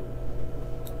ਅੰਗੇਜ ਰਹੇ।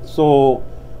 ਸੋ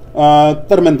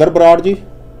ਧਰਮਿੰਦਰ ਬਰਾੜ ਜੀ,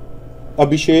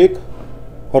 ਅਭਿਸ਼ੇਕ,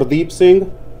 ਹਰਦੀਪ ਸਿੰਘ,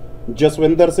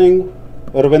 ਜਸਵਿੰਦਰ ਸਿੰਘ,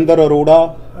 ਰਵਿੰਦਰ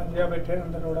ਅਰੋੜਾ,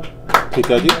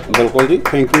 ਠੀਕ ਹੈ ਜੀ, ਬਿਲਕੁਲ ਜੀ,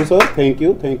 thank you sir, thank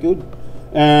you.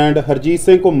 And Harjeet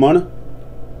Singh ਘੁੰਮਣ,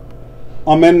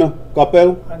 ਅਮਨ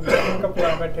ਕਪਿਲ,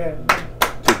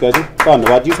 ਠੀਕ ਹੈ ਜੀ,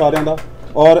 ਧੰਨਵਾਦ ਜੀ ਸਾਰਿਆਂ ਦਾ।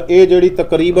 ਔਰ ਇਹ ਜਿਹੜੀ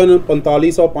ਤਕਰੀਬਨ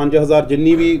 4500 5000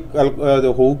 ਜਿੰਨੀ ਵੀ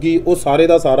ਹੋਊਗੀ, ਉਹ ਸਾਰੇ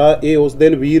ਦਾ ਸਾਰਾ ਇਹ ਉਸ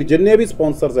ਦਿਨ ਵੀਰ ਜਿੰਨੇ ਵੀ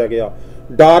ਸਪਾਂਸਰਸ ਹੈਗੇ ਆ,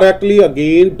 directly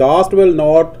again ਡਾਸਟ will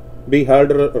not be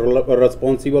held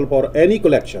responsible for any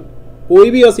collection. ਕੋਈ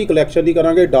ਵੀ ਅਸੀਂ ਕਲੈਕਸ਼ਨ ਨਹੀਂ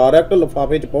ਕਰਾਂਗੇ, ਡਾਇਰੈਕਟ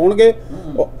ਲਿਫਾਫੇ 'ਚ ਪਾਉਣਗੇ।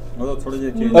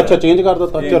 ਅੱਛਾ, ਚੇਂਜ ਕਰ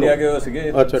ਦਿੱਤਾ, ਚਲੋ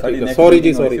ਅੱਛਾ ਠੀਕ ਹੈ, ਸੌਰੀ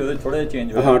ਜੀ, ਸੌਰੀ, ਥੋੜਾ ਜਿਹਾ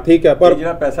ਚੇਂਜ ਹਾਂ ਠੀਕ ਹੈ। ਪਰ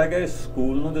ਜਿਹੜਾ ਪੈਸਾ ਹੈ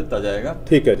ਸਕੂਲ ਨੂੰ ਦਿੱਤਾ ਜਾਏਗਾ,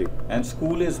 ਠੀਕ ਹੈ ਜੀ, and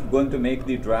school is going to make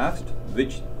the draft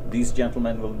which these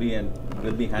gentlemen will be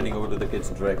handing over to the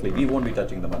kids directly. We won't be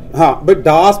touching the money. ਹਾਂ, ਬਈ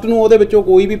ਡਾਸਟ ਨੂੰ ਉਹਦੇ ਵਿੱਚੋਂ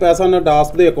ਕੋਈ ਵੀ ਪੈਸਾ ਨਾ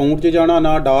ਡਾਸਟ ਦੇ ਅਕਾਊਂਟ 'ਚ ਜਾਣਾ,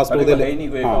 ਨਾ ਡਾਸਟ ਉਹਦੇ ਲਈ,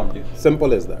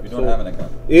 ਸਿੰਪਲ ਇਜ਼ ਦੈਟ।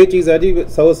 ਇਹ ਚੀਜ਼ ਹੈ ਜੀ।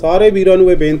 ਸਾਰੇ ਵੀਰਾਂ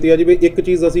ਨੂੰ ਇਹ ਬੇਨਤੀ ਹੈ ਜੀ ਵੀ ਇੱਕ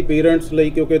ਚੀਜ਼ ਅਸੀਂ ਪੇਰੈਂਟਸ ਲਈ,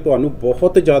 ਕਿਉਂਕਿ ਤੁਹਾਨੂੰ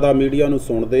ਬਹੁਤ ਜ਼ਿਆਦਾ ਮੀਡੀਆ ਨੂੰ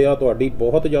ਸੁਣਦੇ ਆ, ਤੁਹਾਡੀ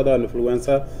ਬਹੁਤ ਜ਼ਿਆਦਾ ਇਨਫਲੂਐਂਸ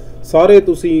ਹੈ, ਸਾਰੇ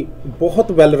ਤੁਸੀਂ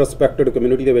ਬਹੁਤ ਵੈਲ ਰਿਸਪੈਕਟਡ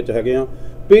ਕਮਿਊਨਿਟੀ ਦੇ ਵਿੱਚ ਹੈਗੇ ਆ।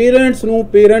 ਪੇਰੈਂਟਸ ਨੂੰ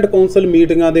ਪੇਰੈਂਟ ਕੌਂਸਲ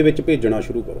ਮੀਟਿੰਗਾਂ ਦੇ ਵਿੱਚ ਭੇਜਣਾ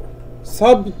ਸ਼ੁਰੂ ਕਰੋ।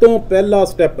 ਸਭ ਤੋਂ ਪਹਿਲਾ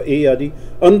ਸਟੈਪ ਇਹ ਆ ਜੀ,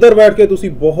 ਅੰਦਰ ਬੈਠ ਕੇ ਤੁਸੀਂ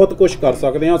ਬਹੁਤ ਕੁਝ ਕਰ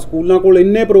ਸਕਦੇ ਆ। ਸਕੂਲਾਂ ਕੋਲ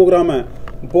ਇੰਨੇ ਪ੍ਰੋਗਰਾਮ ਹੈ,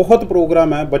 ਬਹੁਤ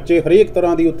ਪ੍ਰੋਗਰਾਮ ਹੈ, ਬੱਚੇ ਹਰੇਕ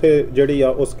ਤਰ੍ਹਾਂ ਦੀ ਉੱਥੇ ਜਿਹੜੀ ਆ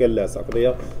ਉਹ ਸਕਿੱਲ ਲੈ ਸਕਦੇ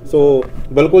ਆ। ਸੋ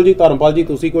ਬਿਲਕੁਲ ਜੀ, ਧਰਮਪਾਲ ਜੀ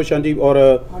ਤੁਸੀਂ ਕੁਛ, ਹਾਂਜੀ, ਔਰ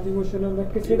ਹਾਂਜੀ ਕੁਐਸਚਨ,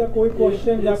 ਕਿਸੇ ਦਾ ਕੋਈ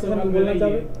ਕੁਐਸਚਨ ਜਾਂ ਕਿਸੇ ਨੂੰ ਬੋਲਣਾ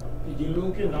ਚਾहे? जिन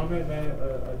लोगों के नाम है, मैं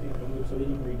हम लोग सभी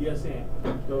मीडिया से हैं,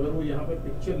 तो अगर वो यहाँ पर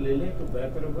पिक्चर ले लें तो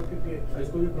बेहतर होगा, क्योंकि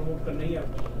इसको भी प्रमोट करना ही है।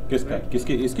 किसका,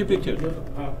 किसकी, इसकी पिक्चर?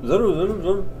 हाँ,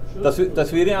 जरूर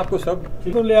तस्वीरें आपको सब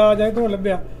तो लिया जाए तो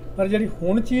ਲੱਭਿਆ, ਪਰ ਜਿਹੜੀ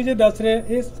ਹੁਣ ਚੀਜ਼ ਇਹ ਦੱਸ ਰਹੇ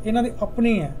ਇਹ ਇਹਨਾਂ ਦੀ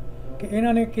ਆਪਣੀ ਹੈ ਕਿ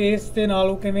ਇਹਨਾਂ ਨੇ ਕੇਸ ਦੇ ਨਾਲ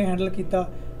ਉਹ ਕਿਵੇਂ ਹੈਂਡਲ ਕੀਤਾ,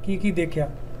 ਕੀ ਦੇਖਿਆ,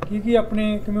 ਕੀ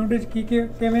ਆਪਣੇ ਕਮਿਊਨਿਟੀ 'ਚ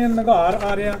ਕਿਵੇਂ ਨਿਘਾਰ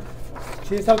ਆ ਰਿਹਾ,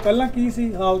 6 ਸਾਲ ਪਹਿਲਾਂ ਕੀ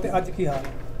ਸੀ ਹਾਲ ਤੇ ਅੱਜ ਕੀ ਹਾਲ ਹੈ,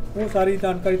 ਉਹ ਸਾਰੀ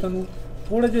ਜਾਣਕਾਰੀ ਤੁਹਾਨੂੰ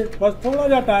ਥੋੜਾ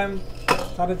ਜਿਹਾ ਟਾਈਮ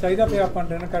ਸਾਨੂੰ ਚਾਹੀਦਾ ਤੇ ਆਪਾਂ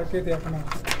ਡਿਨਰ ਕਰਕੇ ਤੇ ਆਪਣਾ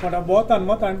ਤੁਹਾਡਾ ਬਹੁਤ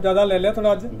ਧੰਨਵਾਦ। ਟਾਈਮ ਜ਼ਿਆਦਾ ਲੈ ਲਿਆ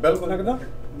ਤੁਹਾਡਾ ਅੱਜ ਲੱਗਦਾ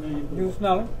ਨਿਊਜ਼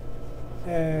ਨਾਲ।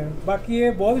 ਬਾਕੀ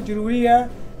ਇਹ ਬਹੁਤ ਜ਼ਰੂਰੀ ਹੈ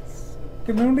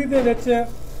ਕਮਿਊਨਿਟੀ ਦੇ ਵਿੱਚ,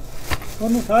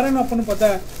 ਤੁਹਾਨੂੰ ਸਾਰਿਆਂ ਨੂੰ ਆਪਾਂ ਨੂੰ ਪਤਾ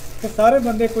ਹੈ ਕਿ ਸਾਰੇ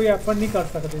ਬੰਦੇ ਕੋਈ ਐਫਰਟ ਨਹੀਂ ਕਰ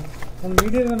ਸਕਦੇ। ਹੁਣ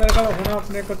ਮੀਡੀਆ ਦੇ ਮੇਰੇ ਕੋਲ ਹੁਣ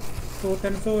ਆਪਣੇ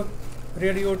 200-300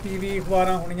 ਰੇਡੀਓ TV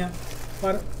ਅਖਬਾਰਾਂ ਹੋਣੀਆਂ,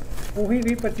 ਪਰ ਉਹੀ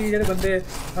 20-25 ਜਿਹੜੇ ਬੰਦੇ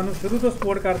ਸਾਨੂੰ ਸ਼ੁਰੂ ਤੋਂ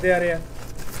ਸਪੋਰਟ ਕਰਦੇ ਆ ਰਹੇ ਆ,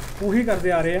 ਉਹੀ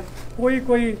ਕਰਦੇ ਆ ਰਹੇ ਆ।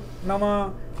 ਕੋਈ ਨਵਾਂ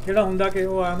ਜਿਹੜਾ ਹੁੰਦਾ ਕਿ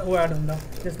ਉਹ ਐਡ ਹੁੰਦਾ,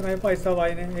 ਜਿਸ ਤਰ੍ਹਾਂ ਇਹ ਭਾਈ ਸਾਹਿਬ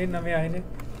ਆਏ ਨੇ, ਇਹ ਨਵੇਂ ਆਏ ਨੇ।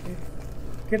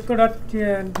 ਕਿ ਤੁਹਾਡਾ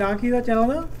ਨਾਂ ਕੀ ਦਾ ਚੈਨਲ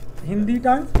ਦਾ? Hindi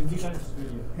Times media.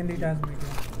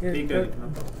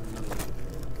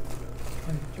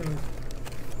 ਚਲੋ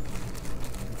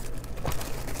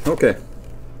Okay,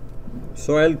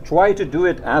 so I'll try to do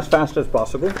it as fast as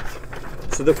possible.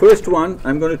 So the first one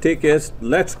I'm going to take is,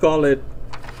 let's call it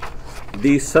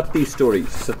the Sati story,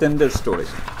 Satinder story.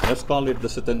 Let's call it the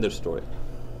Satinder story.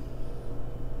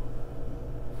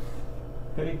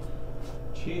 करीब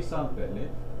 6 साल पहले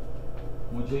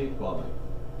मुझे एक call आई,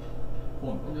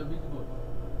 phone call.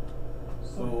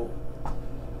 So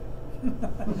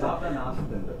साहब का नाम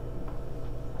सतिंदर,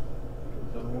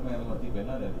 तो वो मैं अनुमति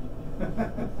पहला ले ली।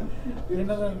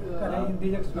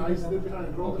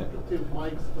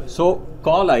 ਸੋ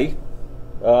ਕਾਲ ਆਈ,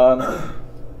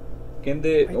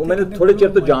 ਕਹਿੰਦੇ ਉਹ ਮੈਨੂੰ ਥੋੜੇ ਚਿਰ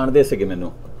ਤੋਂ ਜਾਣਦੇ ਸੀਗੇ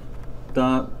ਮੈਨੂੰ,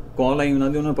 ਤਾਂ ਕਾਲ ਆਈ ਉਹਨਾਂ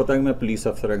ਦੀ, ਉਹਨਾਂ ਨੂੰ ਪਤਾ ਕਿ ਮੈਂ ਪੁਲਿਸ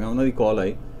ਅਫਸਰ ਹੈਗਾ। ਉਹਨਾਂ ਦੀ ਕਾਲ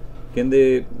ਆਈ,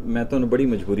 ਕਹਿੰਦੇ ਮੈਂ ਤੁਹਾਨੂੰ ਬੜੀ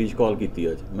ਮਜਬੂਰੀ 'ਚ ਕਾਲ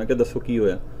ਕੀਤੀ ਅੱਜ। ਮੈਂ ਕਿਹਾ ਦੱਸੋ ਕੀ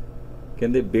ਹੋਇਆ?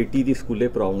 ਕਹਿੰਦੇ ਬੇਟੀ ਦੀ ਸਕੂਲੇ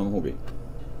ਪ੍ਰੋਬਲਮ ਹੋ ਗਈ।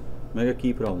 ਮੈਂ ਕਿਹਾ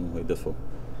ਕੀ ਪ੍ਰੋਬਲਮ ਹੋਈ ਦੱਸੋ?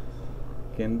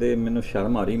 ਕਹਿੰਦੇ ਮੈਨੂੰ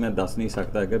ਸ਼ਰਮ ਆ ਰਹੀ, ਮੈਂ ਦੱਸ ਨਹੀਂ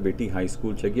ਸਕਦਾ ਕਿ ਬੇਟੀ ਹਾਈ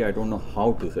ਸਕੂਲ 'ਚ ਹੈਗੀ, I don't know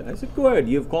how to say. I said go ahead,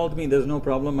 you have called me, ਦੇयर is no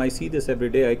problem, I see this every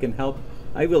day, I can help,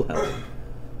 I will help.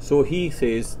 So he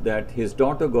says that his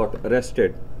daughter got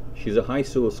arrested. She's a high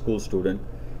school student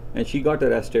and she got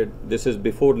arrested. This is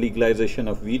before legalization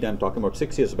of weed, I'm talking about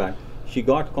 6 years back. She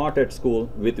got caught at school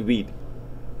with weed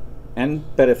and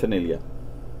paraphernalia,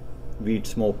 weed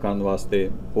smoke ਕਰਨ ਵਾਸਤੇ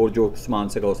ਹੋਰ ਜੋ ਸਮਾਨ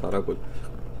ਸੀਗਾ ਉਹ ਸਾਰਾ ਕੁਝ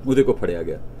ਉਹਦੇ ਕੋਲ ਫੜਿਆ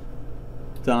ਗਿਆ।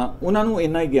 ਤਾਂ ਉਹਨਾਂ ਨੂੰ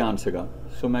ਇੰਨਾ ਹੀ ਗਿਆਨ ਸੀਗਾ।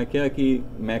 ਸੋ ਮੈਂ ਕਿਹਾ ਕਿ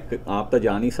ਮੈਂ ਆਪ ਤਾਂ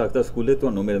ਜਾ ਨਹੀਂ ਸਕਦਾ ਸਕੂਲੇ,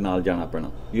 ਤੁਹਾਨੂੰ ਮੇਰੇ ਨਾਲ ਜਾਣਾ ਪੈਣਾ।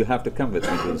 You have to come with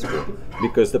me to school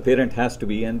because the parent has to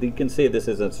be and you can say this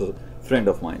is a friend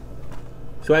of mine.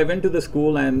 So I went to the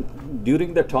school, and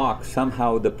during the talk somehow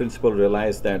the principal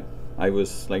realized that I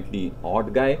was slightly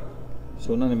odd guy.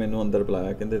 So ਉਹਨਾਂ ਨੇ ਮੈਨੂੰ ਅੰਦਰ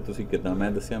ਬੁਲਾਇਆ, ਕਹਿੰਦੇ ਤੁਸੀਂ ਕਿੱਦਾਂ? ਮੈਂ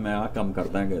ਦੱਸਿਆ ਮੈਂ ਆਹ ਕੰਮ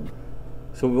ਕਰਦਾ ਹਾਂ।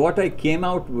 So what I came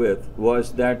out with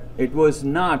was that it was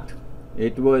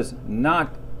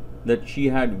not that she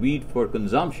had weed for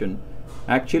consumption.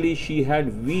 Actually, she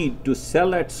had weed to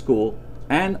sell at school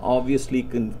and obviously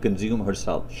consume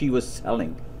herself. She was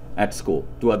selling at school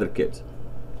to other kids.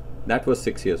 That was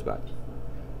 6 years back.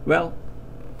 Well,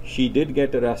 she did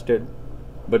get arrested,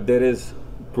 but there is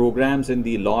programs in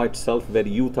the law itself where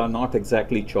youth are not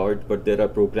exactly charged, but there are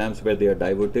programs where they are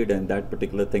diverted, and that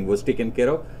particular thing was taken care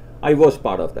of. I was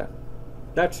part of that.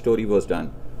 That story was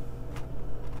done,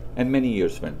 and many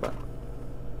years went by.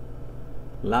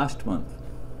 Last month,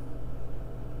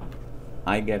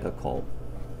 I get a call,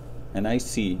 and I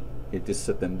see it is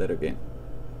Satinder again.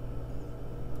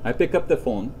 I pick up the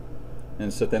phone,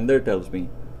 and Satinder tells me,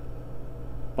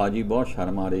 ਭਾਜੀ ਬਹੁਤ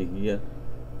ਸ਼ਰਮ ਆ ਰਹੀ ਹੈ,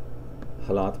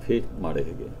 ਹਾਲਾਤ ਫੇਰ ਮਾੜੇ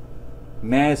ਹੈਗੇ।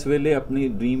 ਮੈਂ ਇਸ ਵੇਲੇ ਆਪਣੀ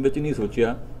ਡ੍ਰੀਮ ਵਿੱਚ ਨਹੀਂ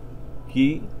ਸੋਚਿਆ ਕਿ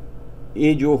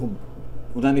ਇਹ ਜੋ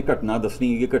ਉਹਨਾਂ ਨੇ ਘਟਨਾ ਦੱਸਣੀ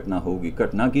ਹੈ ਘਟਨਾ ਹੋਊਗੀ।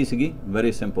 ਘਟਨਾ ਕੀ ਸੀਗੀ?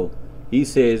 Very simple. He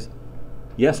says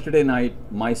yesterday night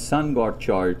my son got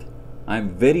charged. I am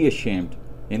very ashamed.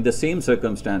 In the same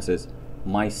circumstances,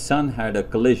 my son had a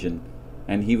collision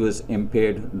and he was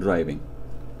impaired driving.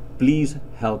 Please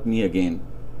help me again.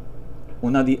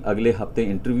 ਉਹਨਾਂ ਦੀ ਅਗਲੇ ਹਫਤੇ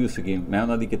interview ਸੀਗੀ, ਮੈਂ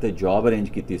ਉਹਨਾਂ ਦੀ ਕਿਤੇ job arrange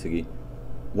ਕੀਤੀ ਸੀਗੀ।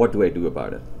 What do I do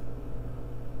about it?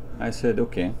 I said,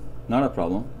 okay, not a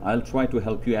problem. I'll try to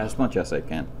help you as much as I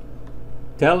can.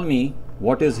 Tell me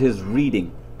what is his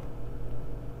reading.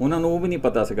 ਉਹਨਾਂ ਨੂੰ ਉਹ ਵੀ ਨਹੀਂ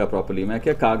ਪਤਾ ਸੀਗਾ ਪ੍ਰੋਪਰਲੀ। ਮੈਂ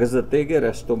ਕਿਹਾ ਕਾਗਜ਼ ਦਿੱਤੇ ਕਿ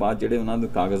ਅਰੈਸਟ ਤੋਂ ਬਾਅਦ ਜਿਹੜੇ ਉਹਨਾਂ ਨੂੰ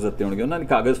ਕਾਗਜ਼ ਦਿੱਤੇ ਹੋਣਗੇ, ਉਹਨਾਂ ਨੇ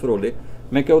ਕਾਗਜ਼ ਫਰੋਲੇ।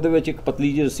 ਮੈਂ ਕਿਹਾ ਉਹਦੇ ਵਿੱਚ ਇੱਕ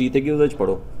ਪਤਲੀ ਜਿਹੀ ਰਸੀਦ ਹੈਗੀ, ਉਹਦੇ ਵਿੱਚ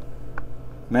ਪੜ੍ਹੋ।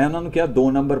 ਮੈਂ ਉਹਨਾਂ ਨੂੰ ਕਿਹਾ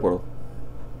 2 ਨੰਬਰ ਪੜ੍ਹੋ,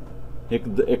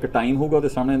 ਇੱਕ ਟਾਈਮ ਹੋਊਗਾ ਉਹਦੇ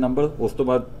ਸਾਹਮਣੇ ਨੰਬਰ, ਉਸ ਤੋਂ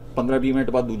ਬਾਅਦ 15-20 ਮਿੰਟ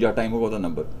ਬਾਅਦ ਦੂਜਾ ਟਾਈਮ ਹੋਗਾ ਉਹਦਾ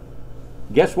number.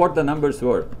 Guess what the numbers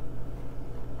were?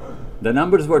 The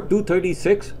numbers were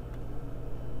 236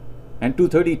 and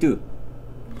 232.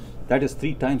 That is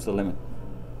 3 times the limit.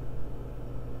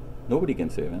 Nobody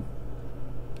can say, man.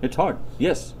 It's hard.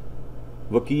 Yes.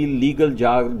 ਵਕੀਲ ਲੀਗਲ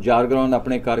ਜਾਰਗਨ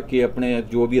ਆਪਣੇ ਕਰਕੇ ਆਪਣੇ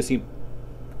ਜੋ ਵੀ ਅਸੀਂ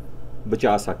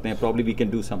ਬਚਾ ਸਕਦੇ ਹਾਂ, probably we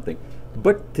can do something.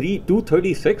 But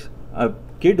 236, a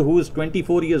kid who is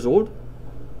 24 years old,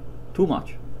 too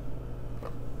much.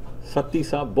 ਸੱਤੀ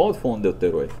ਸਾਹਿਬ ਬਹੁਤ ਫੋਨ ਦੇ ਉੱਤੇ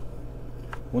ਰੋਏ।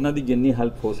 ਉਹਨਾਂ ਦੀ ਜਿੰਨੀ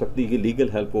ਹੈਲਪ ਹੋ ਸਕਦੀ ਹੈ ਲੀਗਲ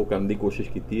ਹੈਲਪ ਉਹ ਕਰਨ ਦੀ ਕੋਸ਼ਿਸ਼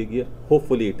ਕੀਤੀ ਹੈਗੀ ਹੈ।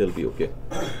 Hopefully it will be okay.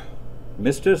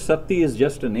 Mister Satti is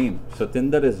just a name,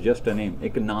 Satinder is just a ਨੇਮ,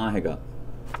 ਇੱਕ ਨਾਂ ਹੈਗਾ।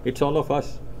 It's all of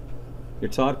us,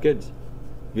 it's R kids,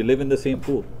 we Liv in the same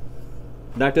pool.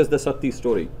 That is the Satti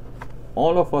story.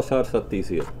 All of us R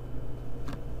ਸੱਤੀਸ here.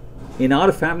 In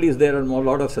our families there are a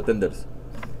lot of Satinders.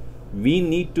 We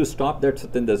need to stop that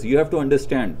Satinders. You have to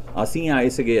understand, ਅਸੀਂ ਆਏ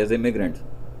ਸੀਗੇ as immigrants.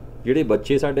 ਜਿਹੜੇ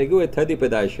ਬੱਚੇ ਸਾਡੇ ਹੈਗੇ ਉਹ ਇੱਥੇ ਦੀ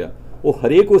ਪੈਦਾਇਸ਼ ਆ, ਉਹ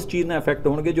ਹਰੇਕ ਉਸ ਚੀਜ਼ ਨਾਲ ਅਫੈਕਟ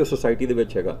ਹੋਣਗੇ ਜੋ ਸੋਸਾਇਟੀ ਦੇ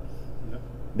ਵਿੱਚ ਹੈਗਾ।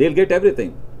 They will get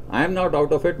everything. I am not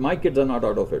out of it, my kids are not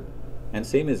out of it, and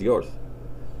same is yours.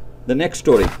 The next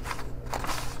story.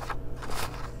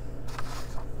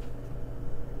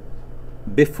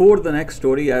 Before the next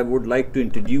story, I would like to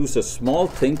introduce a small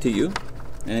thing to you,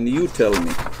 and you tell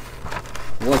me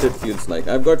what it feels like.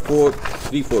 I've got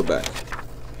 3-4 bags.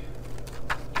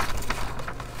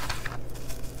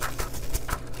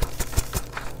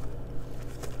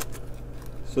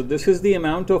 So this is the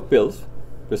amount of pills,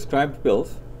 prescribed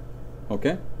pills,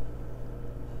 okay,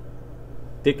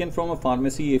 taken from a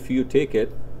pharmacy. If you take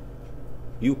it,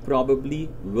 you probably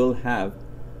will have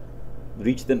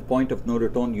reached the point of no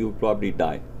return. You will probably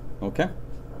die, okay.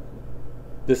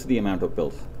 This is the amount of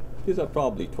pills. These are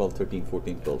probably 12, 13,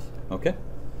 14 pills, okay.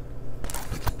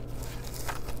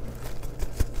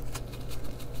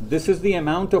 This is the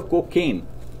amount of cocaine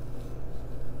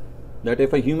that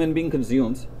if a human being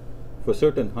consumes, for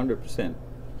certain 100%,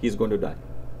 he's going to die.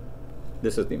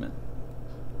 This is the man.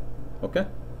 Okay?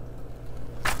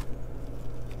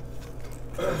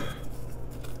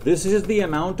 This is the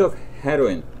amount of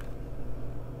heroin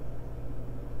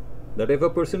that if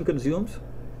a person consumes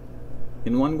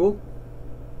in one go,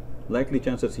 likely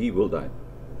chances he will die.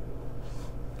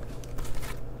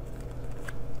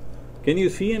 Can you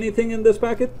see anything in this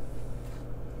packet?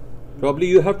 Probably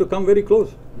you have to come very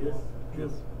close. Yes,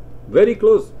 yes. Very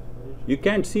close. You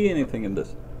can't see anything in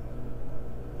this.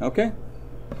 Okay?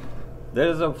 There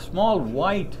is a small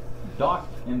white dot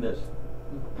in this.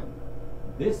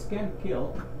 This can kill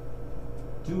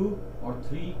 2 or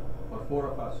 3 or 4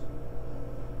 of us.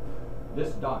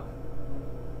 This dot.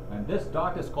 And this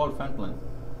dot is called fentanyl.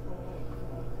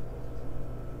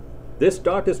 This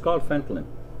dot is called fentanyl.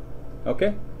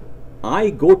 Okay? I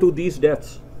go to these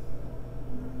deaths.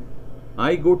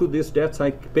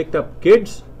 I picked up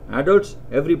kids, adults,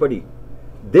 everybody.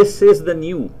 This is the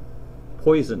new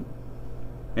poison.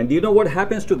 And do you know what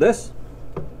happens to this?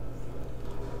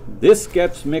 This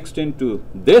gets mixed into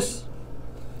this.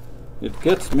 It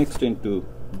gets mixed into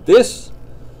this.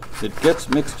 It gets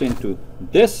mixed into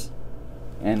this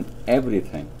and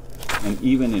everything. And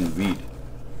even in weed.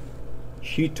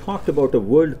 She talked about a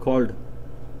word called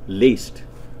laced.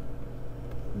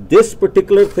 This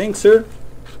particular thing, sir,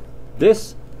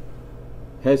 this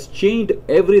has changed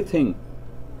everything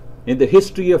in the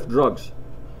history of drugs.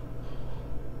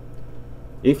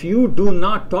 If you do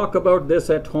not talk about this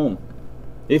at home,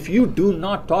 if you do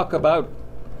not talk about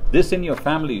this in your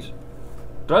families,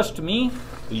 trust me,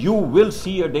 you will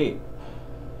see a day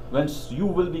when you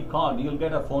will be called, you'll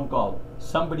get a phone call,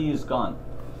 somebody is gone.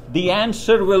 The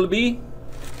answer will be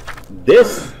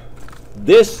this,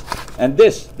 this, and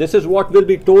this. This is what will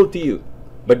be told to you.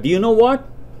 But do you know what?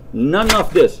 None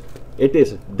of this. It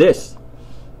is this.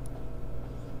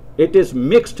 It is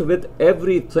mixed with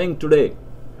everything today.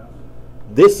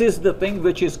 This is the thing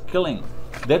which is killing.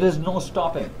 There is no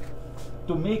stopping.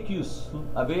 To make you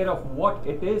aware of what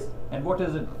it is and what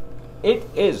isn't. It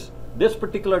is, this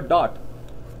particular dot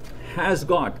has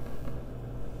got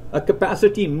a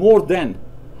capacity more than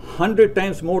 100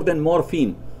 times more than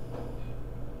morphine.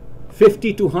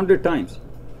 50 to 100 times.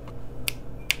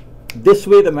 This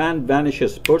way the man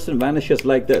vanishes, person vanishes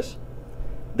like this.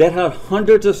 There are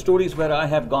hundreds of stories where I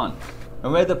have gone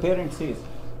and where the parent says,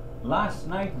 last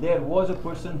night there was a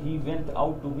person he went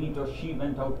out to meet or she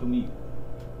went out to meet.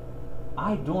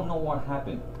 I don't know what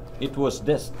happened. It was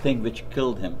this thing which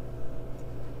killed him.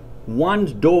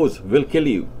 One dose will kill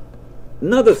you.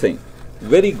 Another thing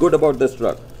very good about this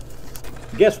drug.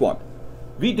 Guess what?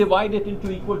 We divide it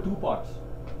into equal two parts.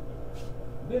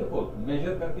 बिल्कुल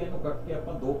major करके इनको cut के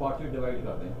अपन दो part में divide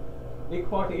कर दें. एक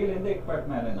part ये लेंगे, एक पार्ट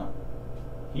मैं लेना.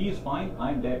 He is fine, I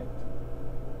am dead.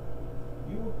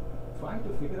 You trying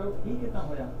to figure out ये कितना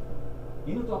होया?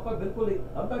 इन्हों तो आपका बिल्कुल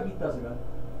अब्बा कीता सगा.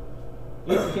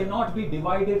 It cannot be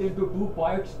divided into two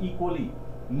parts equally.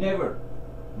 Never.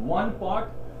 One part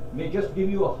may just give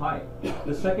you a high.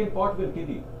 The second part will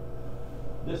kill you.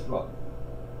 This drug.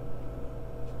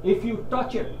 If you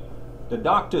touch it, the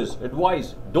doctors advise,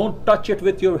 don't touch it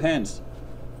with your hands.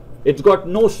 It's got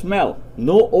no smell,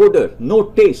 no odor, no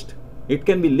taste. It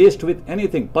can be laced with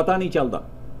anything. Pata nahi chalda.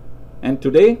 And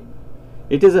today,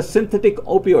 it is a synthetic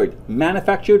opioid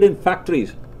manufactured in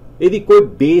factories. ਇਹਦੀ ਕੋਈ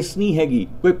base ਨਹੀਂ ਹੈਗੀ,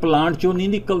 ਕੋਈ plant ਚੋਂ ਨਹੀਂ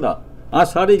ਨਿਕਲਦਾ. ਆ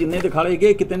ਸਾਰੇ ਜਿੰਨੇ ਦਿਖਾਲੇ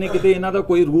ਗਏ ਕਿਤੇ ਨਾ ਕਿਤੇ ਇਹਨਾਂ ਦਾ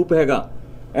ਕੋਈ ਰੂਪ ਹੈਗਾ.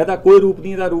 ਇਹਦਾ ਕੋਈ ਰੂਪ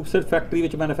ਨਹੀਂ, ਇਹਦਾ ਰੂਪ ਸਿਰਫ ਫੈਕਟਰੀ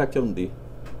ਵਿੱਚ ਮੈਨੂਫੈਕਚਰ ਹੁੰਦੀ ਹੈ.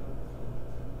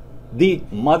 The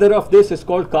mother of this is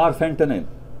called carfentanil.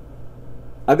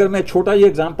 अगर मैं छोटा ये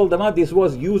एग्जाम्पल दवा, this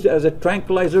was used as a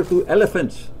tranquilizer to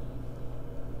elephants.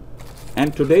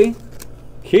 And today,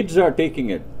 kids are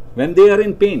taking it. When they are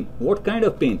in pain, what kind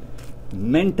of pain?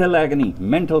 Mental agony,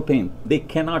 mental pain. They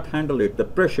cannot handle it, the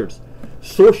pressures.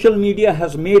 Social media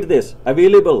has made this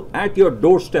available at your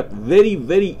doorstep very,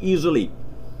 very easily.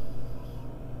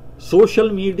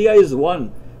 Social media is one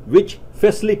which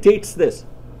facilitates this.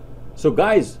 So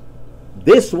guys,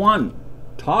 this one,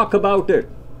 talk about it.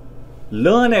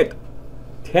 Learn it.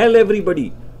 Tell everybody.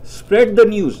 Spread the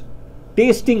news.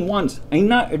 Tasting once.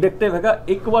 इन्ना addictive हैगा.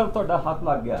 एक बार तो हाथ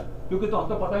लग गया, क्योंकि तो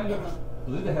हमको पता ही नहीं लगना.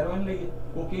 तुझे तो हेरोइन ली है,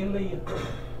 कोकेन ली है,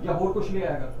 या और कुछ ले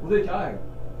आएगा, उधर क्या आएगा.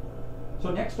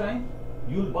 So next time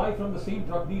you'll buy from the same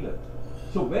drug dealer.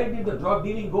 So where did the drug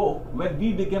dealing go when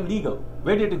we became legal?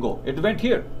 Where did it go? It went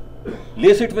here.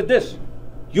 Lace it with this.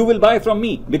 You will buy from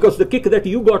me, because the kick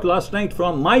that you got last night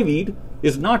from my weed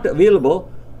is not available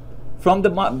from the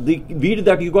weed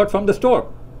that you got from the store.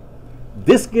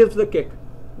 This gives the kick.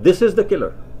 This is the killer.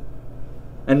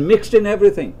 And mixed in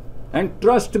everything. And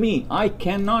trust me, I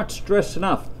cannot stress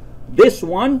enough. This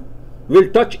one will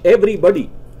touch everybody.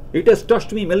 It has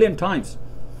touched me 1,000,000 times.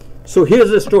 So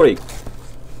here's the story.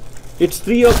 It's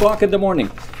 3 o'clock in the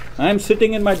morning. I am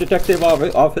sitting in my detective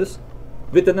office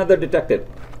with another detective.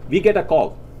 We get a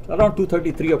call around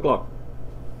 2:30, 3 o'clock.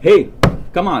 Hey,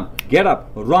 come on, get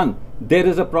up, run. There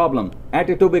is a problem at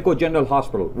Etobicoke General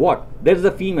Hospital. What? There is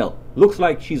a female. Looks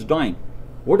like she's dying.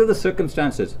 What are the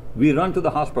circumstances? We run to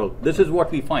the hospital. This is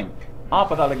what we find. आप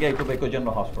पता लग गया Etobicoke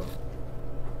General Hospital.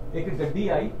 एक गड्डी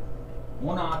आई,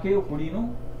 उन्हें आके वो कुड़ी नू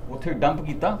उठे डंप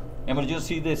किया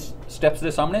emergency दे steps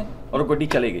दे सामने और गड्डी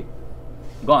चले गई.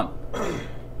 Gone.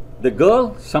 The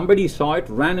girl, somebody saw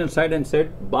it, ran inside and said,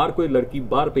 बाहर कोई लड़की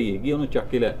बाहर पे येगी, उन्हें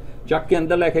चक के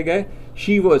अंदर लेके गए.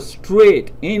 She was straight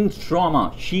in trauma.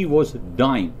 She was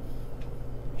dying.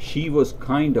 She was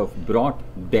kind of brought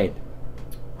dead.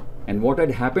 And what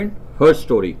had happened? Her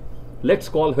story. Let's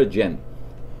call her Jen.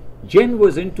 Jen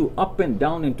was into up and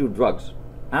down into drugs,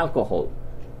 alcohol.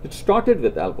 It started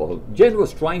with alcohol. Jen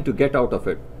was trying to get out of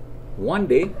it. One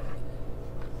day,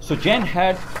 so Jen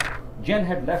had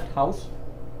left house,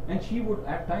 and she would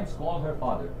at times call her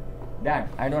father, Dad,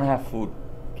 I don't have food.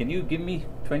 Can you give me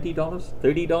 $20,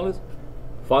 $30?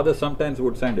 Father sometimes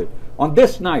would send it. On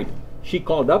this night, she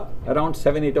called up around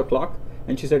 7, 8 o'clock,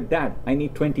 and she said, Dad, I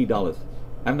need $20.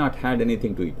 I've not had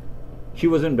anything to eat. She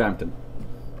was in Brampton.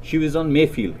 She was on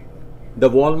Mayfield, the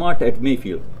Walmart at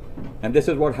Mayfield. And this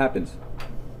is what happens.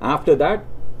 After that,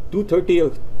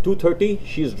 2:30,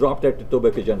 she's dropped at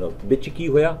Tobacco General. Bichi ki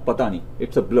hoya, pata nahi.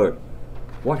 It's a blur.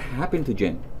 What happened to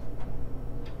Jen?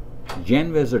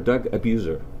 Jen was a drug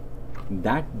abuser.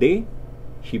 That day,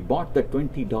 she bought the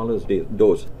 $20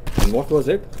 dose. And what was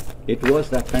it? It was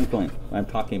that fentanyl I'm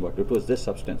talking about. It was this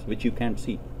substance, which you can't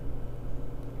see.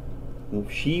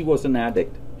 She was an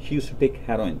addict. She used to take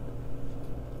heroin.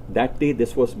 That day,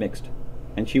 this was mixed.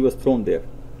 And she was thrown there.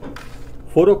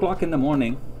 4 o'clock in the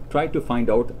morning, tried to find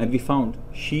out, and we found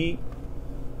she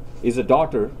is a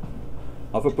daughter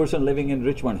of a person living in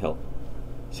Richmond Hill.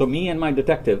 So me and my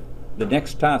detective, the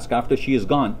next task after she is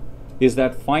gone is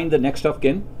that find the next of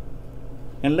kin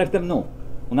and let them know.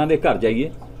 उन्हां दे घर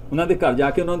जाइए, उन्हां दे घर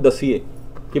जाके उन्होंने दसिए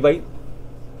कि भाई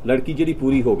लड़की जिहड़ी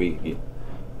पूरी हो गई है.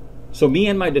 So me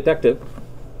and my detective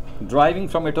driving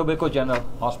from Etobicoke General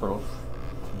Hospital,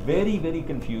 very, very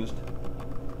confused,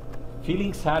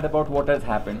 feeling sad about what has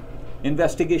happened.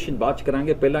 Investigation baad ch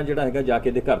karange, pehla jehड़ा हैगा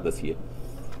जाके दे घर दसिए.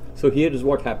 So here is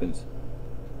what happens.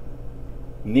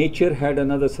 Nature had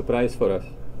another surprise for us.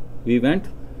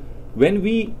 When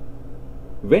we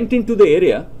went into the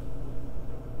area,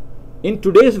 in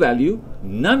today's value,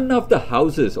 none of the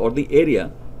houses or the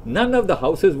area, none of the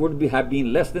houses would have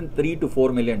been less than $3 to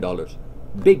 $4 million.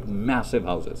 Big, massive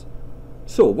houses.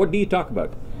 So what do you talk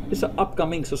about? It's an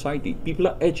upcoming society. People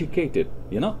are educated,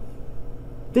 you know.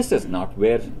 This is not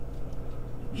where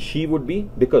she would be,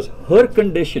 because her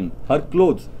condition, her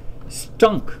clothes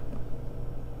stunk.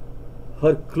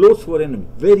 Her clothes were in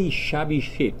very shabby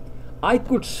shape. I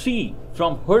could see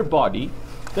from her body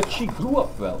that she grew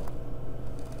up well.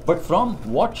 But from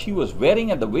what she was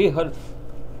wearing and the way her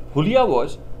hulia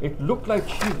was, it looked like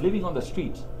she was living on the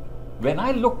streets. When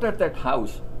I looked at that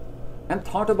house and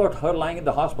thought about her lying in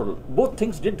the hospital, both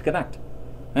things didn't connect.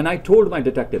 And I told my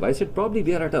detective, I said, probably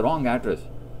we are at a wrong address.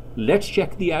 Let's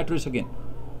check the address again.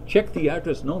 Check the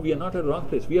address. No, we are not at the wrong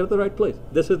place. We are at the right place.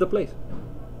 This is the place.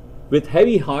 With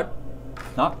heavy heart,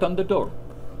 knocked on the door.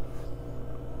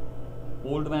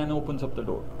 Old man opens up the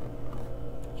door.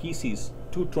 He sees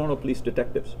 2 Toronto police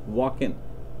detectives walk in.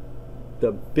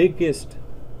 The biggest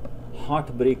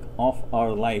heartbreak of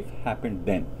our life happened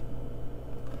then.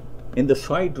 In the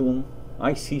side room,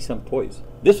 I see some toys.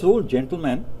 This old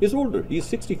gentleman is older. He's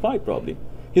 65 probably.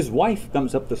 His wife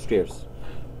comes up the stairs.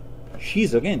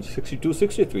 She's again 62,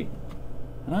 63.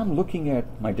 And I'm looking at,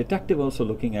 my detective also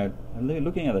looking at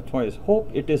the toys. Hope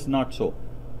it is not so.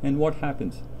 And what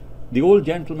happens? The old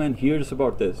gentleman hears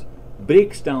about this,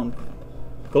 breaks down,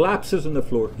 collapses on the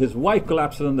floor. His wife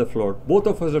collapses on the floor. Both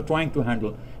of us are trying to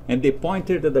handle. And they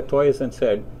pointed at the toys and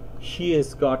said, she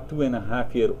has got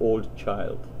 2.5-year-old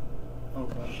child.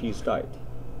 Okay. She's died.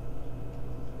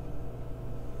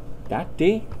 That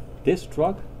day, this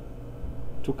drug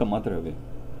took a mother away,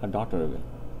 a daughter away.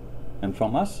 And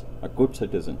from us, a good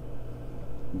citizen.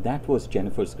 That was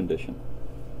Jennifer's condition.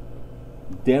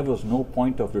 There was no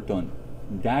point of return.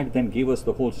 Dad then gave us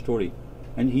the whole story.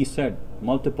 And he said,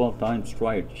 multiple times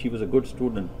tried. She was a good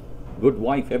student, good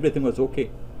wife, everything was okay.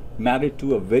 Married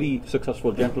to a very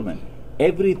successful gentleman.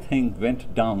 Everything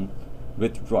went down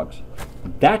with drugs.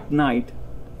 That night,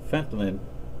 fentanyl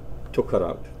took her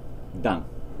out. Done.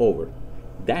 Over.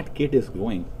 That kid is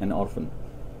growing an orphan.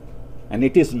 And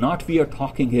it is not we are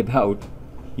talking about,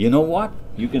 you know what?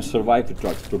 You can survive with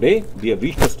drugs. Today, we have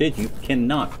reached a stage you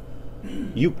cannot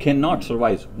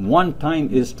survive. One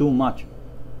time is too much.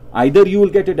 Either you will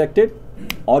get addicted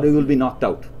or you will be knocked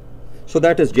out. So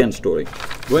that is Jen's story.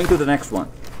 Going to the next one.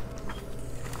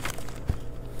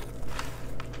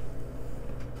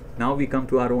 Now we come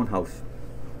to our own house.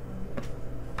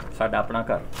 Sada apna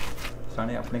ghar.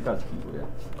 Sane apne ghar ki hoya.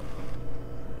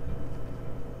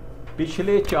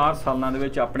 पिछले 4 सालों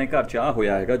ਦੇ अपने घर च आ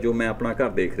होया है जो मैं अपना घर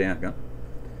देख रहा हाँ.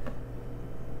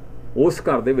 उस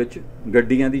घर दे विच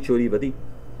गड्डियां दी चोरी वधी.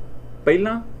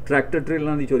 पहला ट्रैक्टर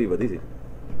ट्रेलर की चोरी वधी सी.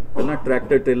 पहला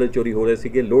ट्रैक्टर ट्रेलर चोरी हो रहे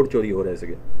थे, लोड चोरी हो रहे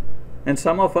थे. And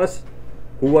some of us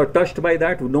who are touched by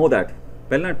that know that.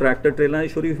 पहला ट्रैक्टर ट्रेलर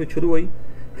की चोरी शुरू हुई,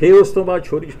 फिर उस तो बाद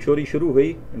चोरी शुरू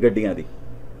हुई गड्डियां दी.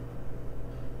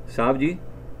 साहब जी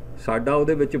ਸਾਡਾ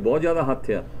ਉਹਦੇ ਵਿੱਚ ਬਹੁਤ ਜ਼ਿਆਦਾ ਹੱਥ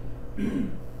ਆ।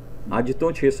 ਅੱਜ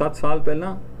ਤੋਂ 6-7 ਸਾਲ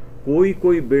ਪਹਿਲਾਂ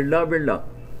ਕੋਈ ਬਿਰਲਾ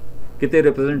ਕਿਤੇ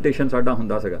ਰਿਪਰੈਜ਼ੈਂਟੇਸ਼ਨ ਸਾਡਾ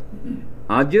ਹੁੰਦਾ ਸੀਗਾ।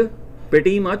 ਅੱਜ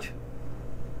pretty much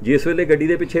ਜਿਸ ਵੇਲੇ ਗੱਡੀ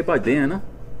ਦੇ ਪਿੱਛੇ ਭੱਜਦੇ ਆ ਨਾ,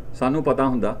 ਸਾਨੂੰ ਪਤਾ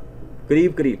ਹੁੰਦਾ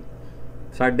ਕਰੀਬ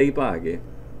ਸਾਡੇ ਹੀ ਭਾ ਹੈਗੇ,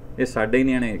 ਇਹ ਸਾਡੇ ਹੀ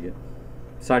ਨਿਆਣੇ ਹੈਗੇ,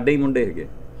 ਸਾਡੇ ਹੀ ਮੁੰਡੇ ਹੈਗੇ।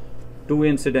 2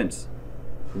 incidents,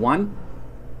 one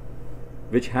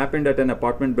which happened at an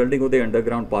apartment building ਉਹਦੇ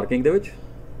ਅੰਡਰਗਰਾਊਂਡ ਪਾਰਕਿੰਗ ਦੇ ਵਿੱਚ,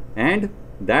 and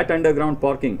that underground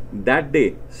parking that day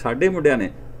ਸਾਡੇ ਮੁੰਡਿਆਂ ਨੇ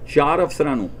 4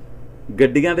 ਅਫਸਰਾਂ ਨੂੰ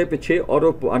ਗੱਡੀਆਂ ਦੇ ਪਿੱਛੇ ਔਰ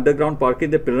ਉਹ ਅੰਡਰਗਰਾਊਂਡ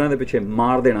ਪਾਰਕਿੰਗ ਦੇ ਪਿਲਰਾਂ ਦੇ ਪਿੱਛੇ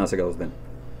ਮਾਰ ਦੇਣਾ ਸੀਗਾ ਉਸ ਦਿਨ।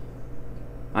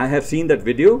 I have seen that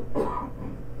video,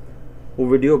 ਉਹ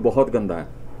ਵੀਡੀਓ ਬਹੁਤ ਗੰਦਾ ਹੈ।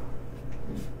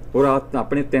 ਔਰ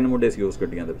ਆਪਣੇ 3 ਮੁੰਡੇ ਸੀ ਉਸ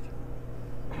ਗੱਡੀਆਂ ਦੇ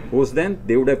ਵਿੱਚ। ਉਸ ਦਿਨ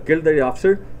they would have killed the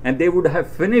officer and they would have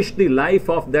finished the life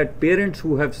of that parents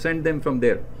who have sent them from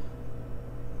there.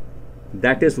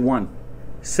 That is one.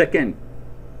 Second,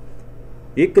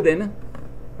 ਇੱਕ ਦਿਨ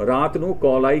ਰਾਤ ਨੂੰ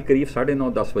ਕਾਲ ਆਈ ਕਰੀਬ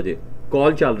 9:30-10 ਵਜੇ,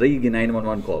 ਕਾਲ ਚੱਲ ਰਹੀ ਹੈਗੀ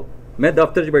 911 ਕਾਲ। ਮੈਂ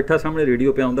ਦਫ਼ਤਰ 'ਚ ਬੈਠਾ, ਸਾਹਮਣੇ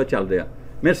ਰੇਡੀਓ ਪਿਆ ਹੁੰਦਾ ਚੱਲ ਰਿਹਾ,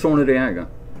 ਮੈਂ ਸੁਣ ਰਿਹਾ ਹੈਗਾ।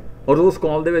 ਔਰ ਉਸ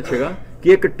ਕਾਲ ਦੇ ਵਿੱਚ ਹੈਗਾ ਕਿ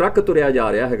ਇੱਕ ਟਰੱਕ ਤੁਰਿਆ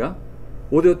ਜਾ ਰਿਹਾ ਹੈਗਾ,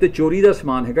 ਉਹਦੇ ਉੱਤੇ ਚੋਰੀ ਦਾ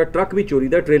ਸਮਾਨ ਹੈਗਾ, ਟਰੱਕ ਵੀ ਚੋਰੀ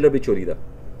ਦਾ, ਟ੍ਰੇਲਰ ਵੀ ਚੋਰੀ ਦਾ।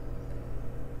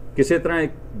 ਕਿਸੇ ਤਰ੍ਹਾਂ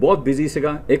ਇੱਕ ਬਹੁਤ ਬਿਜ਼ੀ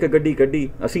ਸੀਗਾ, ਇੱਕ ਗੱਡੀ ਕੱਢੀ,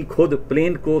 ਅਸੀਂ ਖੁਦ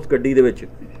ਪਲੇਨ ਕ੍ਰੋਸ ਗੱਡੀ ਦੇ ਵਿੱਚ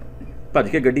ਭੱਜ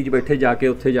ਕੇ ਗੱਡੀ 'ਚ ਬੈਠੇ, ਜਾ ਕੇ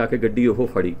ਉੱਥੇ ਜਾ ਕੇ ਗੱਡੀ ਉਹ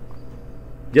ਫੜੀ।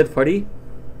 ਜਦ ਫੜੀ,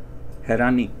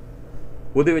 ਹੈਰਾਨੀ,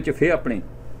 ਉਹਦੇ ਵਿੱਚ ਫਿਰ ਆਪਣੇ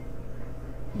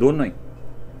ਦੋਨੋਂ ਹੀ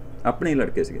ਆਪਣੇ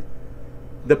ਲੜਕੇ ਸੀਗੇ।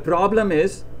 The problem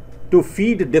is to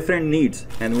feed different needs,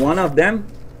 and one of them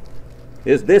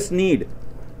is this need.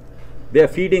 They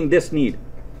are feeding this need.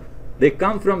 They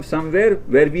come from somewhere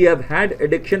where we have had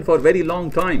addiction for very long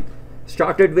time.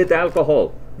 Started with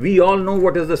alcohol. We all know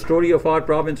what is the story of our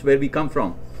province where we come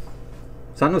from.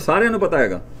 ਸਾਨੂੰ ਸਾਰਿਆਂ ਨੂੰ ਪਤਾ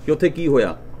ਹੈਗਾ ਕਿ ਉੱਥੇ ਕੀ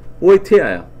ਹੋਇਆ। ਉਹ ਇੱਥੇ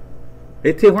ਆਇਆ,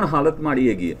 ਇੱਥੇ ਹੁਣ ਹਾਲਤ ਮਾੜੀ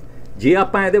ਹੈਗੀ ਹੈ। ਜੇ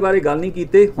ਆਪਾਂ ਇਹਦੇ ਬਾਰੇ ਗੱਲ ਨਹੀਂ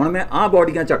ਕੀਤੇ, ਹੁਣ ਮੈਂ ਆਹ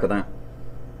ਬੋਡੀਆਂ ਚੱਕਦਾ।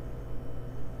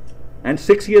 And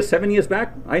 6 years, 7 years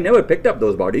back, I never picked up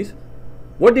those bodies.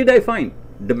 What did I find?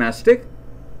 Domestic.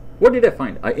 What did I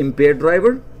find? An impaired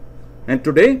driver. And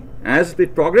today, as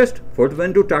it progressed, first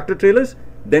went to tractor trailers,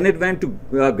 then it went to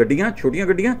gaddiyan,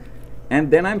 chotiyan gaddiyan,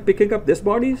 and then I'm picking up these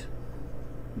bodies.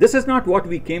 This is not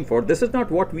what we came for. This is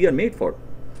not what we are made for.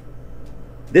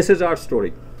 This is our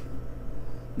story.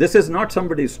 This is not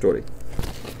somebody's story.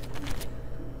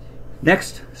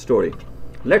 Next story.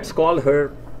 Let's call her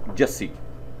Jessie.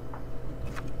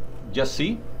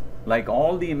 Jessie, like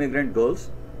all the immigrant girls,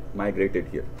 migrated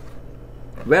here.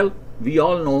 Well, we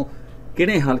all know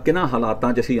ਕਿਹਨਾਂ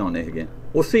ਹਾਲਾਤਾਂ 'ਚ ਅਸੀਂ ਆਉਣੇ ਹੈਗੇ।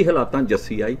 ਉਸੇ ਹਾਲਾਤਾਂ 'ਚ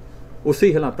ਜੱਸੀ ਆਈ,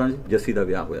 ਉਸੇ ਹਾਲਾਤਾਂ 'ਚ ਜੱਸੀ ਦਾ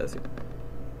ਵਿਆਹ ਹੋਇਆ ਸੀ।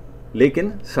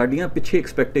 ਲੇਕਿਨ ਸਾਡੀਆਂ ਪਿੱਛੇ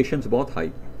ਐਕਸਪੈਕਟੇਸ਼ਨਸ ਬਹੁਤ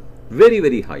ਹਾਈ,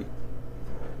 ਵੈਰੀ ਹਾਈ।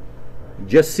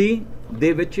 ਜੱਸੀ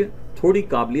ਦੇ ਵਿੱਚ ਥੋੜੀ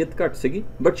ਕਾਬਲੀਅਤ ਘੱਟ ਸੀਗੀ,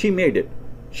 but she made it,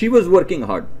 Shri was working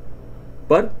hard.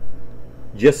 ਪਰ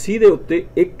ਜੱਸੀ ਦੇ ਉੱਤੇ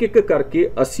ਇੱਕ ਕਰਕੇ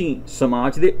ਅਸੀਂ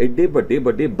ਸਮਾਜ ਦੇ ਐਡੇ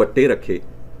ਵੱਡੇ ਬੱਟੇ ਰੱਖੇ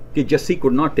ਕਿ Jassi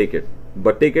could not take it.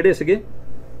 ਬੱਟੇ ਕਿਹੜੇ ਸੀਗੇ?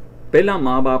 ਪਹਿਲਾ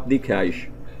ਮਾਂ-ਬਾਪ ਦੀ ਖਿਆਇਸ਼,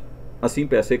 ਅਸੀਂ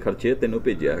ਪੈਸੇ ਖਰਚੇ ਤੈਨੂੰ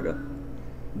ਭੇਜਿਆ ਹੈਗਾ।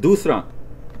 ਦੂਸਰਾ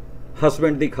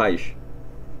ਹਸਬੈਂਡ ਦੀ ਖਾਹਿਸ਼,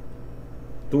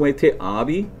 ਤੂੰ ਇੱਥੇ ਆ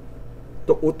ਵੀ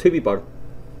ਤਾਂ ਉੱਥੇ ਵੀ ਪੜ੍ਹ,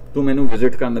 ਤੂੰ ਮੈਨੂੰ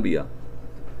ਵਿਜ਼ਿਟ ਕਰਨ ਵੀ ਆ।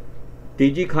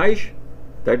 ਤੀਜੀ ਖਾਹਿਸ਼,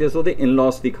 ਦੈਟ ਇਜ਼ ਉਹਦੇ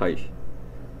ਇਨ-ਲॉस ਦੀ ਖਾਹਿਸ਼।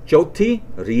 ਚੌਥੀ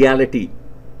ਰਿਐਲਿਟੀ,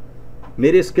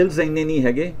 ਮੇਰੇ ਸਕਿੱਲਸ ਇੰਨੇ ਨਹੀਂ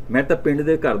ਹੈਗੇ, ਮੈਂ ਤਾਂ ਪਿੰਡ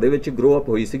ਦੇ ਘਰ ਦੇ ਵਿੱਚ ਗਰੋ ਅਪ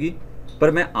ਹੋਈ ਸੀਗੀ,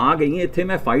 ਪਰ ਮੈਂ ਆ ਗਈ ਹਾਂ ਇੱਥੇ,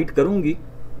 ਮੈਂ ਫਾਈਟ ਕਰੂੰਗੀ,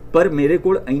 ਪਰ ਮੇਰੇ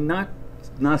ਕੋਲ ਇੰਨਾ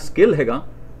ਨਾ ਸਕਿੱਲ ਹੈਗਾ,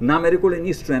 ਨਾ ਮੇਰੇ ਕੋਲ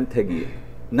ਇੰਨੀ ਸਟਰੈਂਥ ਹੈਗੀ ਹੈ,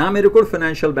 ਨਾ ਮੇਰੇ ਕੋਲ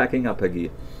ਫਾਈਨੈਂਸ਼ੀਅਲ ਬੈਕਿੰਗ ਅਪ ਹੈਗੀ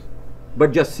ਹੈ।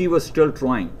 But Jassi was still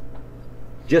trying,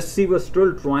 Jessie was still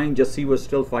trying, Jessie was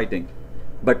still fighting.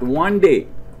 But one day,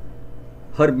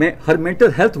 her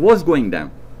mental health was going down.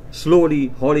 Slowly,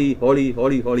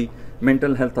 hੌਲੀ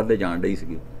mental health ਥੱਲੇ ਜਾਣ ਰਹੀ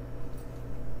ਸੀਗੀ।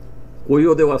 ਕੋਈ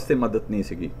ਉਹਦੇ ਵਾਸਤੇ ਮਦਦ ਨਹੀਂ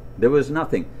ਸੀਗੀ। There was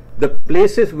nothing. The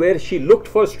places where she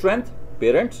looked for strength,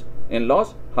 parents,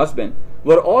 in-laws, husband,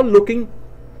 were all looking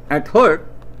at her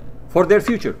for their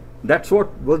future. That's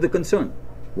what was the concern.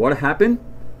 What happened?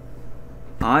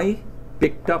 I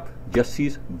picked up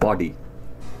Jessie's body.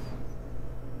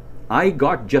 I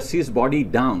got Jessie's body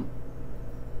down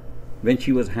when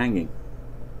she was hanging.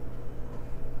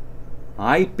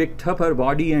 I picked up her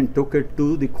body and took it to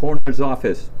the coroner's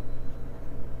office.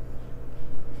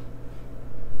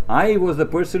 I was the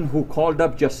person who called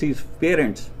up Jessie's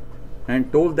parents and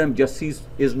told them Jessie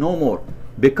is no more,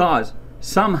 because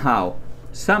somehow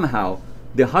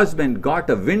the husband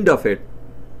got a wind of it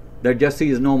that Jessie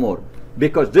is no more,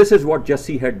 because this is what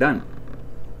Jessie had done.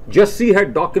 Jessie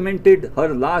had documented her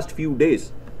last few days,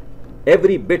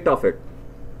 every bit of it,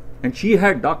 and she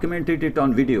had documented it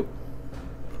on video,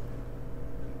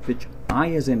 which I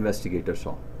as an investigator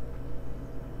saw.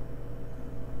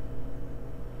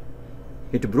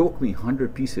 It broke me 100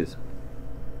 pieces.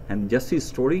 And Jessie's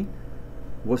story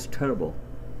was terrible.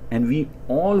 And we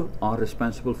all are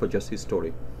responsible for Jassi's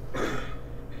story.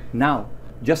 Now,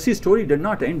 Jassi's story did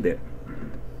not end there.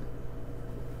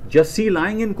 Jassi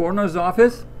lying in coroner's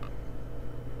office,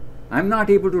 I'm not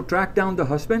able to track down the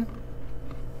husband.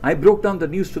 I broke down the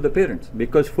news to the parents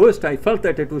because first I felt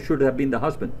that it should have been the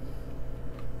husband.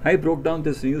 I broke down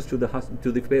this news to the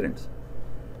parents.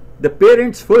 The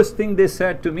parents, first thing they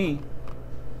said to me,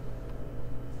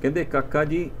 ਕਹਿੰਦੇ ਕਾਕਾ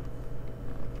ਜੀ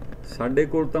ਸਾਡੇ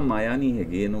ਕੋਲ ਤਾਂ ਮਾਇਆ ਨਹੀਂ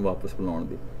ਹੈਗੀ ਇਹਨੂੰ ਵਾਪਸ ਬੁਲਾਉਣ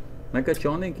ਦੀ। ਮੈਂ ਕਿਹਾ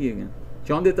ਚਾਹੁੰਦੇ ਕੀ ਹੈਗੇ?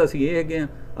 ਚਾਹੁੰਦੇ ਤਾਂ ਅਸੀਂ ਇਹ ਹੈਗੇ ਆ,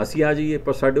 ਅਸੀਂ ਆ ਜਾਈਏ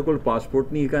ਪਰ ਸਾਡੇ ਕੋਲ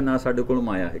ਪਾਸਪੋਰਟ ਨਹੀਂ ਹੈਗਾ, ਨਾ ਸਾਡੇ ਕੋਲ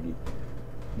ਮਾਇਆ ਹੈਗੀ।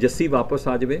 ਜੱਸੀ ਵਾਪਸ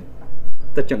ਆ ਜਾਵੇ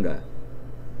ਤਾਂ ਚੰਗਾ ਹੈ।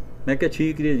 ਮੈਂ ਕਿਹਾ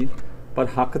ਠੀਕ ਹੈ ਜੀ, ਪਰ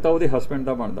ਹੱਕ ਤਾਂ ਉਹਦੇ ਹਸਬੈਂਡ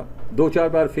ਦਾ ਬਣਦਾ। 2-4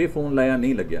 ਵਾਰ ਫੇਰ ਫੋਨ ਲਾਇਆ,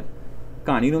 ਨਹੀਂ ਲੱਗਿਆ।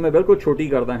 ਕਹਾਣੀ ਨੂੰ ਮੈਂ ਬਿਲਕੁਲ ਛੋਟੀ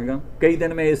ਕਰਦਾ ਹੈਗਾ। ਕਈ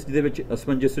ਦਿਨ ਮੈਂ ਇਸ ਦੇ ਵਿੱਚ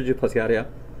ਅਸਮੰਜਸ 'ਚ ਫਸਿਆ ਰਿਹਾ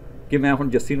ਕਿ ਮੈਂ ਹੁਣ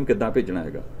ਜੱਸੀ ਨੂੰ ਕਿੱਦਾਂ ਭੇਜਣਾ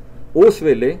ਹੈਗਾ। ਉਸ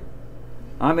ਵੇਲੇ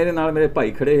ਆ ਮੇਰੇ ਨਾਲ ਮੇਰੇ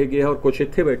ਭਾਈ ਖੜੇ ਹੈਗੇ ਔਰ ਕੁਛ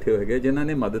ਇੱਥੇ ਬੈਠੇ ਹੋਏ ਹੈਗੇ ਜਿਨ੍ਹਾਂ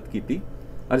ਨੇ ਮਦਦ ਕੀਤੀ।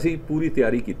 ਅਸੀਂ ਪੂਰੀ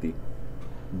ਤਿਆਰੀ ਕੀਤੀ।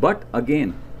 But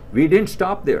again we didn't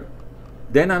stop there.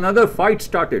 Then another fight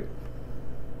started.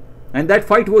 And that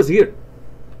fight was here.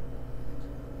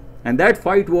 And that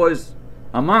fight was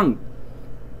among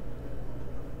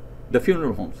the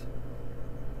funeral homes.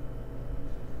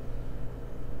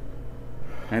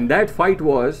 And that fight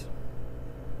was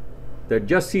that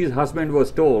Jassi's husband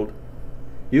was told,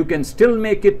 you can still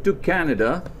make it to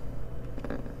Canada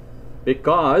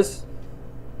because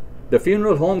the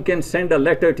funeral home can send a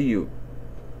letter to you.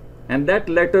 And that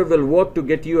letter will work to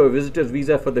get you a visitor's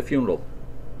visa for the funeral.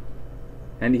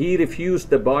 And he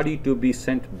refused the body to be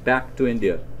sent back to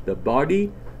India. The body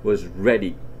was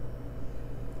ready.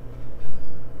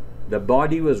 The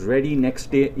body was ready.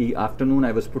 Next day afternoon,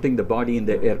 I was putting the body in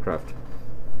the aircraft.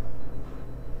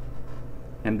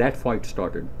 And that fight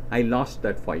started. I lost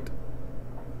that fight.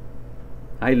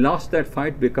 I lost that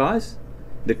fight because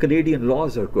the Canadian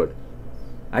laws are good.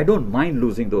 I don't mind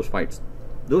losing those fights.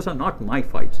 Those are not my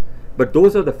fights. But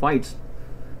those are the fights.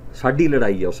 ਸਾਡੀ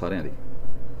ਲੜਾਈ ਹੈ ਉਹ ਸਾਰਿਆਂ ਦੀ।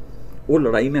 ਉਹ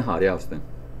ਲੜਾਈ ਮੈਂ ਹਾਰਿਆ ਉਸ ਦਿਨ।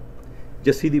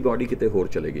 ਜੱਸੀ ਦੀ ਬਾਡੀ ਕਿਤੇ ਹੋਰ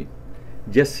ਚਲੇ ਗਈ।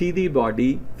 ਜੱਸੀ ਦੀ ਬਾਡੀ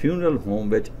ਫਿਊਨਰਲ ਹੋਮ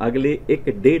ਵਿੱਚ ਅਗਲੇ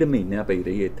 1-1.5 ਮਹੀਨਿਆਂ ਪਈ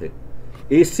ਰਹੀ ਇੱਥੇ,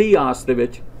 ਇਸੇ ਆਸ ਦੇ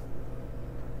ਵਿੱਚ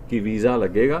ਕਿ ਵੀਜ਼ਾ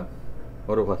ਲੱਗੇਗਾ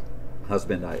ਔਰ ਉਹ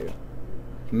ਹਸਬੈਂਡ ਆਏਗਾ।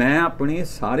 ਮੈਂ ਆਪਣੇ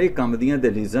ਸਾਰੇ ਕੰਮ ਦੀਆਂ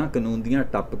ਦਲੀਜ਼ਾਂ ਕਾਨੂੰਨ ਦੀਆਂ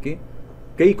ਟੱਪ ਕੇ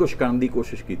ਕਈ ਕੁਛ ਕਰਨ ਦੀ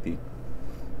ਕੋਸ਼ਿਸ਼ ਕੀਤੀ,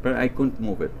 ਪਰ I couldn't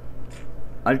move it.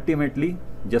 Ultimately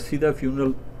Jassi the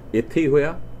funeral ਇੱਥੇ ਹੀ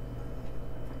ਹੋਇਆ,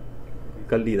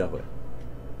 ਕੱਲੀ ਦਾ ਹੋਇਆ।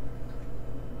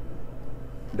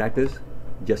 That is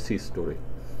Jassi's story.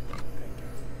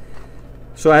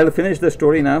 So I'll finish the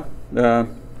story now.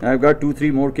 I've got 2-3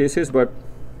 more cases, but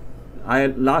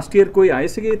last year कोई आए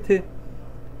सके इत्थे?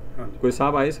 कोई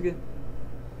साहब आए सके?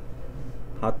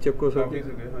 हाथ चक्को सब?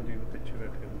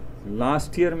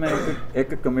 लास्ट ईयर मैं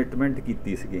एक कमिटमेंट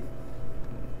कीती सीगी,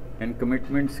 एंड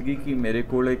कमिटमेंट सीगी कि मेरे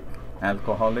कोल एक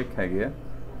एल्कोहलिक है गया।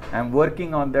 I am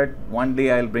working on that, one day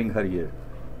I will bring her here.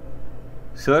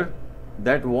 Sir,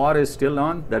 that war is still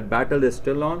on, that battle is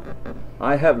still on.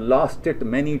 I have lost it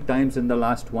many times in the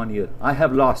last 1 year. I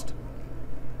have lost.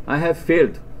 I have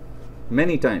failed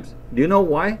many times. Do you know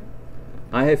why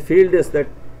I have failed? Is that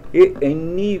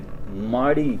any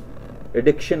maadi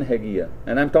addiction ਹੈਗੀ ਆ,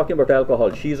 and I'm talking about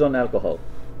alcohol. She's on alcohol.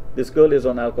 This girl is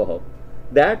on alcohol.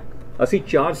 That ਅਸੀਂ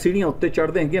 4 ਸੀੜੀਆਂ ਉੱਤੇ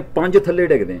ਚੜ੍ਹਦੇ ਹੈਗੇ, 5 ਥੱਲੇ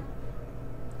ਡਿੱਗਦੇ ਹਾਂ।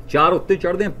 4 ਉੱਤੇ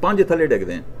ਚੜ੍ਹਦੇ ਹਾਂ, 5 ਥੱਲੇ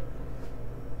ਡਿੱਗਦੇ ਹਾਂ।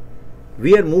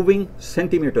 We are moving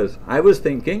centimeters. I was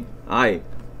thinking,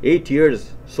 8 years,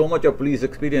 so much of police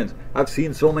experience. I've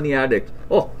seen so many addicts.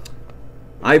 Oh,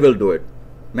 I will do it.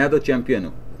 मैं तो champion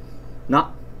हूँ। Nah,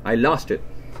 I lost it.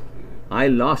 I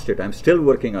lost it. I'm still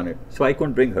working on it. So I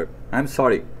couldn't bring her. I'm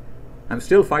sorry. I'm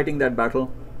still fighting that battle.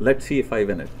 Let's see if I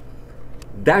win it.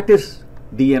 That is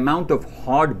the amount of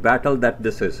hard battle that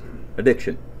this is.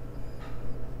 Addiction.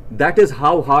 That is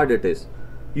how hard it is.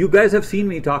 You guys have seen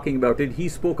me talking about it. He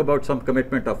spoke about some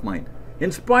commitment of mine.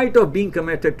 In spite of being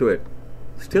committed to it,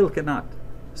 still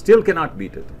cannot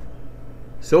beat it.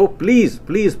 So please,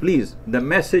 please, please, the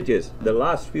message is, the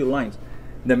last few lines,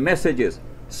 the message is,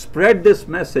 spread this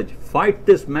message, fight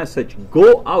this message, go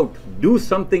out, do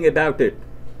something about it.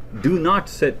 Do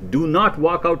not sit, do not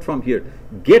walk out from here.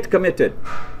 Get committed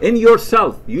in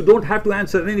yourself. You don't have to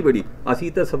answer anybody.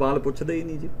 ਅਸੀਂ ਤਾਂ ਸਵਾਲ ਪੁੱਛਦੇ ਹੀ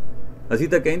ਨਹੀਂ ਜੀ, ਅਸੀਂ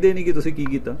ਤਾਂ ਕਹਿੰਦੇ ਨਹੀਂ ਕਿ ਤੁਸੀਂ ਕੀ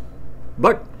ਕੀਤਾ।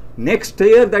 But next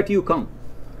year that you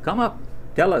come up,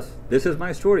 tell us, this is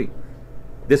my story,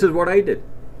 this is what I did,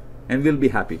 and we'll be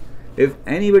happy. If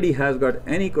anybody has got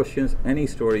any questions, any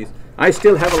stories, I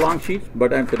still have a long sheet,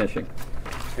 but I'm finishing.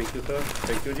 Thank you, sir.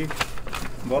 Thank you, ji.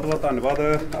 बहुत बहुत धन्यवाद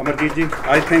अमरजीत जी।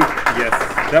 I think yes,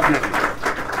 definitely.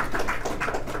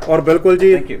 ਔਰ ਬਿਲਕੁਲ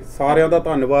ਜੀ ਸਾਰਿਆਂ ਦਾ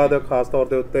ਧੰਨਵਾਦ। ਖਾਸ ਤੌਰ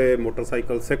ਦੇ ਉੱਤੇ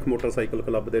ਮੋਟਰਸਾਈਕਲ ਸਿੱਖ ਮੋਟਰਸਾਈਕਲ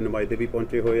ਕਲੱਬ ਦੇ ਨੁਮਾਇੰਦੇ ਵੀ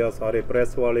ਪਹੁੰਚੇ ਹੋਏ ਆ, ਸਾਰੇ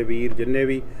ਪ੍ਰੈਸ ਵਾਲੇ ਵੀਰ ਜਿੰਨੇ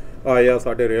ਵੀ ਆਏ ਆ,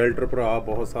 ਸਾਡੇ ਰੀਅਲਟਰ ਭਰਾ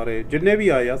ਬਹੁਤ ਸਾਰੇ ਜਿੰਨੇ ਵੀ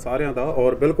ਆਏ ਆ ਸਾਰਿਆਂ ਦਾ।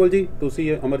 ਔਰ ਬਿਲਕੁਲ ਜੀ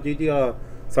ਤੁਸੀਂ ਅਮਰਜੀਤ ਜੀ ਆ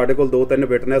ਸਾਡੇ ਕੋਲ 2-3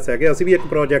 ਵਿਟਨੈਸ ਹੈਗੇ। ਅਸੀਂ ਵੀ ਇੱਕ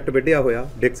ਪ੍ਰੋਜੈਕਟ ਵਿੱਢਿਆ ਹੋਇਆ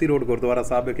ਡਿਕਸੀ ਰੋਡ ਗੁਰਦੁਆਰਾ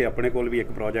ਸਾਹਿਬ ਵਿਖੇ, ਆਪਣੇ ਕੋਲ ਵੀ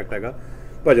ਇੱਕ ਪ੍ਰੋਜੈਕਟ ਹੈਗਾ।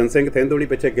 ਭਜਨ ਸਿੰਘ ਥਿੰਦੋਣੀ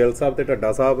ਪਿੱਛੇ ਗਿੱਲ ਸਾਹਿਬ ਤੇ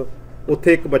ਢੱਡਾ ਸਾਹਿਬ,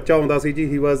 ਉੱਥੇ ਇੱਕ ਬੱਚਾ ਆਉਂਦਾ ਸੀ ਜੀ,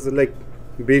 ਹੀ ਵਾਜ਼ ਲਾਈਕ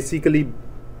ਬੇਸਿਕਲੀ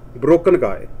ਬ੍ਰੋਕਨ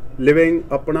ਗਾਏ, ਲਿਵਿੰਗ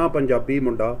ਆਪਣਾ ਪੰਜਾਬੀ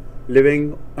ਮੁੰਡਾ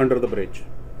ਲਿਵਿੰਗ ਅੰਡਰ ਦ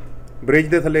ਬ੍ਰਿਜ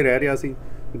ਦੇ ਥੱਲੇ ਰਹਿ ਰਿਹਾ ਸੀ।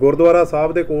 ਗੁਰਦੁਆਰਾ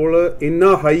ਸਾਹਿਬ ਦੇ ਕੋਲ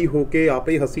ਇੰਨਾ ਹਾਈ ਹੋ ਕੇ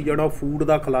ਆਪੇ ਹੱਸੀ ਜਾਣਾ, ਫੂਡ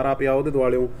ਦਾ ਖਲਾਰਾ ਪਿਆ ਉਹਦੇ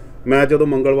ਦੁਆਲਿਓਂ। ਮੈਂ ਜਦੋਂ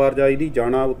ਮੰਗਲਵਾਰ ਜਾਈਦੀ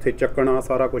ਜਾਣਾ ਉੱਥੇ ਚੱਕਣਾ,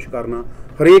 ਸਾਰਾ ਕੁਝ ਕਰਨਾ,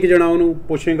 ਹਰੇਕ ਜਣਾ ਉਹਨੂੰ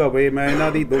ਪੁੱਛੇਗਾ ਵੇ। ਮੈਂ ਇਹਨਾਂ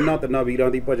ਦੀ ਦੋਨਾਂ ਤਿੰਨਾਂ ਵੀਰਾਂ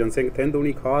ਦੀ, ਭਜਨ ਸਿੰਘ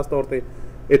ਥਿੰਦੋਣੀ ਖਾਸ ਤੌਰ ਤੇ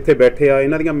ਇੱਥੇ ਬੈਠੇ ਆ,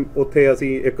 ਇਹਨਾਂ ਦੀਆਂ ਉੱਥੇ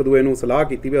ਅਸੀਂ ਇੱਕ ਦੂਏ ਨੂੰ ਸਲਾਹ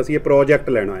ਕੀਤੀ ਵੀ ਅਸੀਂ ਇਹ ਪ੍ਰੋਜੈਕਟ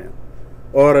ਲੈਣਾ ਆ,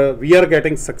 ਔਰ ਵੀ R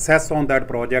getting success on that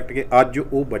project. ਕਿ ਅੱਜ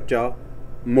ਉਹ ਬੱਚਾ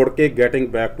ਮੁੜ ਕੇ ਗੈਟਿੰਗ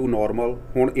ਬੈਕ ਟੂ ਨੋਰਮਲ।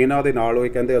 ਹੁਣ ਇਹਨਾਂ ਦੇ ਨਾਲ ਉਹ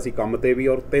ਕਹਿੰਦੇ ਅਸੀਂ ਕੰਮ ਤੇ ਵੀ,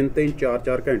 ਔਰ 3-3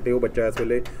 4-4 ਘੰਟੇ ਉਹ ਬੱਚਾ ਇਸ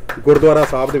ਵੇਲੇ ਗੁਰਦੁਆਰਾ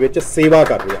ਸਾਹਿਬ ਦੇ ਵਿੱਚ ਸੇਵਾ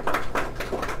ਕਰ ਰਿਹਾ।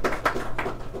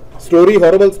 ਸਟੋਰੀ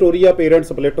ਹੌਰਬਲ ਸਟੋਰੀ ਆ, ਪੇਰੈਂਟ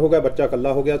ਸਪਲਿਟ ਹੋ ਗਿਆ, ਬੱਚਾ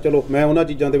ਇਕੱਲਾ ਹੋ ਗਿਆ। ਚਲੋ ਮੈਂ ਉਹਨਾਂ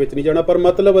ਚੀਜ਼ਾਂ ਦੇ ਵਿੱਚ ਨਹੀਂ ਜਾਣਾ, ਪਰ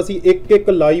ਮਤਲਬ ਅਸੀਂ ਇੱਕ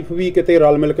ਲਾਈਫ ਵੀ ਕਿਤੇ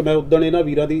ਰਲ ਮਿਲ ਕੇ, ਮੈਂ ਉਦਣ ਇਹਨਾਂ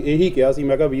ਵੀਰਾਂ ਦੀ ਇਹੀ ਕਿਹਾ ਸੀ,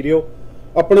 ਮੈਂ ਕਿਹਾ ਵੀਰਿਓ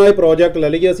ਆਪਣਾ ਇਹ ਪ੍ਰੋਜੈਕਟ ਲੈ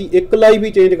ਲਈਏ, ਅਸੀਂ ਇੱਕ ਲਾਈਫ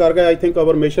ਵੀ ਚੇਂਜ ਕਰ ਗਏ। ਆਈ ਥਿੰਕ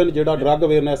ਆਵਰ ਮਿਸ਼ਨ ਜਿਹੜਾ ਡਰੱਗ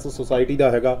ਅਵੇਅਰਨੈਸ ਸੁਸਾਇਟੀ ਦਾ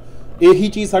ਹੈਗਾ, ਇਹੀ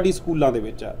ਚੀਜ਼ ਸਾਡੀ ਸਕੂਲਾਂ ਦੇ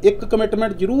ਵਿੱਚ ਆ। ਇੱਕ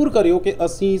ਕਮਿਟਮੈਂਟ ਜ਼ਰੂਰ ਕਰਿਓ ਕਿ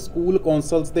ਅਸੀਂ ਸਕੂਲ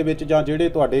ਕੌਂਸਲਸ ਦੇ ਵਿੱਚ ਜਾਂ ਜਿਹੜੇ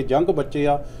ਤੁਹਾਡੇ ਯੰਗ ਬੱਚੇ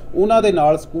ਆ ਉਹਨਾਂ ਦੇ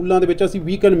ਨਾਲ ਸਕੂਲਾਂ ਦੇ ਵਿੱਚ ਅਸੀਂ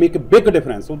ਵੀ ਕੈਨ ਮੇਕ ਬਿਗ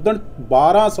ਡਿਫਰੈਂਸ। ਉਦਣ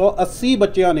 1280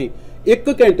 ਬੱਚਿਆਂ ਨੇ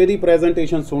 1 ਘੰਟੇ ਦੀ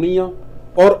ਪ੍ਰੈਜੈਂਟੇਸ਼ਨ ਸੁਣੀ ਆ,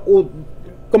 ਔਰ ਉਹ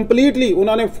ਕੰਪਲੀਟਲੀ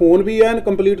ਉਹਨਾਂ ਨੇ ਫੋਨ ਵੀ ਐਨ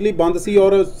ਕੰਪਲੀਟਲੀ ਬੰਦ ਸੀ,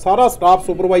 ਔਰ ਸਾਰਾ ਸਟਾਫ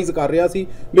ਸੁਪਰਵਾਈਜ਼ ਕਰ ਰਿਹਾ ਸੀ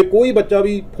ਵੀ ਕੋਈ ਬੱਚਾ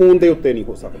ਵੀ ਫੋਨ ਦੇ ਉੱਤੇ ਨਹੀਂ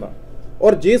ਹੋ ਸਕਦਾ।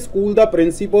 ਔਰ ਜੇ ਸਕੂਲ ਦਾ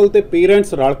ਪ੍ਰਿੰਸੀਪਲ ਤੇ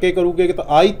ਪੇਰੈਂਟਸ ਰਲ ਕੇ ਕਰੂਗੇ ਤਾਂ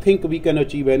I think we can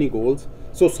achieve any goals.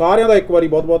 ਸੋ ਸਾਰਿਆਂ ਦਾ ਇੱਕ ਵਾਰੀ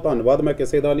ਬਹੁਤ ਬਹੁਤ ਧੰਨਵਾਦ। ਮੈਂ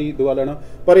ਕਿਸੇ ਦਾ ਨਹੀਂ ਦੁਆ ਲੈਣਾ,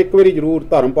 ਪਰ ਇੱਕ ਵਾਰੀ ਜ਼ਰੂਰ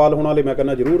ਧਰਮਪਾਲ ਹੋਣ ਵਾਲੇ ਮੈਂ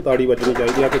ਕਹਿੰਦਾ ਜ਼ਰੂਰ ਤਾੜੀ ਵੱਜਣੀ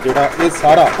ਚਾਹੀਦੀ ਆ ਕਿ ਜਿਹੜਾ ਇਹ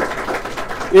ਸਾਰਾ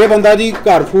ਇਹ ਬੰਦਾ ਜੀ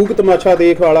ਘਰ ਫੂਕ ਤਮਾਸ਼ਾ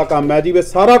ਦੇਖ ਵਾਲਾ ਕੰਮ ਹੈ ਜੀ, ਵੇ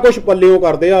ਸਾਰਾ ਕੁਝ ਪੱਲਿਓਂ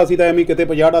ਕਰਦੇ ਆ। ਅਸੀਂ ਤਾਂ ਐਵੇਂ ਕਿਤੇ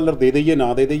 $50 ਦੇ ਦਈਏ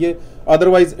ਨਾ ਦੇ ਦਈਏ,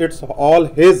 otherwise it's all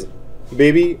his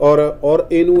baby. ਔਰ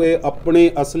ਇਹਨੂੰ ਇਹ ਆਪਣੇ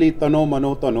ਅਸਲੀ ਤਨੋ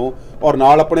ਮਨੋ ਧਨੋ ਔਰ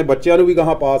ਨਾਲ ਆਪਣੇ ਬੱਚਿਆਂ ਨੂੰ ਵੀ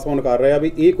ਗਾਹਾਂ ਪਾਸ ਔਨ ਕਰ ਰਿਹਾ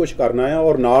ਵੀ ਇਹ ਕੁਝ ਕਰਨਾ ਆ,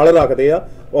 ਔਰ ਨਾਲ ਰੱਖਦੇ ਆ।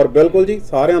 ਔਰ ਬਿਲਕੁਲ ਜੀ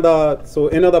ਸਾਰਿਆਂ ਦਾ, ਸੋ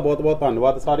ਇਹਨਾਂ ਦਾ ਬਹੁਤ ਬਹੁਤ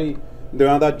ਧੰਨਵਾਦ ਸਾਰੀ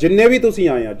ਦਿਆਂ ਦਾ। ਜਿੰਨੇ ਵੀ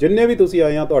ਤੁਸੀਂ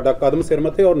ਆਏ ਆ ਤੁਹਾਡਾ ਕਦਮ ਸਿਰ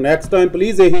ਮੱਥੇ। ਔਰ ਨੈਕਸਟ ਟਾਈਮ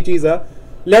ਪਲੀਜ਼ ਇਹੀ ਚੀਜ਼ ਆ,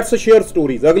 ਲੈਟਸ ਸ਼ੇਅਰ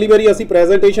ਸਟੋਰੀਜ਼। ਅਗਲੀ ਵਾਰੀ ਅਸੀਂ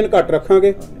ਪ੍ਰੈਜੈਂਟੇਸ਼ਨ ਘੱਟ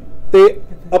ਰੱਖਾਂਗੇ ਤੇ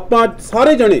ਆਪਾਂ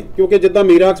ਸਾਰੇ ਜਣੇ, ਕਿਉਂਕਿ ਜਿੱਦਾਂ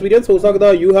ਮੇਰਾ ਐਕਸਪੀਰੀਅੰਸ ਹੋ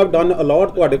ਸਕਦਾ, ਯੂ ਹੈਵ ਡਨ ਅ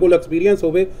ਲੋਟ, ਤੁਹਾਡੇ ਕੋਲ ਐਕਸਪੀਰੀਅੰਸ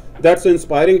ਹੋਵੇ, ਦੈਟਸ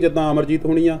ਇੰਸਪਾਇਰਿੰਗ। ਜਿੱਦਾਂ ਅਮਰਜੀਤ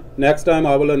ਹੋਣੀ ਆ, next time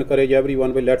I will encourage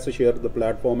everyone we let's share the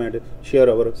platform and share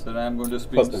hour. Sir I am going to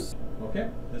speak okay,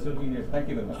 this will be it. Thank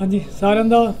you very much. ਹਾਂਜੀ, ਸਾਰਿਆਂ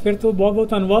ਦਾ ਫਿਰ ਤੋਂ ਬਹੁਤ ਬਹੁਤ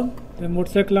ਧੰਨਵਾਦ। ਤੇ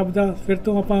ਮੋਟਰਸਾਈਕਲ ਕਲੱਬ ਦਾ ਫਿਰ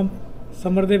ਤੋਂ ਆਪਾਂ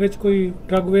ਸਮਰ ਦੇ ਵਿੱਚ ਕੋਈ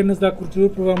ਡਰੱਗ ਅਵੇਅਰਨੈਸ ਦਾ ਜ਼ਰੂਰ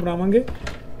ਪ੍ਰੋਗਰਾਮ ਬਣਾਵਾਂਗੇ।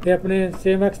 ਤੇ ਆਪਣੇ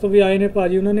ਸੇਮ ਐਕਸ ਤੋਂ ਵੀ ਆਏ ਨੇ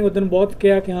ਭਾਜੀ, ਉਹਨਾਂ ਨੇ ਉਦੋਂ ਬਹੁਤ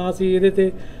ਕਿਹਾ ਕਿ ਹਾਂ ਅਸੀਂ ਇਹਦੇ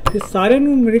ਤੇ ਸਾਰਿਆਂ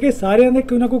ਨੂੰ ਮਿਲ ਕੇ, ਸਾਰਿਆਂ ਦੇ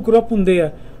ਕੋਈ ਨਾ ਕੋਈ ਗਰੁੱਪ ਹੁੰਦੇ ਆ,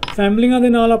 ਫੈਮਲੀਆਂ ਦੇ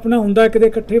ਨਾਲ ਆਪਣਾ ਹੁੰਦਾ ਕਿਤੇ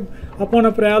ਇਕੱਠੇ ਆਪਾਂ ਹੁਣ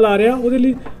ਅਪ੍ਰੈਲ ਆ ਰਿਹਾ, ਉਹਦੇ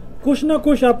ਲਈ ਕੁਛ ਨਾ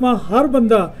ਕੁਛ ਆਪਾਂ ਹਰ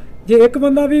ਬੰਦਾ, ਜੇ ਇੱਕ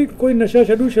ਬੰਦਾ ਵੀ ਕੋਈ ਨਸ਼ਾ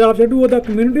ਛੱਡੂ, ਸ਼ਰਾਬ ਛੱਡੂ, ਉਹਦਾ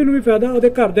ਕਮਿਊਨਿਟੀ ਨੂੰ ਵੀ ਫਾਇਦਾ, ਉਹਦੇ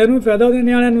ਘਰਦਿਆਂ ਨੂੰ ਵੀ ਫਾਇਦਾ, ਉਹਦੇ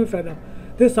ਨਿਆਣਿਆਂ ਨੂੰ ਵੀ ਫਾਇਦਾ,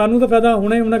 ਤੇ ਸਾਨੂੰ ਤਾਂ ਫਾਇਦਾ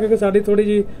ਹੋਣਾ ਹੀ ਹੋਣਾ ਕਿਉਂਕਿ ਸਾਡੀ ਥੋੜੀ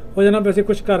ਜਿਹੀ ਹੋ ਜਾਣਾ ਵੀ ਅਸੀਂ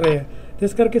ਕੁਛ ਕਰ ਰਹੇ ਹਾਂ। ਤੇ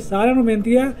ਇਸ ਕਰਕੇ ਸਾਰਿਆਂ ਨੂੰ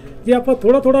ਬੇਨਤੀ ਹੈ ਜੇ ਆਪਾਂ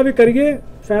ਥੋੜਾ ਵੀ ਕਰੀਏ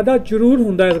ਫਾਇਦਾ ਜ਼ਰੂਰ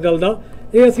ਹੁੰਦਾ ਇਸ ਗੱਲ ਦਾ।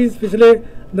 ਇਹ ਅਸੀਂ ਪਿਛਲੇ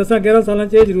 10-11 ਸਾਲਾਂ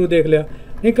 'ਚ ਇਹ ਜ਼ਰੂਰ ਦੇਖ ਲਿਆ।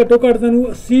 ਨਹੀਂ ਘੱਟੋ ਘੱਟ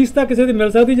ਤੁਹਾਨੂੰ ਅਸੀਸ ਤਾਂ ਕਿਸੇ ਦੀ ਮਿਲ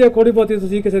ਸਕਦੀ ਜੇ ਥੋੜ੍ਹੀ ਬਹੁਤੀ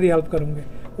ਤੁਸੀਂ ਕਿਸੇ ਦੀ ਹੈਲਪ ਕਰੋਗੇ।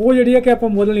 ਉਹ ਜਿਹੜੀ ਹੈ ਕਿ ਆਪਾਂ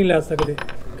ਮੁੱਲ ਨਹੀਂ ਲੈ ਸਕਦੇ,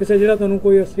 ਕਿਸੇ ਜਿਹੜਾ ਤੁਹਾਨੂੰ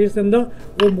ਕੋਈ ਅਸੀਸ ਦਿੰਦਾ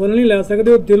ਉਹ ਮੁੱਲ ਨਹੀਂ ਲੈ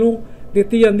ਸਕਦੇ, ਉਹ ਦਿਲੋਂ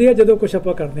ਦਿੱਤੀ ਜਾਂਦੀ ਹੈ ਜਦੋਂ ਕੁਛ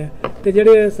ਆਪਾਂ ਕਰਦੇ ਹਾਂ। ਤੇ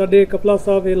ਜਿਹੜੇ ਸਾਡੇ ਕਪਲਾ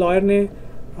ਸਾਹਿਬ ਇਹ ਲਾਇਰ ਨੇ,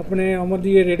 ਆਪਣੇ ਅਮਰ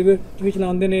ਦੀ ਇਹ ਰੇਡੀਓ ਵੀ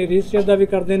ਚਲਾਉਂਦੇ ਨੇ, ਰਜਿਸਟਰ ਦਾ ਵੀ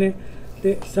ਕਰਦੇ ਨੇ,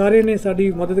 ਤੇ ਸਾਰੇ ਨੇ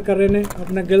ਸਾਡੀ ਮਦਦ ਕਰ ਰਹੇ ਨੇ।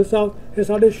 ਆਪਣਾ ਗਿੱਲ ਸਾਹਿਬ, ਇਹ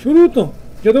ਸਾਡੇ ਸ਼ੁਰੂ ਤੋਂ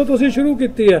ਜਦੋਂ ਤੁਸੀਂ ਸ਼ੁਰੂ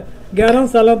ਕੀਤੀ ਹੈ 11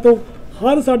 ਸਾਲਾਂ ਤੋਂ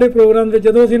ਹਰ ਸਾਡੇ ਪ੍ਰੋਗਰਾਮ ਦੇ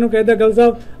ਜਦੋਂ ਅਸੀਂ ਇਹਨੂੰ ਕਹਿੰਦੇ ਗਿੱਲ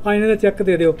ਸਾਹਿਬ ਆਇਨੇ ਦਾ ਚੈੱਕ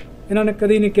ਦੇ ਦਿਓ, ਇਹਨਾਂ ਨੇ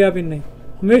ਕਦੀ ਨਹੀਂ ਕਿਹਾ ਵੀ ਨਹੀਂ,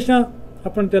 ਹਮੇਸ਼ਾ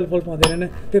ਆਪਣੇ ਦਿਲ ਫੁੱਲ ਪਾਉਂਦੇ ਰਹੇ ਨੇ।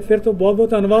 ਤੇ ਫਿਰ ਤੋਂ ਬਹੁਤ ਬਹੁਤ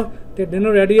ਧੰਨਵਾਦ। ਤੇ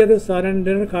ਡਿਨਰ ਰੈਡੀ ਹੈ ਤੇ ਸਾਰਿਆਂ ਨੇ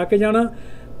ਡਿਨਰ ਖਾ ਕੇ ਜਾਣਾ।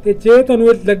 ਤੇ ਜੇ ਤੁਹਾਨੂੰ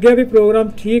ਇਹ ਲੱਗਿਆ ਵੀ ਪ੍ਰੋਗਰਾਮ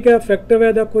ਠੀਕ ਹੈ, ਇਫੈਕਟਿਵ ਹੈ,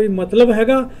 ਇਹਦਾ ਕੋਈ ਮਤਲਬ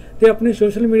ਹੈਗਾ, ਤੇ ਆਪਣੇ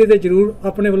ਸੋਸ਼ਲ ਮੀਡੀਆ ਤੇ ਜ਼ਰੂਰ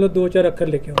ਆਪਣੇ ਵੱਲੋਂ 2-4 ਅੱਖਰ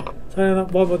ਲਿਖਿਓ। ਸਾਰਿਆਂ ਦਾ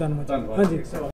ਬਹੁਤ ਬਹੁਤ ਧੰਨਵਾਦ। ਹਾਂਜੀ।